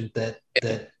infection that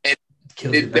kills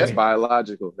your brain. That's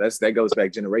biological. That goes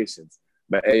back generations.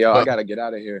 But hey, y'all, I gotta get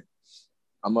out of here.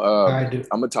 I'm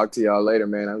gonna talk to y'all later,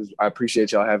 man. I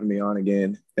appreciate y'all having me on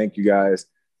again. Thank you guys.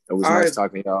 It was nice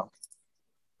talking to y'all.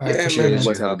 All right, yeah, sure. Thanks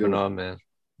for hopping on, man.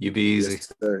 You be easy.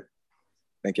 Yes, sir.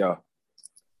 Thank y'all.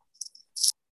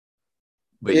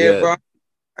 But yeah, bro,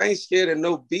 I ain't scared of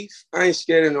no beef. I ain't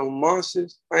scared of no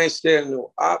monsters. I ain't scared of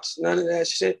no ops. None of that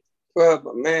shit, bro.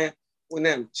 But man, when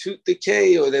them tooth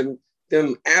decay or them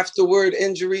afterward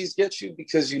injuries get you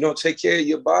because you don't take care of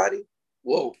your body,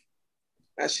 whoa,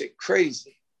 that shit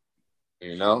crazy.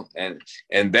 You know, and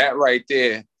that right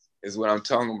there is what I'm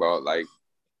talking about. Like,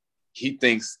 he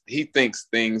thinks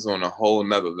things on a whole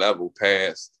nother level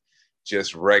past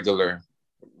just regular,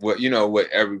 what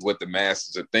the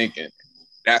masses are thinking.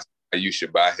 That's why you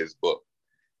should buy his book.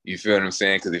 You feel what I'm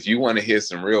saying? Because if you want to hear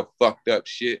some real fucked up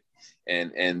shit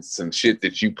and some shit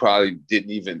that you probably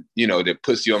didn't even, that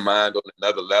puts your mind on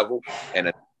another level,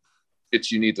 and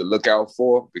shit you need to look out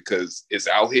for because it's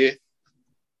out here,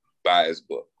 buy his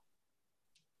book.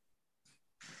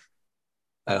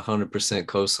 I 100%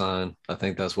 co-sign. I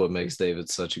think that's what makes David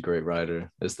such a great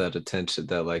writer, is that attention,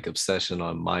 that like obsession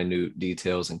on minute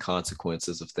details and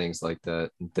consequences of things like that,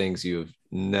 and things you've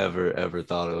never ever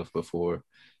thought of before.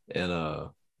 And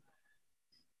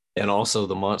also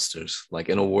the monsters, like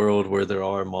in a world where there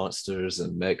are monsters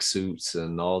and mech suits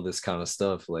and all this kind of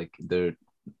stuff, like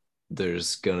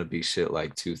there's gonna be shit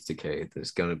like tooth decay.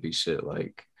 There's gonna be shit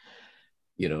like,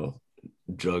 you know,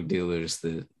 drug dealers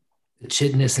that The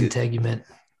chitness integument.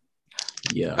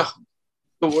 yeah.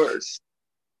 The worst.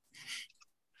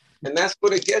 And that's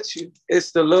what it gets you.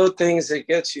 It's the little things that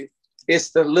get you.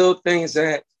 It's the little things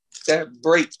that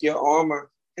break your armor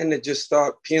and that just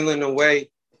start peeling away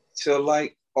till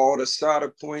like all the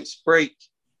solder points break,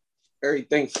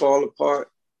 everything fall apart.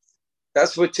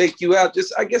 That's what take you out.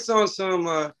 Just I guess on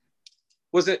some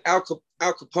was it Al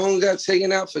Capone got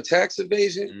taken out for tax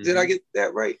evasion? Mm-hmm. Did I get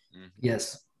that right? Mm-hmm.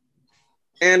 Yes.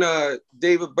 And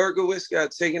David Berkowitz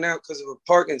got taken out because of a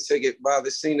parking ticket by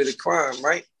the scene of the crime,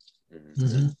 right?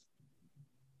 Mm-hmm.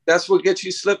 That's what gets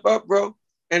you slip up, bro.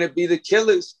 And it'd be the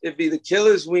killers. It'd be the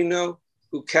killers we know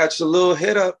who catch a little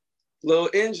hit up, little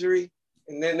injury,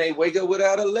 and then they wake up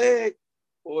without a leg,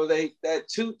 or that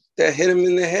tooth that hit them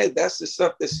in the head. That's the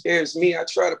stuff that scares me. I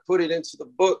try to put it into the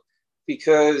book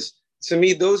because to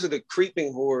me, those are the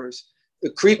creeping horrors.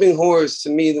 The creeping horrors, to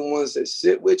me, the ones that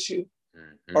sit with you,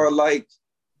 are like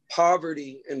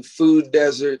poverty and food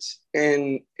deserts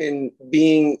and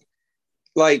being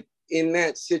like in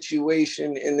that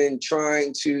situation and then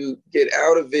trying to get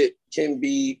out of it can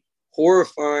be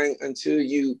horrifying until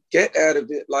you get out of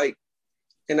it. Like,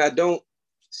 and I don't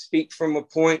speak from a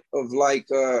point of like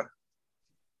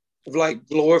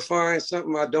glorifying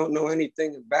something I don't know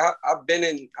anything about. I've been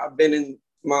in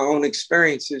my own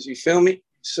experiences, you feel me?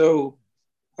 So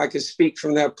I can speak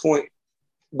from that point.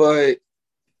 But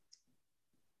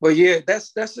yeah,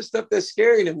 that's the stuff that's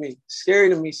scary to me.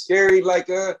 Scary like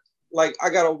I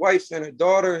got a wife and a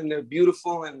daughter and they're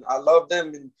beautiful and I love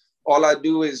them and all I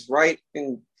do is write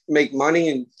and make money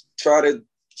and try to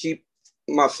keep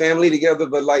my family together.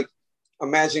 But like,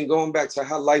 imagine going back to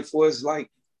how life was,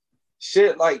 like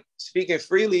shit, like speaking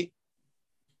freely,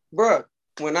 bruh,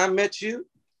 when I met you,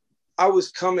 I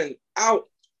was coming out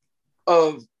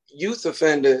of youth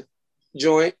offender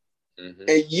joint. Mm-hmm.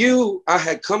 And I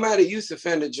had come out of youth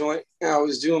offender joint and I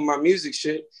was doing my music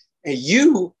shit and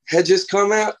you had just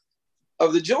come out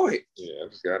of the joint. Yeah, I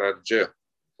just got out of jail.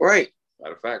 Right.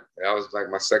 Matter of fact, that was like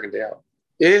my second day out.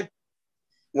 Yeah,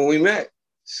 when we met.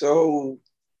 So,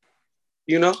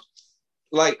 you know,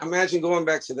 like imagine going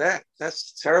back to that.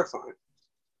 That's terrifying.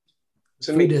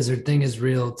 The food desert thing is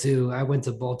real too. I went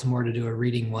to Baltimore to do a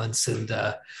reading once and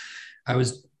I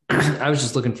was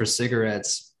just looking for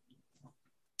cigarettes.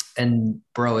 And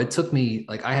bro, it took me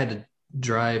like I had to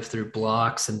drive through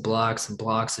blocks and blocks and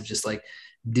blocks of just like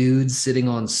dudes sitting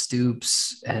on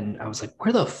stoops. And I was like,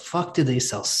 where the fuck do they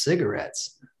sell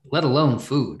cigarettes, let alone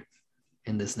food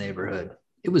in this neighborhood?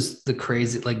 It was the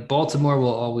crazy, like Baltimore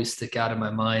will always stick out in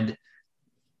my mind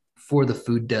for the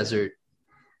food desert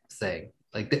thing.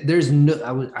 Like there's no,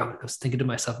 I was thinking to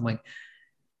myself, I'm like,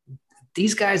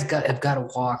 these guys have got to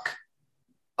walk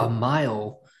a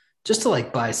mile just to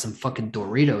like buy some fucking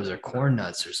Doritos or corn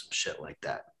nuts or some shit like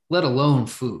that, let alone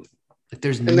food. Like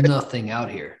there's nothing out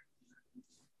here.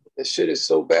 That shit is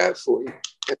so bad for you.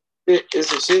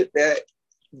 It's a shit that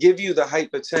give you the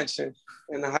hypertension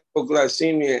and the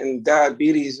hypoglycemia and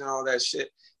diabetes and all that shit.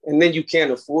 And then you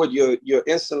can't afford your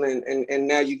insulin and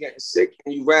now you're getting sick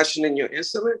and you rationing your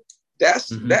insulin.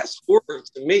 That's horror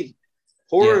to me.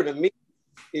 Horror to me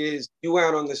is you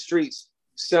out on the streets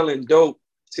selling dope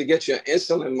to get your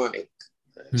insulin money.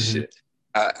 Shit.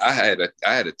 I had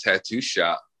a tattoo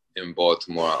shop in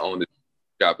Baltimore. I owned a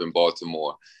shop in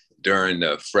Baltimore during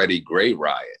the Freddie Gray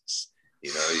riots.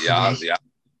 You know, y'all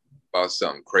about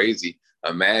something crazy.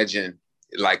 Imagine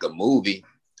like a movie.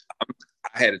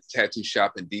 I had a tattoo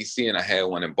shop in DC and I had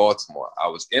one in Baltimore. I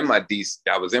was in my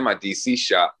DC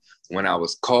shop when I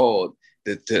was called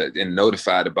and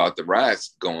notified about the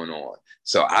riots going on.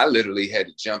 So I literally had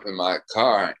to jump in my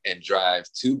car and drive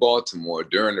to Baltimore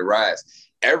during the riots.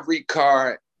 Every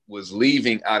car was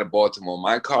leaving out of Baltimore.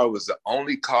 My car was the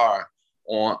only car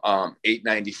on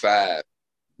 895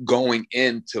 going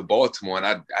into Baltimore.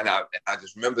 And I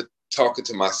just remember talking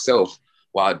to myself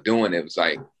while doing it. It was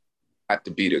like, I have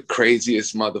to be the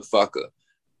craziest motherfucker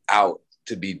out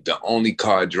to be the only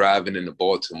car driving into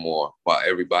Baltimore while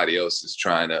everybody else is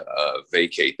trying to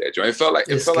vacate that joint. It felt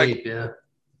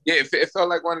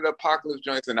like one of the apocalypse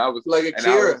joints, and I was like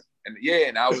Akira.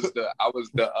 and I was,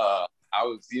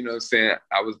 you know what I'm saying,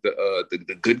 I was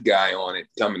the good guy on it,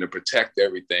 coming to protect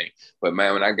everything. But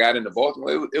man, when I got into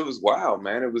Baltimore, it was wild,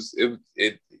 man.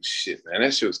 It shit, man.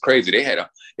 That shit was crazy. They had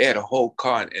a whole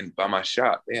car, and by my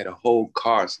shop, they had a whole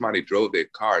car. Somebody drove their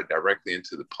car directly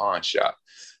into the pawn shop,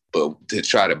 but to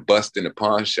try to bust in the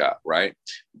pawn shop, right?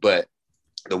 But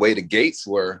the way the gates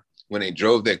were, when they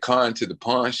drove their car into the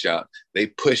pawn shop, they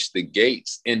pushed the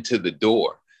gates into the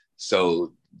door.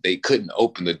 So they couldn't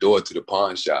open the door to the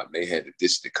pawn shop. They had to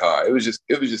ditch the car. It was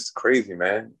just crazy,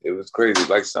 man. It was crazy,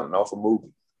 like something off a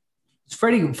movie.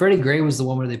 Freddie Gray was the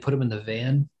one where they put him in the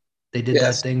van. They did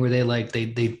Yes. that thing where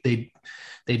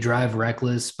they drive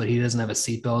reckless, but he doesn't have a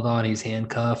seatbelt on. He's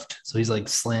handcuffed, so he's like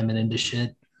slamming into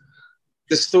shit.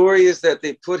 The story is that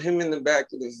they put him in the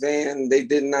back of the van. They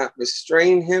did not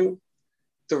restrain him.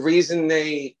 The reason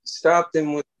they stopped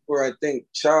him was for, I think,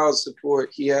 child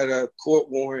support. He had a court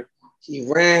warrant. He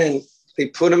ran. They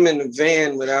put him in the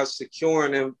van without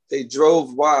securing him. They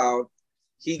drove wild.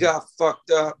 He got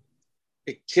fucked up.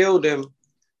 It killed him.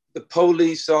 The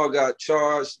police all got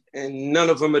charged, and none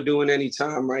of them are doing any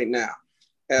time right now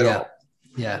at all.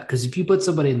 Yeah, because if you put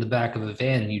somebody in the back of a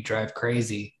van and you drive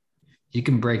crazy, you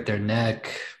can break their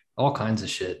neck, all kinds of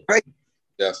shit. Right.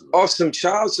 Definitely. Or some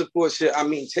child support shit. I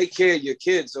mean, take care of your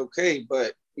kids, okay,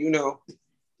 but you know,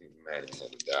 Man, he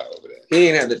had to die over that. he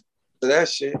ain't had to do that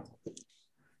shit.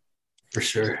 For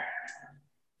sure.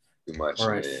 Too much, All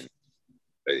right. man.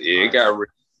 But yeah, it got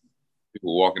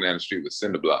people walking down the street with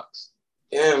cinder blocks.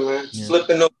 Yeah, man. Yeah.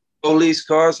 Flipping those police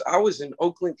cars. I was in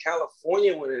Oakland,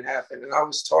 California when it happened, and I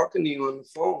was talking to you on the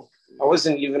phone. I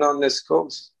wasn't even on this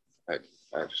coast. I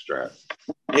had to strap.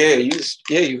 Yeah,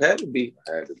 you had to be.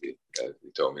 I had to be.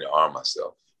 He told me to arm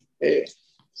myself. Yeah.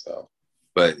 So,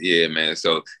 but yeah, man.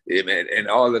 So, yeah, man. And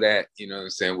all of that, you know what I'm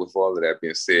saying? With all of that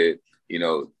being said, you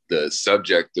know, the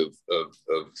subject of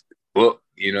book,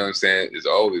 you know what I'm saying, is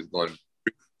always going to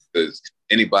be, because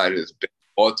anybody that's been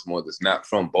in Baltimore that's not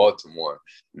from Baltimore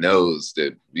knows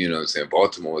that, you know what I'm saying,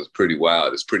 Baltimore is pretty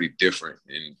wild. It's pretty different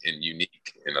and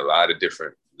unique in a lot of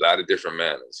different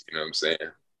manners. You know what I'm saying?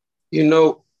 You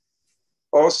know,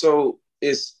 also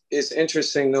it's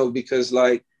interesting though, because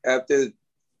like after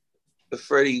the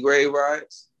Freddie Gray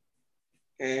riots,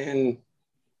 and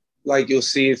like you'll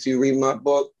see if you read my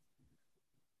book,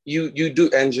 you do,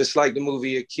 and just like the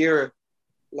movie Akira,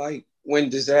 like when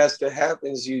disaster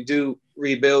happens, you do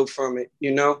rebuild from it,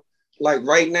 you know? Like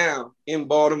right now in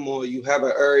Baltimore, you have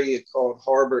an area called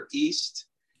Harbor East,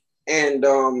 and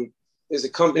there's a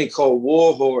company called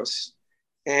Warhorse,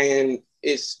 and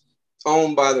it's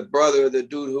owned by the brother of the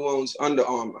dude who owns Under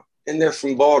Armour, and they're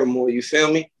from Baltimore, you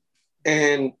feel me?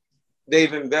 And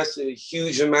they've invested a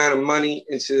huge amount of money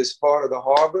into this part of the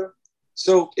harbor.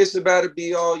 So it's about to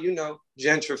be all, you know,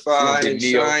 gentrified and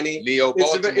shiny. Neo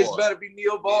Baltimore. It's about to be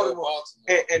Neo Baltimore.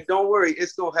 And don't worry,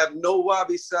 it's going to have no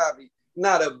wabi-sabi,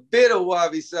 not a bit of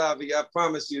wabi-sabi, I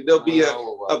promise you. There'll be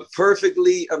a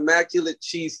perfectly immaculate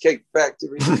cheesecake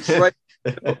factory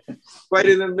right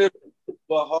in the middle of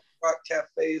a Hard Rock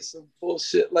Cafe or some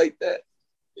bullshit like that.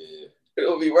 Yeah.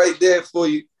 It'll be right there for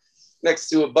you, next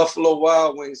to a Buffalo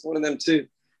Wild Wings, one of them too.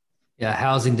 Yeah,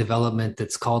 housing development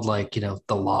that's called like, you know,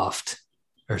 the Loft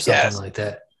or something like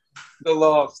that. The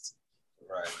Loft.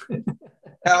 Right.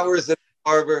 Hours at the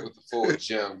harbor. With the full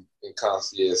gym and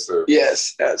concierge service.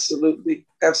 Yes, absolutely.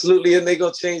 Absolutely. And they're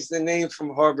going to change the name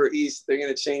from Harbor East. They're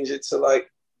going to change it to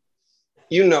like,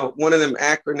 you know, one of them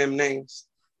acronym names.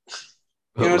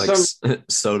 You know, like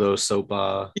Soto,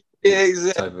 Sopa. Yeah,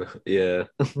 exactly. Type of, yeah.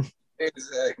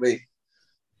 Exactly.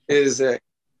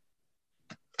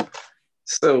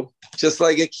 So just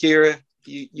like Akira,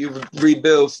 you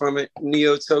rebuild from it.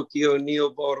 Neo Tokyo, Neo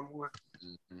Baltimore.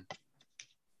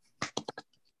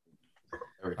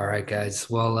 All right, guys.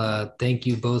 Well, thank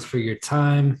you both for your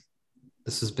time.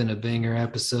 This has been a banger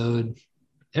episode.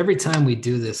 Every time we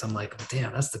do this, I'm like, oh,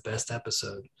 damn, that's the best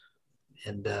episode.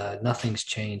 And nothing's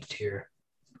changed here.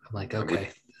 I'm like, okay,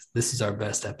 this is our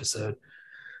best episode.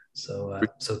 So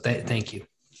thank you.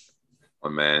 Oh,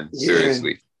 man,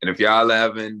 seriously. And if y'all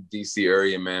live in DC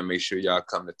area, man, make sure y'all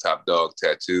come to Top Dog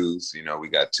Tattoos. You know, we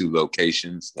got 2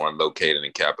 locations, one located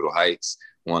in Capitol Heights,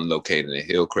 one located in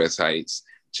Hillcrest Heights.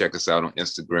 Check us out on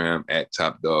Instagram at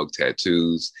Top Dog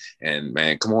Tattoos. And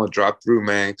man, come on, drop through,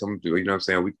 man. Come do, you know what I'm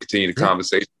saying? We continue the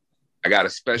conversation. I got a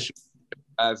special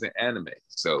guys in anime.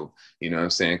 So, you know what I'm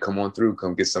saying? Come on through,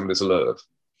 come get some of this love.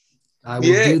 I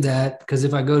will do that because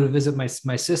if I go to visit my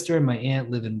sister and my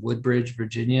aunt live in Woodbridge,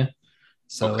 Virginia.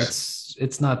 So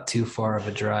it's not too far of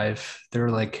a drive. They're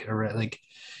like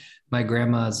my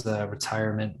grandma's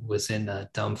retirement was in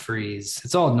Dumfries.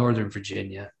 It's all Northern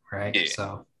Virginia, right? Yeah.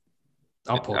 So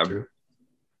I'll pull through.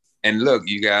 And look,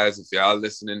 you guys, if y'all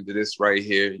listening to this right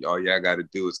here, all y'all got to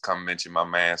do is come mention my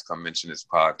man's, come mention this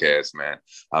podcast, man.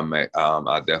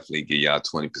 I'll definitely give y'all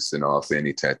 20% off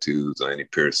any tattoos or any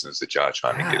piercings that y'all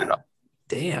trying to get it off.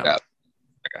 Damn.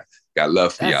 Got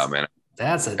love for y'all, man.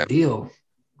 That's a deal.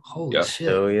 Holy shit.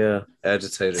 Oh yeah.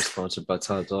 Agitator sponsored by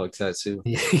Top Dog Tattoo.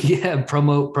 Yeah,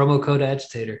 promo code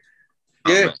Agitator.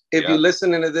 Yeah, if you're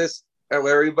listening to this,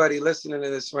 everybody listening to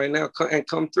this right now,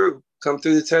 come through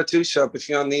the tattoo shop if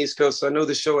you're on the East Coast. I know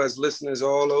the show has listeners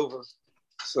all over,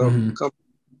 so come.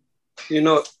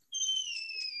 All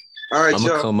right, I'm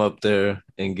gonna come up there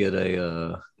and get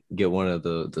one of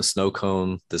the snow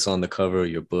cone that's on the cover of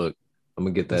your book. I'm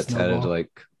gonna get that tatted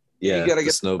you gotta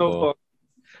get snowball.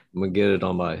 I'm gonna get it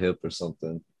on my hip or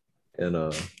something,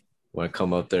 and when I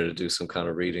come up there to do some kind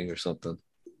of reading or something.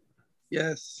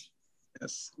 Yes,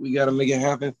 we gotta make it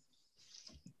happen.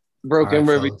 Broken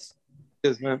River,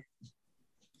 man.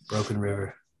 Broken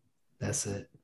River. That's it.